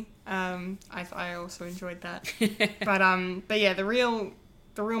funny. I also enjoyed that. But yeah, the real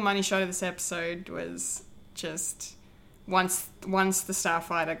money shot of this episode was just once the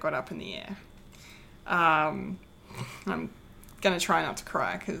Starfighter got up in the air. I'm gonna try not to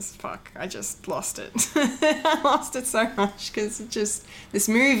cry because fuck, I just lost it. I lost it so much because this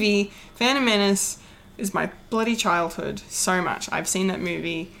movie, Phantom Menace, is my bloody childhood so much. I've seen that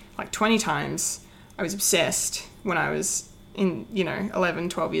movie like 20 times. I was obsessed when I was in 11,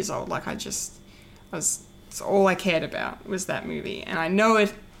 12 years old. Like it's all I cared about was that movie. And I know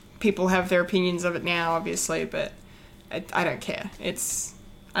people have their opinions of it now, obviously, but I don't care.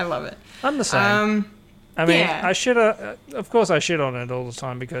 I love it. I'm the same. I mean, of course I shit on it all the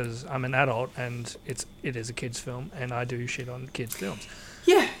time because I'm an adult and it is a kid's film and I do shit on kids' films.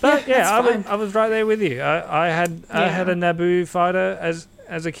 Yeah, but I was right there with you. I had a Naboo fighter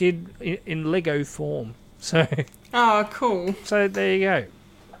as a kid in Lego form. So. Oh, cool. So there you go.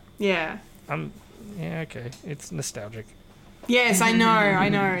 Yeah. Okay. It's nostalgic. Yes, I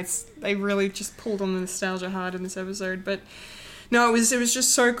know. They really just pulled on the nostalgia hard in this episode, but no, it was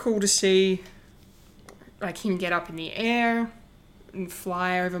just so cool to see. Like him get up in the air and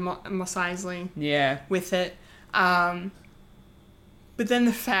fly over Mos Eisley. Yeah. With it. But then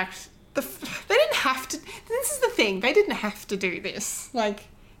the fact... they didn't have to... This is the thing. They didn't have to do this. Like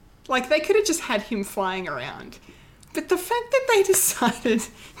they could have just had him flying around. But the fact that they decided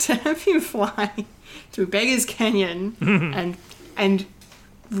to have him fly to Beggar's Canyon and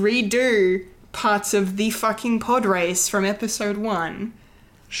redo parts of the fucking pod race from episode 1...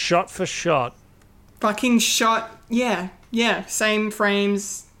 Shot for shot. Fucking shot, yeah, same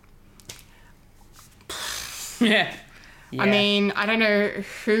frames. Yeah. I mean, I don't know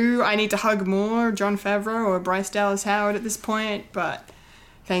who I need to hug more, Jon Favreau or Bryce Dallas Howard at this point, but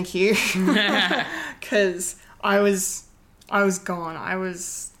thank you. Because I was gone. I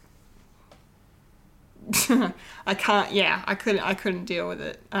couldn't deal with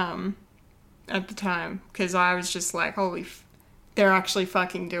it at the time, because I was just like, holy, they're actually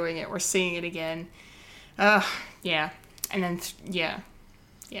fucking doing it. We're seeing it again. Yeah. And then,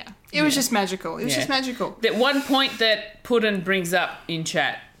 It was just magical. It was just magical. That one point that Puddin brings up in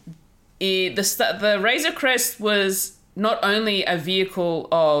chat, the Razor Crest was not only a vehicle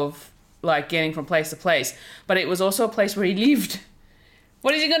of, like, getting from place to place, but it was also a place where he lived.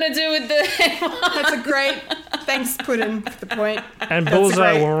 What is he going to do with the... That's a great... Thanks, Puddin, for the point. And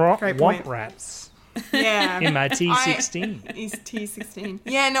Bullseye womp rats. Yeah. In my T16. He's T16.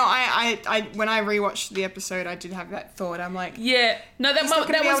 Yeah, no, I when I rewatched the episode, I did have that thought. I'm like, yeah, no, that was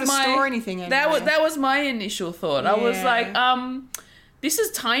my store anything anyway. That was my initial thought. Yeah. I was like, this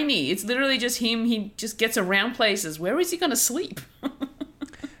is tiny. It's literally just him. He just gets around places. Where is he going to sleep?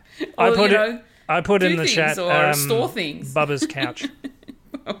 I put in the chat or store things. Bubba's couch.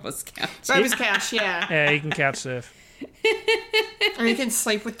 Bubba's couch. Bubba's couch. Yeah. Yeah, he can couch surf. Or he can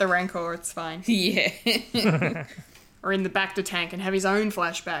sleep with the Rancor, it's fine. Yeah. Or in the Bacta tank and have his own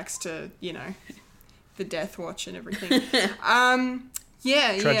flashbacks to, the Death Watch and everything.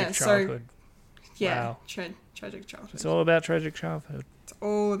 Tragic childhood. Wow. Tragic childhood. It's all about tragic childhood. It's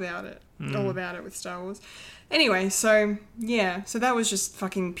all about it. All about it with Star Wars. Anyway, so that was just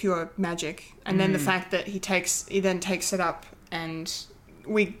fucking pure magic. And then the fact that he then takes it up and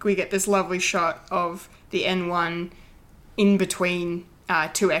we get this lovely shot of the N1 in between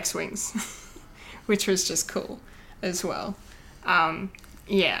 2 X-Wings, which was just cool as well.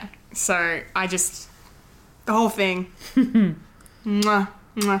 Yeah, so the whole thing. Mwah,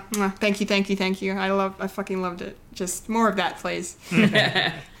 mwah, mwah. Thank you. I fucking loved it. Just more of that, please.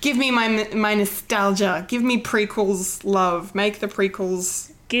 Give me my nostalgia. Give me prequels love. Make the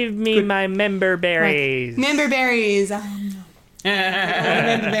prequels. Give me my member berries. Member berries.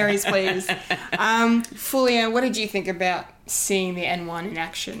 Member berries, please. Fulia, what did you think about seeing the N1 in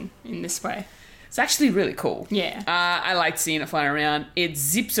action in this way? It's actually really cool. Yeah. I liked seeing it flying around. It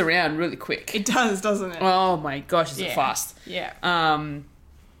zips around really quick. It does, doesn't it? Oh my gosh, is it fast? Yeah.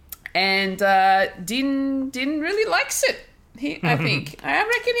 And Din really likes it. I think. I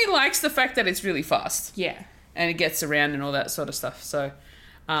reckon he likes the fact that it's really fast. Yeah. And it gets around and all that sort of stuff. So,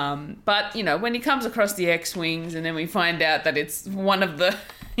 but you know, when he comes across the X-wings, and then we find out that it's one of the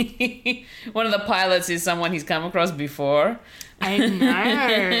pilots is someone he's come across before. I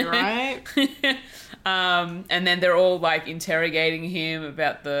know, right? And then they're all like interrogating him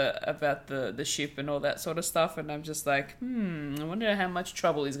about the ship and all that sort of stuff, and I'm just like, I wonder how much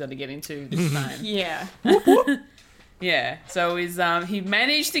trouble he's going to get into this time. Yeah. Yeah. So he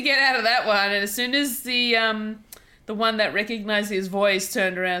managed to get out of that one, and as soon as the one that recognized his voice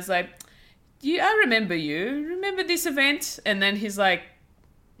turned around, it's like, I remember you. Remember this event? And then he's like,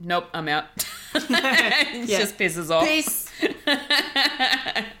 nope, I'm out. He just pisses off. Peace.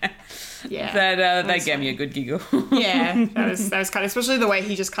 Yeah, that gave me a good giggle. Yeah, that was kind of, especially the way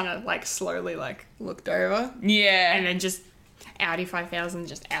he just kind of like slowly like looked over. Yeah, and then just Audi 5000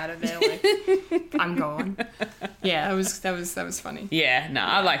 just out of there, like I'm gone. Yeah, that was funny. Yeah, no,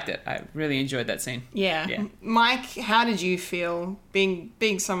 I liked it. I really enjoyed that scene. Yeah. Mike, how did you feel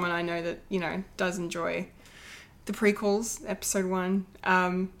being someone I know that does enjoy the prequels, episode 1,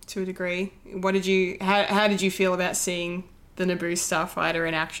 to a degree? How did you feel about seeing the Naboo Starfighter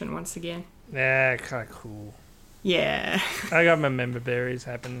in action once again? Yeah, kind of cool. Yeah. I got my member berries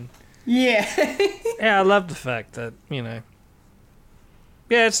happening. Yeah. Yeah, I love the fact that, yeah,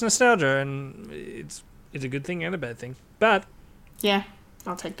 it's nostalgia, and it's a good thing and a bad thing. But yeah,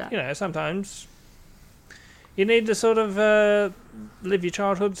 I'll take that. Sometimes you need to sort of live your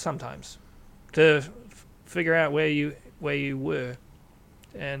childhood sometimes to figure out where you were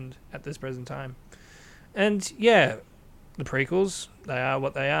and at this present time. And yeah, the prequels, they are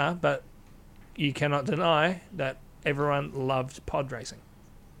what they are, but you cannot deny that everyone loved pod racing.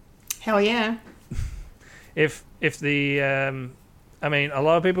 Hell yeah. If the a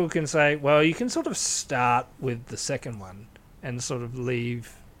lot of people can say, well, you can sort of start with the second one and sort of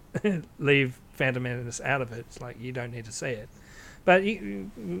leave Phantom Menace out of it. It's like you don't need to see it, but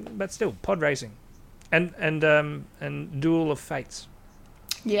still, pod racing, and Duel of Fates.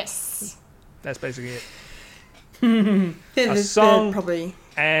 Yes, that's basically it. A song, probably,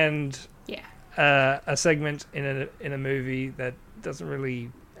 and a segment in a movie that doesn't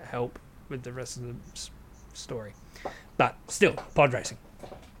really help with the rest of the story. But still, pod racing.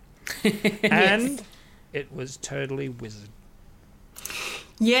 And it was totally Wizard.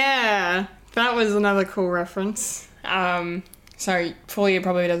 Yeah, that was another cool reference. Sorry, Fulia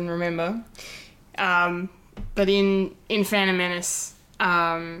probably doesn't remember. But in Phantom Menace,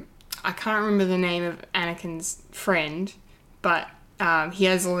 I can't remember the name of Anakin's friend, but he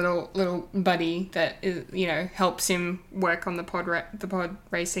has a little buddy that is, helps him work on the pod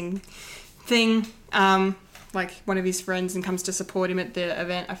racing thing. Like one of his friends, and comes to support him at the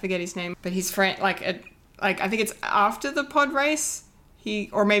event. I forget his name, but his friend, I think it's after the pod race. I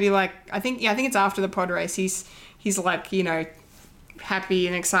think it's after the pod race. He's like, happy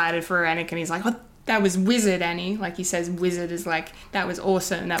and excited for Anakin. He's like, "What? That was Wizard, Annie." Like he says, "Wizard" is like, that was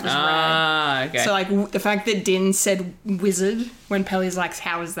awesome. That was rad. Okay. So like the fact that Din said Wizard when Pelly's like,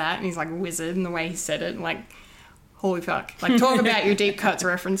 "How was that?" and he's like, "Wizard," and the way he said it, like, holy fuck! Like, talk about your deep cuts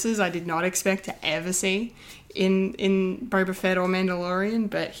references I did not expect to ever see in Boba Fett or Mandalorian,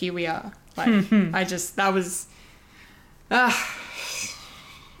 but here we are. Like, that was.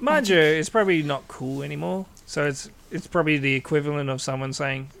 Mind you, it's probably not cool anymore. So it's probably the equivalent of someone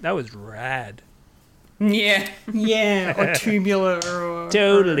saying, "That was rad." Yeah. Yeah, or tubular, or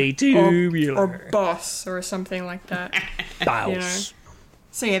totally tubular, or boss, or something like that. Boss.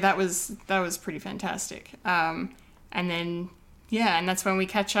 So yeah, that was pretty fantastic. And then and that's when we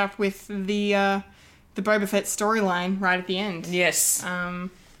catch up with the Boba Fett storyline right at the end. Yes.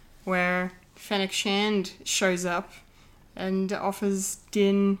 Where Fennec Shand shows up and offers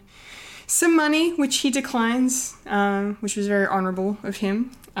Din some money, which he declines, which was very honourable of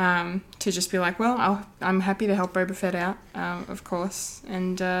him, to just be like, well, I'm happy to help Boba Fett out, of course,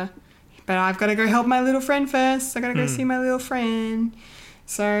 and but I've got to go help my little friend first. I got to go see my little friend.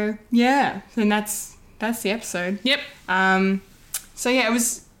 So yeah, and that's the episode. Yep. So yeah, it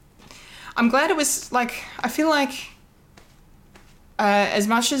was. I'm glad it was like. I feel like. As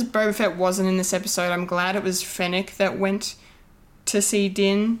much as Boba Fett wasn't in this episode, I'm glad it was Fennec that went to see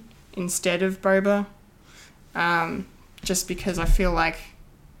Din instead of Boba. Just because I feel like,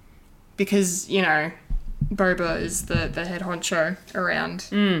 because, you know, Boba is the head honcho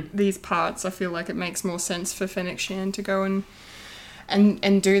around these parts, I feel like it makes more sense for Fennec Shand to go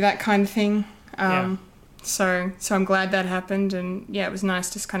and do that kind of thing. So I'm glad that happened, and yeah, it was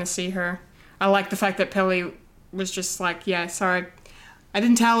nice to kind of see her. I like the fact that Peli was just like, yeah, sorry, I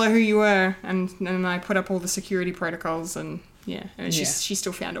didn't tell her who you were, and then I put up all the security protocols, and yeah, and she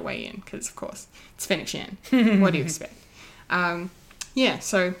still found a way in, because of course it's Fennec Shand. What do you expect? Yeah,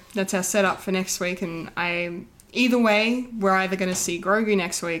 so that's our setup for next week, and either way, we're either going to see Grogu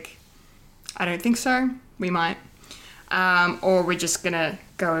next week. I don't think so. We might, or we're just going to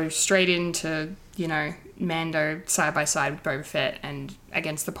go straight into, you know, Mando side by side with Boba Fett and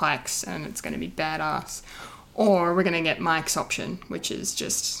against the Pikes, and it's going to be badass. Or we're going to get Mike's option, which is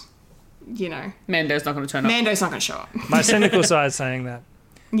just, you know... Mando's not going to turn up. Mando's not going to show up. My cynical side saying that.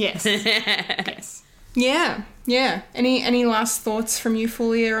 Yes. Yes. Yeah, yeah. Any last thoughts from you,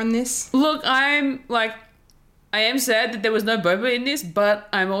 Fulia, on this? Look, I am sad that there was no Boba in this, but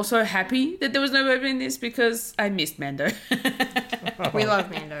I'm also happy that there was no Boba in this because I missed Mando. We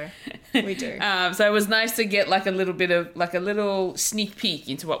love Mando. We do. So it was nice to get like a little bit of like a little sneak peek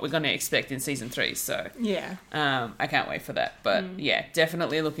into what we're going to expect in season 3. So yeah, I can't wait for that. But yeah,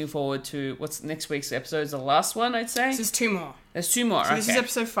 definitely looking forward to what's next week's episode. Is the last one, I'd say. There's 2 more. There's 2 more. So okay. This is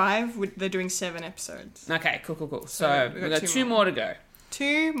episode 5. They're doing 7 episodes. Okay, cool. So we've got 2 more to go.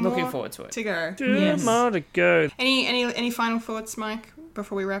 2 more. Looking forward to it. To go. 2 more to go. Any final thoughts, Mike,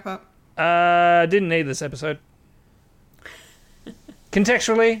 before we wrap up? Didn't need this episode.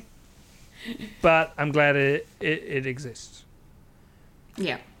 Contextually, but I'm glad it exists.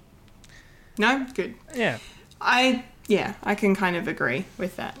 Yeah. No, good. Yeah. I can kind of agree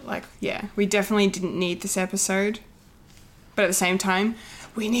with that. Like, yeah, we definitely didn't need this episode, but at the same time,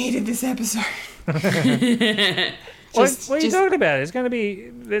 we needed this episode. What are you talking about? There's going to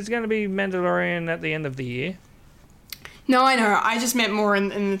be Mandalorian at the end of the year. No, I know. I just meant more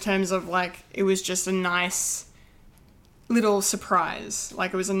in the terms of, like, it was just a nice little surprise.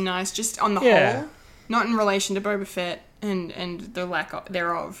 Like, it was a nice, just on the whole, not in relation to Boba Fett and the lack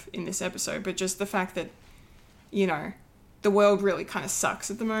thereof in this episode, but just the fact that, you know, the world really kind of sucks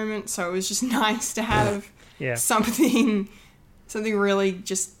at the moment, so it was just nice to have something really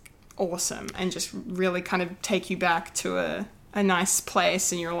just awesome and just really kind of take you back to a nice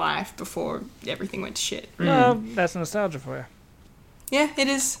place in your life before everything went to shit. Well, that's nostalgia for you. Yeah, it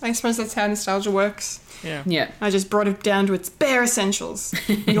is. I suppose that's how nostalgia works. Yeah. I just brought it down to its bare essentials.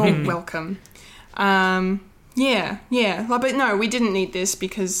 You're welcome. Yeah. But no, we didn't need this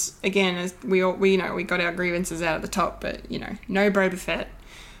because, again, as we know, we got our grievances out at the top, but, you know, no Boba Fett.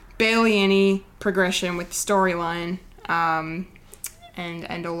 Barely any progression with the storyline.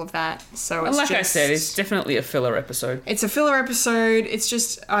 And all of that. So it's I said, it's definitely a filler episode. It's a filler episode. It's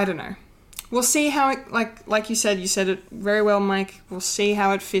just, I don't know. We'll see how it, like you said it very well, Mike. We'll see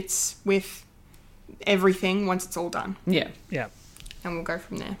how it fits with everything once it's all done. Yeah. And we'll go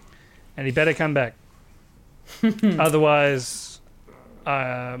from there. And he better come back. Otherwise,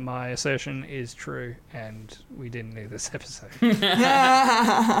 my assertion is true, and we didn't need this episode.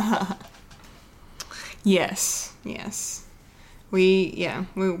 Yes.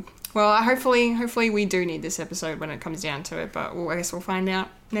 Well, hopefully we do need this episode when it comes down to it, but I guess we'll find out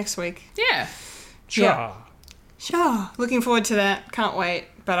next week. Yeah. Sure. Looking forward to that. Can't wait.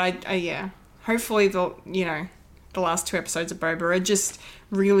 But hopefully the last 2 episodes of Boba are just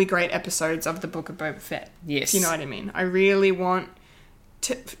really great episodes of the Book of Boba Fett. Yes. If you know what I mean. I really want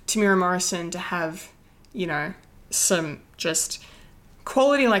Tamira Morrison to have, you know, some just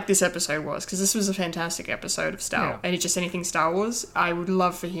quality like this episode was, because this was a fantastic episode of anything Star Wars. I would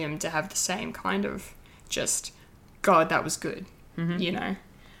love for him to have the same kind of just, God, that was good, you know,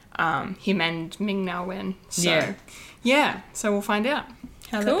 him and Ming-Na Wen. So so we'll find out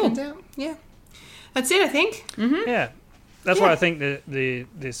how that pans out. Yeah, that's it, I think. Yeah, that's why I think that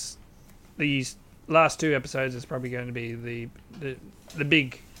these last 2 episodes is probably going to be the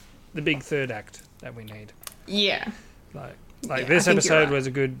big third act that we need. Yeah. Like this episode was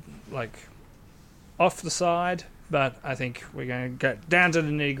a good, like, off the side, but I think we're going to get down to the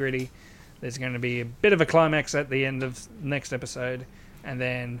nitty gritty. There's going to be a bit of a climax at the end of next episode, and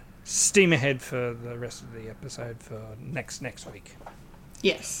then steam ahead for the rest of the episode for next week.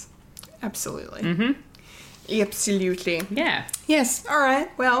 Yes, absolutely. Absolutely. Yeah. Yes. All right.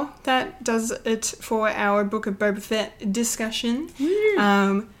 Well, that does it for our Book of Boba Fett discussion.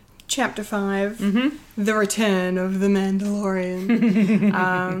 Chapter 5, The Return of the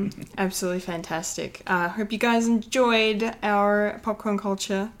Mandalorian. Absolutely fantastic. Hope you guys enjoyed our popcorn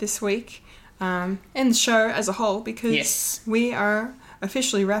culture this week and the show as a whole, because we are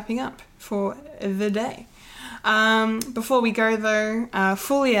officially wrapping up for the day. Before we go though,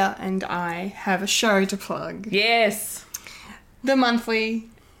 Fulia and I have a show to plug. Yes. The monthly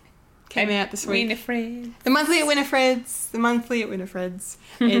came out this week. Winifred. The monthly at Winifred's.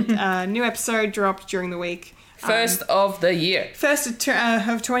 New episode dropped during the week. First of the year. First of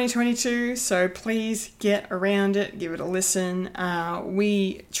 2022, so please get around it, give it a listen.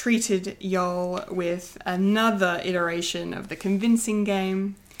 We treated y'all with another iteration of the Convincing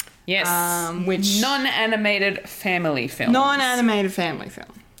Game. Yes. Which non-animated family film. Non-animated family film.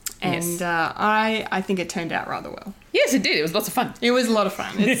 And Yes. I think it turned out rather well. Yes, it did. It was lots of fun. It was a lot of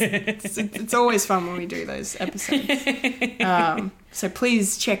fun. It's always fun when we do those episodes. So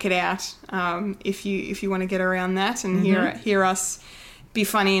please check it out if you want to get around that and hear us be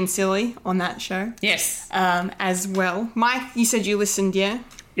funny and silly on that show. Yes. As well. Mike, you said you listened, yeah?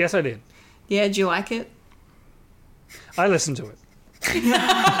 Yes, I did. Yeah, did you like it? I listened to it.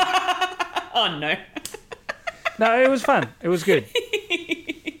 Oh, no. No, it was fun. It was good.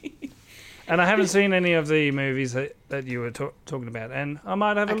 And I haven't seen any of the movies that you were talking about, and I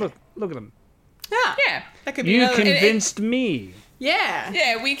might have a look at them. Yeah. That could be You another... convinced me. Yeah.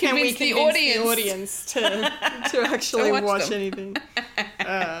 Yeah, we Can we convinced the convince audience. to actually To watch watch them. anything?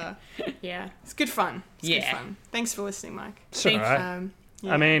 Yeah, it's good fun. It's good Yeah. fun. Thanks for listening, Mike. It's all right.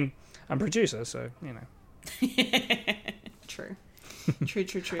 Yeah. I mean, I'm producer, so, you know. True. True.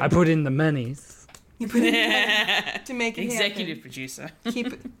 I put in the monies. You put it to make it Executive producer.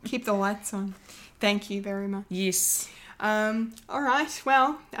 happen. Keep the lights on. Thank you very much. Yes. All right.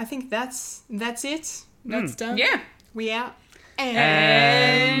 Well, I think that's it. That's done. Yeah. We out.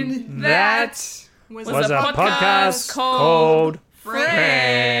 And that was was a podcast called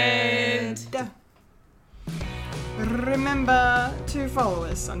Fred. Remember to follow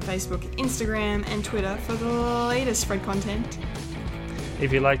us on Facebook, Instagram, and Twitter for the latest Fred content.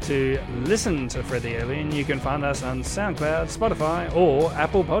 If you'd like to listen to Fred the Alien, you can find us on SoundCloud, Spotify, or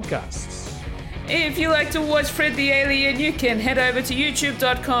Apple Podcasts. If you like to watch Fred the Alien, you can head over to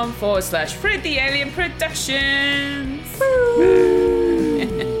youtube.com/Fred the Alien Productions.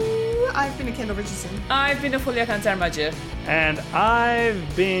 I've been a Kendall Richardson. I've been a Fulia Kantarmaja. And I've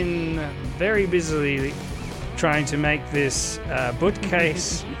been very busily trying to make this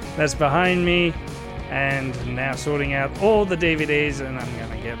bookcase that's behind me, and now sorting out all the DVDs, and I'm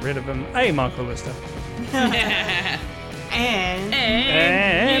going to get rid of them. Hey, Michael Lister.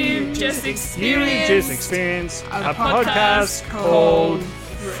 And You just experienced a podcast called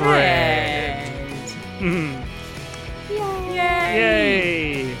Fred.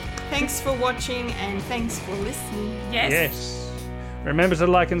 Yay! thanks for watching and thanks for listening. Yes. Remember to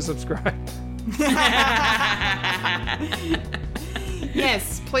like and subscribe.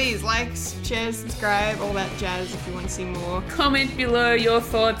 Yes, please like, share, subscribe, all that jazz if you want to see more. Comment below your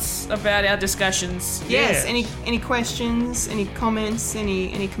thoughts about our discussions. Yes, Yes. any questions, any comments,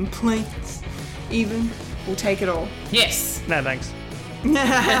 any complaints, even, we'll take it all. Yes. No, thanks. I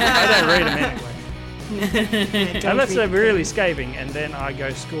don't read them anyway. Unless they're really scathing, and then I go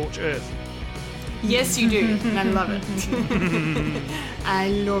scorch earth. Yes, you do, and I love it. I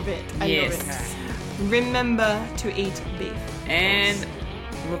love it. I Yes. love it. Remember to eat beef. And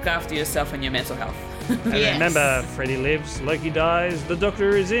look after yourself and your mental health. And Yes. remember, Freddy lives, Loki dies, the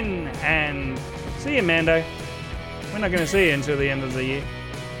Doctor is in, and see you, Mando. We're not going to see you until the end of the year.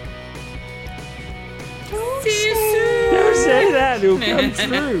 See you soon. Don't say that, it'll come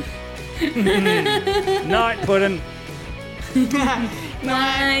true. Night, Puddin'.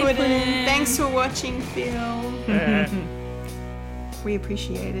 Night, Puddin'. Thanks for watching, Phil. We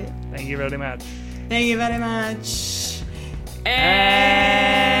appreciate it. Thank you very much. Thank you very much. And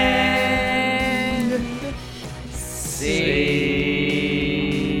See.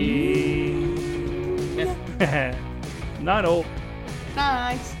 Night all.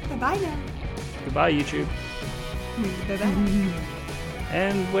 Night. Bye-bye now. Goodbye, YouTube. Bye-bye.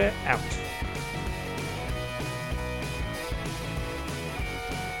 And we're out.